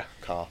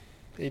 Car.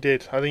 He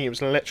did. I think it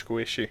was an electrical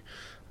issue.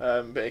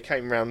 But it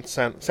came round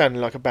sounding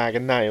like a bag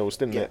of nails,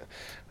 didn't it?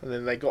 And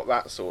then they got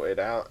that sorted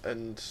out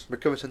and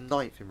recovered to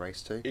 9th in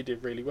race 2. He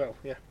did really well.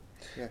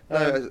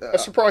 A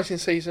surprising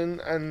season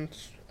and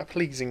a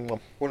pleasing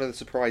one. One of the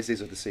surprises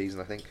of the season,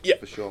 I think,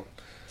 for sure.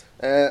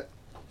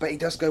 But he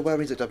does go well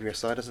into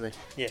WSI, doesn't he?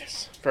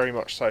 Yes, very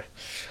much so.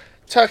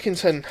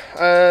 Turkington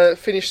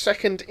finished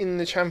second in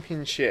the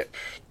championship.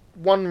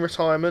 1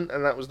 retirement,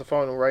 and that was the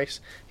final race.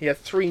 He had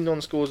 3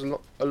 non-scores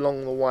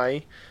along the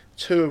way,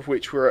 2 of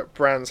which were at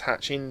Brands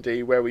Hatch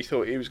Indy, where we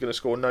thought he was going to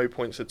score no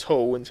points at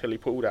all until he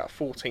pulled out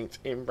 14th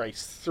in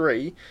race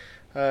 3.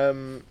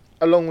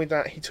 Along with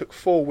that, he took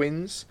 4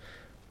 wins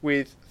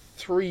with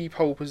 3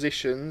 pole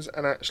positions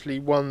and actually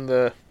won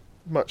the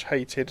much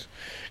hated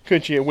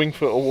Goodyear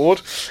Wingfoot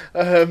Award.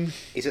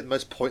 Is it the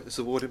most pointless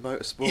award in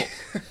motorsport?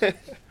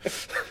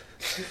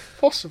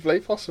 Possibly.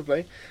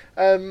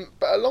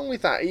 But along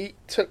with that, he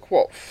took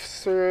 4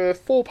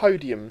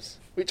 podiums,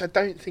 which I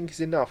don't think is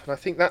enough, and I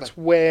think that's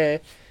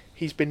where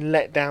he's been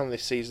let down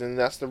this season, and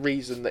that's the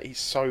reason that he's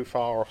so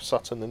far off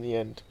Sutton in the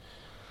end.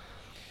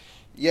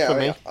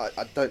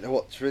 I don't know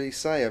what to really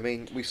say. I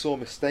mean, we saw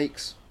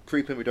mistakes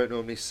creeping we don't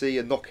normally see.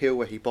 A Knockhill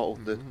where he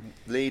bottled the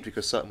lead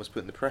because Sutton was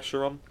putting the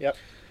pressure on.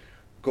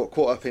 Got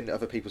caught up in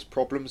other people's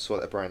problems. Saw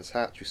that at Brands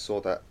Hatch. We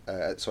saw that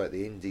at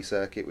the Indy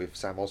circuit with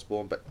Sam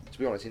Osborne. But to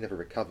be honest, he never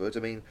recovered. I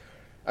mean,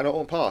 and at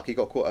Alton Park, he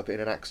got caught up in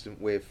an accident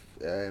with.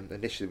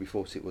 Initially, we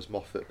thought it was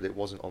Moffat, but it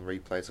wasn't on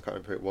replays. I can't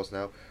remember who it was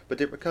now, but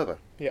didn't recover.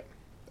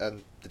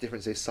 And the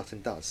difference is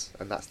Sutton does,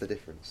 and that's the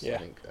difference. I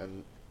think.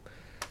 And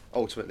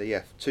ultimately,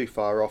 too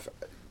far off.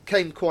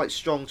 Came quite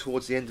strong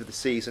towards the end of the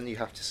season, you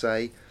have to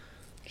say.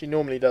 She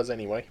normally does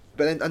anyway.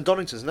 But then, and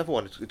Donington's another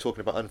one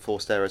talking about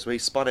unforced errors, where he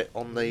spun it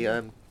on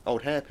the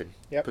old hairpin,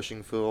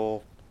 pushing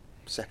for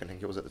second, I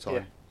think it was at the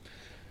time.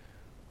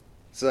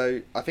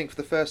 So I think for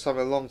the first time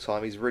in a long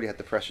time, he's really had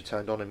the pressure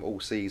turned on him all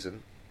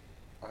season.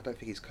 I don't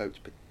think he's coped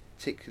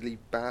particularly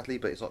badly,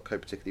 but he's not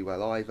coped particularly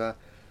well either.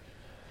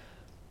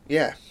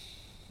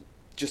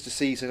 Just a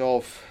season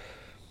of.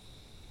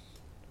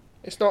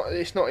 It's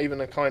not even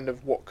a kind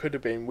of what could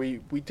have been. We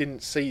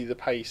didn't see the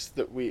pace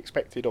that we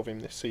expected of him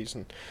this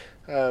season.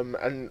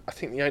 And I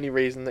think the only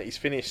reason that he's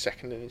finished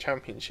second in the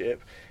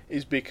championship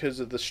is because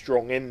of the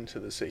strong end to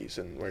the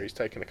season, where he's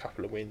taken a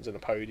couple of wins and a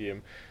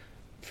podium,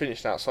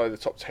 finished outside the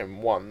top 10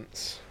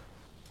 once,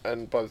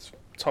 and by the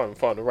time the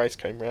final race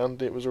came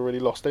round, it was already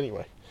lost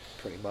anyway.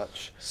 Pretty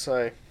much.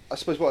 So I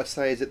suppose what I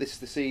say is that this is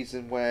the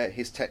season where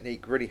his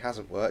technique really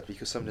hasn't worked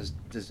because someone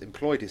has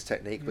employed his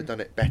technique but done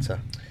it better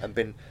and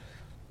been.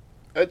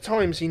 At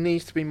times, he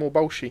needs to be more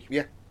bolshy.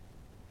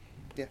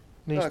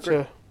 Needs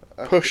to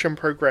push and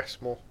progress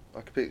more.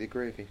 I completely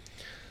agree with you.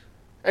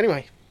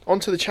 Anyway, on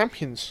to the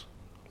champions.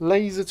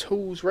 Laser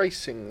Tools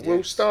Racing. Yes.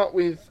 We'll start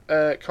with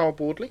Carl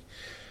Boardley.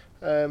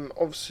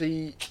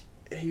 Obviously,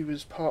 he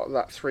was part of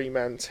that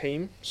 3-man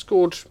team.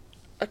 Scored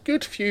a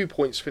good few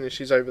points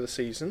finishes over the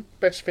season.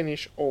 Best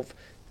finish of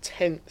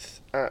 10th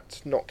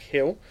at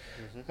Knockhill.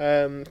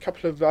 A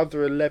couple of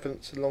other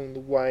 11ths along the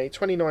way.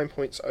 29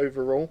 points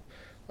overall.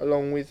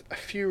 Along with a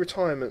few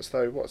retirements,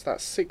 though. What's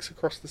that? 6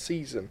 across the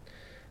season.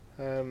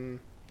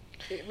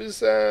 It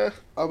was. I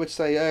would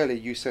say earlier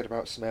you said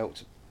about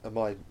Smelt and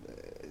my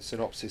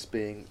synopsis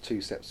being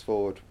 2 steps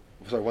forward.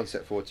 Sorry, 1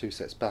 step forward, 2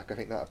 steps back. I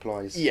think that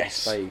applies in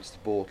spades to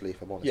Boardley,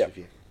 if I'm honest with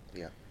you.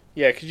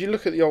 Yeah, because you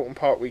look at the Alton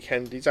Park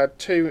weekend. He's had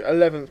 2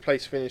 11th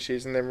place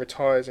finishes and then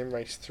retires in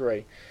race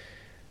 3.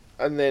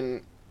 And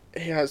then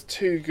he has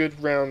 2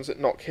 good rounds at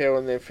Knockhill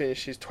and then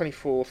finishes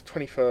 24th,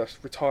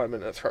 21st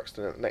retirement at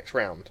Thruxton at the next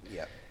round.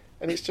 Yeah.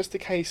 And it's just a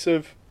case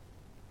of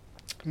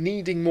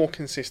needing more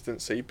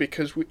consistency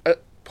because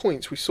at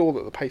points we saw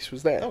that the pace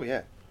was there. Oh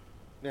yeah.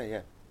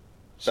 Yeah.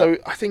 So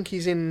I think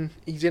he's in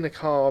a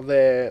car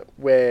there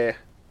where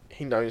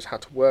he knows how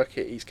to work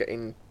it. He's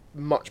getting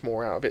much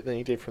more out of it than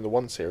he did from the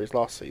 1 Series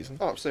last season.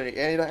 Oh, absolutely.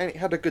 And he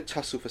had a good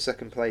tussle for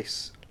second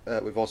place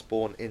with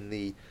Osborne in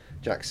the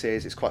Jack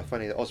Sears. It's quite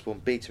funny that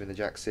Osborne beat him in the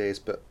Jack Sears,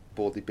 but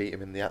Bordley beat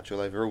him in the actual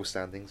overall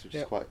standings, which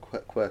is quite a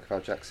quirk of how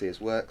Jack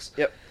Sears works.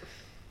 Yep.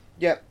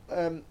 Yeah.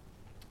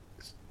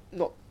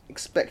 Not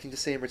expecting to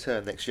see him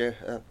return next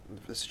year.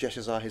 The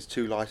suggestions are his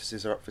 2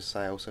 licences are up for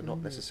sale, so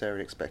not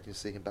necessarily expecting to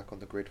see him back on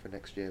the grid for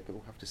next year, but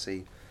we'll have to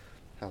see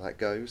how that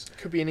goes.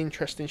 Could be an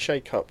interesting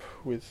shake-up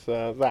with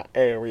that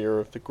area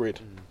of the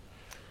grid.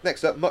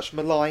 Next up, much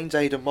maligned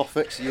Aidan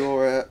Moffat.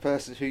 You're a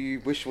person who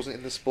you wish wasn't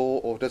in the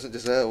sport or doesn't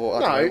deserve. Or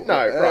Right.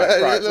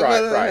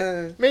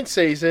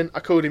 Mid-season, I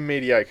called him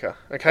mediocre.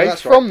 Okay,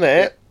 that's from right.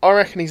 there, Yep. I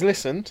reckon he's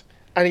listened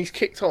and he's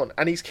kicked on,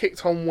 and he's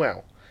kicked on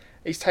well.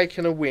 He's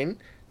taken a win,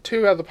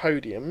 2 other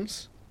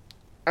podiums,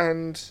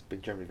 and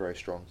Been generally very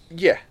strong.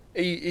 yeah,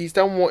 he's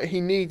done what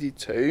he needed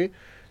to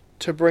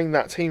bring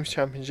that team's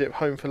championship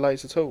home for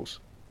Laser Tools.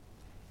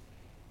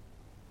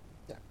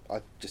 Yeah, I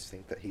just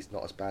think that he's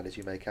not as bad as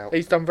you make out.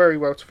 He's done very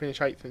well to finish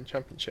 8th in the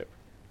championship,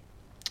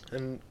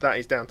 and that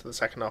is down to the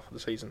second half of the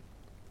season,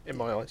 in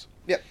my eyes.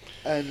 Yep,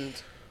 and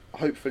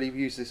hopefully we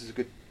use this as a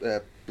good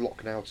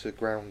block now to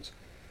ground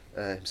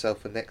himself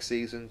for next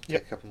season.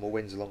 Get a couple more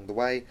wins along the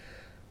way.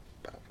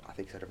 But I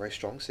think he's had a very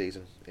strong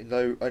season.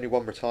 Only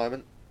 1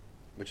 retirement,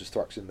 which was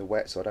Thruxton in the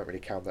wet, so I don't really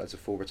count that as a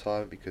full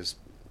retirement because,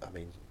 I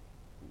mean,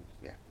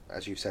 yeah,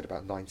 as you've said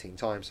about 19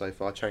 times so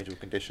far, changeable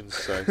conditions.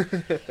 So,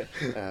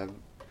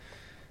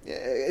 yeah,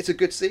 it's a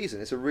good season.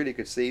 It's a really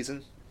good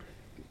season.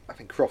 I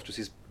think Croft was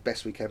his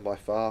best weekend by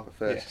far.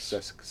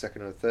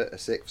 Second and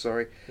sixth.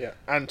 Sorry. Yeah,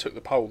 and took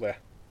the pole there.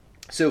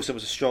 Silverstone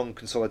was a strong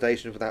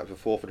consolidation of that with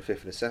a 4th and a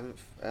 5th and a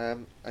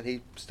 7th, and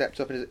he stepped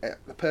up and is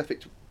a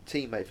perfect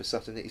teammate for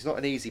Sutton. He's not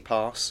an easy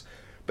pass,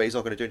 but he's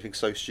not going to do anything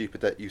so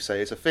stupid that you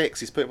say it's a fix.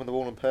 He's put him on the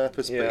wall on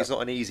purpose, but he's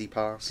not an easy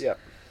pass. Yeah.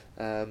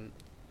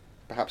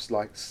 Perhaps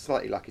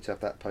slightly lucky to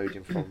have that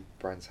podium from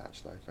Brands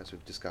Hatch, though, as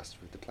we've discussed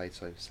with the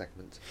Plato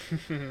segment.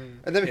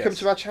 And then we come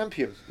to our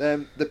champion.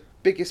 The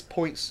biggest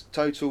points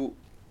total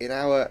in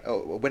our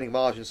winning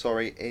margin,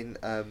 in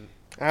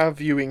our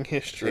viewing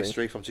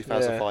history from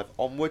 2005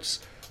 onwards,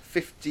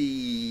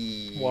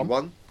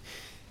 51.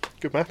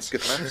 Good maths.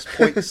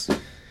 Points.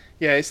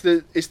 Yeah, it's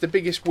the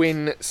biggest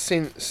win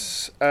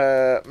since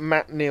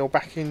Matt Neal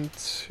back in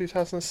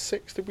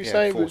 2006. Did we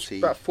say it was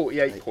about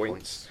 48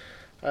 points?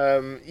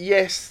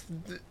 Yes,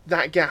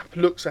 that gap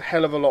looks a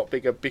hell of a lot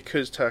bigger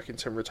because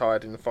Turkington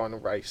retired in the final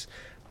race.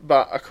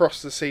 But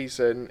across the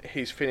season,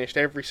 he's finished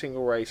every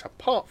single race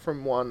apart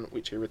from one,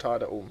 which he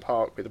retired at Alton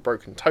Park with a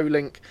broken toe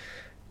link,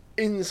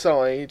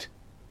 inside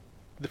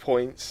the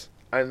points,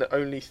 and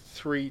only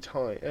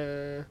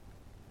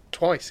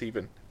twice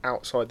even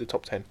outside the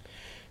top 10.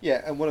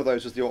 Yeah, and one of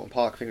those was the Alton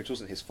Park thing, which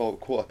wasn't his fault.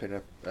 Caught up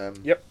in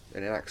in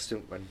an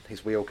accident when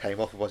his wheel came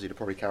off. Otherwise, he'd have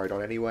probably carried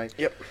on anyway.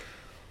 Yep.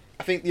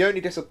 I think the only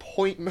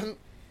disappointment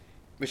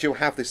which he'll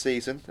have this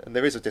season, and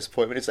there is a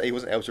disappointment, is that he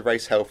wasn't able to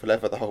race hell for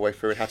leather the whole way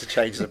through and had to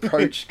change his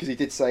approach because he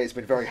did say it's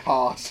been very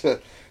hard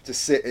to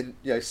sit in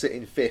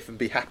 5th and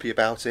be happy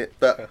about it.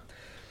 But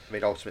I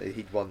mean, ultimately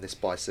he'd won this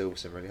by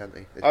Silverstone, really,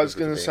 hadn't he? I was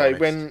going to say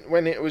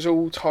when it was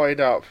all tied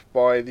up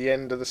by the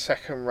end of the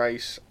second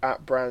race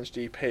at Brands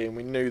GP, and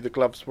we knew the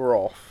gloves were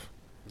off,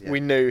 we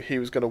knew he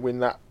was going to win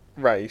that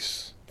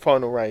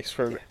final race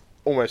from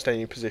almost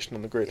any position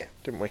on the grid,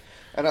 didn't we?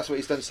 And that's what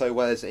he's done so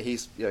well, isn't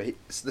it? The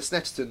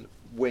Snetterton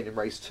win in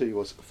race 2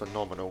 was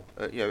phenomenal.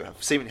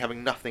 Seemingly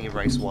having nothing in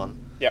race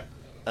 1. Yep.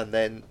 And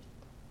then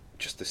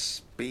just the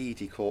speed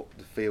he caught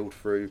the field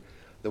through,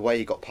 the way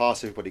he got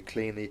past everybody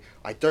cleanly.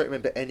 I don't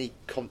remember any.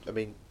 Correct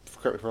me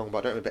if I'm wrong, but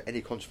I don't remember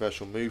any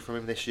controversial move from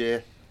him this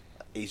year.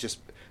 He's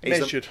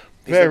measured,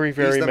 very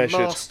measured. He's the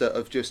master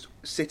of just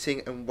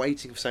sitting and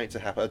waiting for something to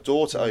happen, a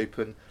door to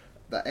open,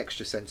 that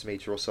extra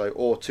centimetre or so,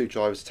 or 2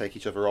 drivers to take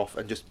each other off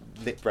and just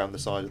nip round the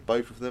side of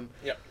both of them.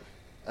 Yep.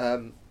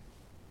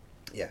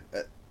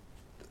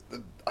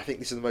 I think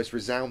this is the most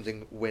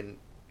resounding win,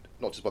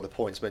 not just by the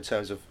points, but in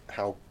terms of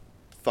how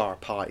far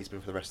apart he's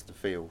been from the rest of the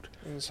field.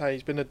 And so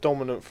he's been a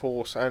dominant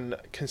force and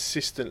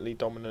consistently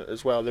dominant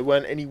as well. There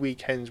weren't any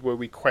weekends where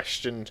we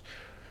questioned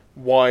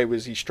why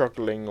was he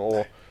struggling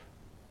or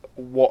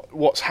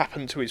what's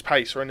happened to his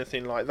pace or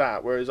anything like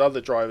that. Whereas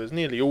other drivers,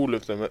 nearly all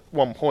of them, at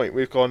one point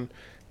we've gone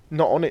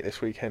not on it this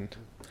weekend.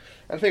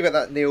 And the thing about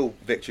that Neal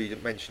victory you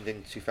mentioned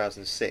in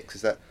 2006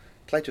 is that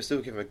Plato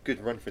still gave him a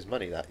good run for his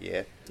money that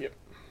year. Yep.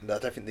 I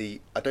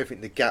don't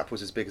think the gap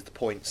was as big as the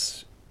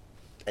points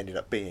ended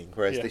up being.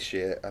 Whereas this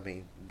year, I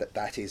mean,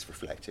 that is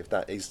reflective.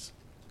 That is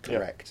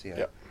correct.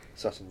 Yep.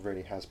 Sutton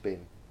really has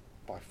been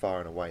by far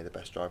and away the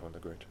best driver on the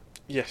grid.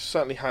 Yes,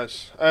 certainly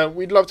has.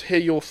 We'd love to hear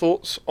your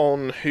thoughts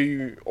on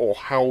who or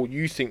how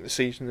you think the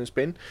season has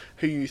been,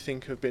 who you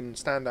think have been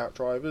standout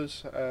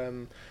drivers,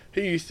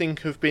 who you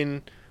think have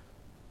been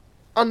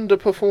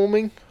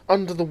underperforming,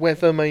 under the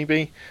weather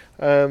maybe.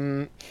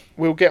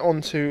 We'll get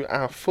on to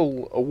our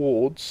full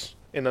awards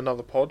in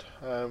another pod.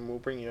 We'll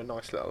bring you a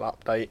nice little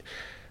update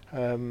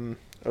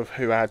of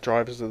who our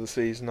drivers of the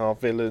season are,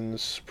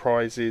 villains,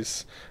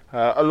 prizes,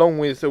 along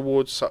with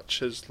awards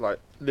such as like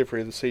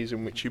livery of the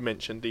season, which you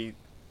mentioned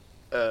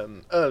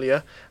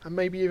earlier, and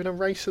maybe even a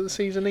race of the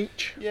season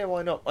each. Yeah,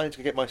 why not? I need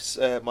to get my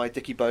my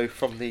Dickie bow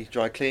from the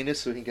dry cleaners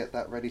so we can get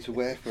that ready to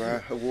wear for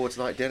our awards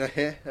night dinner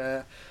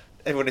here.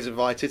 Everyone is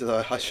invited,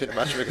 although I shouldn't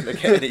imagine we're going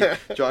to get any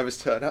drivers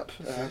turn up.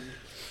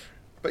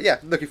 But yeah,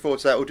 looking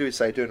forward to that. We'll do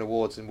an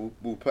awards, and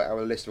we'll put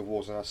our list of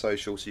awards on our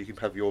social, so you can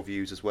have your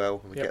views as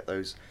well, and we get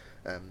those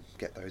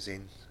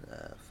in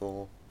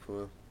for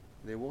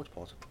the awards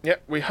pod. Yeah,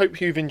 we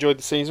hope you've enjoyed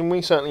the season.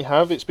 We certainly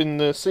have. It's been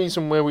the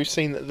season where we've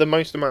seen the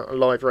most amount of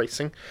live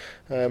racing,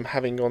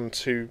 having gone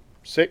to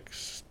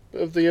 6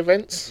 of the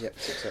events. Yep,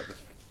 6 out of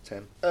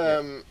 10.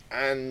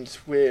 And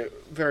we're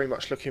very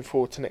much looking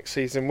forward to next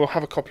season. We'll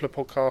have a couple of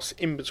podcasts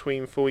in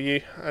between for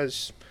you.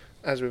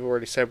 As we've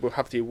already said, we'll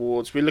have the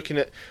awards. We're looking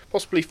at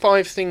possibly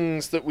 5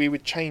 things that we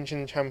would change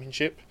in the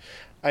championship.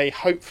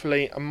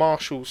 Hopefully a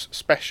Marshall's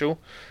special,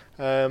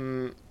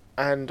 and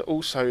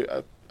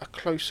also a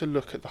closer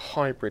look at the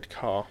hybrid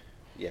car.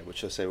 Yeah,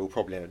 which I say we'll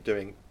probably end up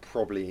doing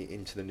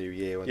into the new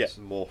year when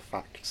some more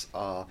facts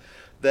are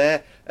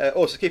there.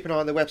 Also keep an eye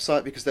on the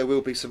website because there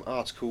will be some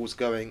articles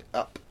going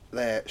up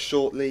there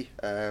shortly.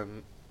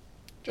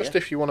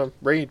 If you want to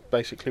read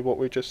basically what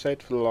we've just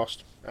said for the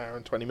last hour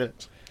and 20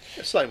 minutes.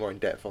 Slightly more in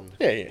depth on.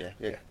 Yeah.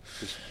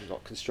 Because we're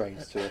not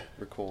constrained to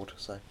record,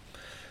 so.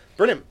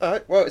 Brilliant. All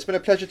right. Well, it's been a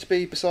pleasure to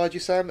be beside you,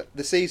 Sam.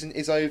 The season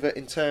is over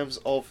in terms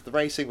of the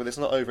racing, but it's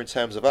not over in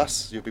terms of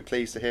us. You'll be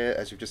pleased to hear,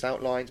 as you've just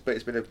outlined. But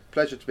it's been a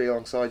pleasure to be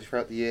alongside you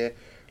throughout the year.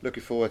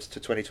 Looking forward to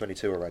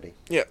 2022 already.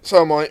 Yeah,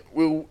 so am I.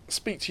 We'll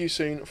speak to you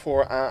soon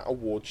for our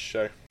awards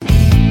show.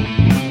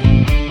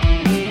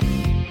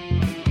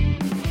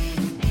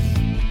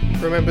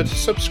 Remember to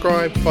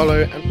subscribe,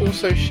 follow, and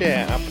also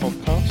share our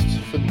podcasts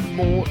for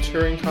more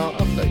touring car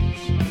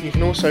updates. You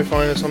can also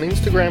find us on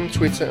Instagram,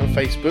 Twitter, and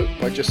Facebook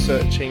by just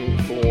searching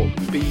for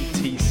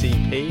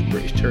BTCP,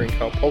 British Touring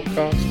Car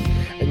Podcast,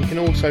 and you can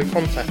also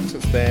contact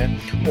us there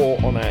or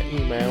on our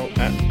email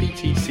at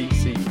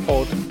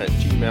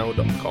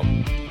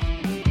btccpod@gmail.com.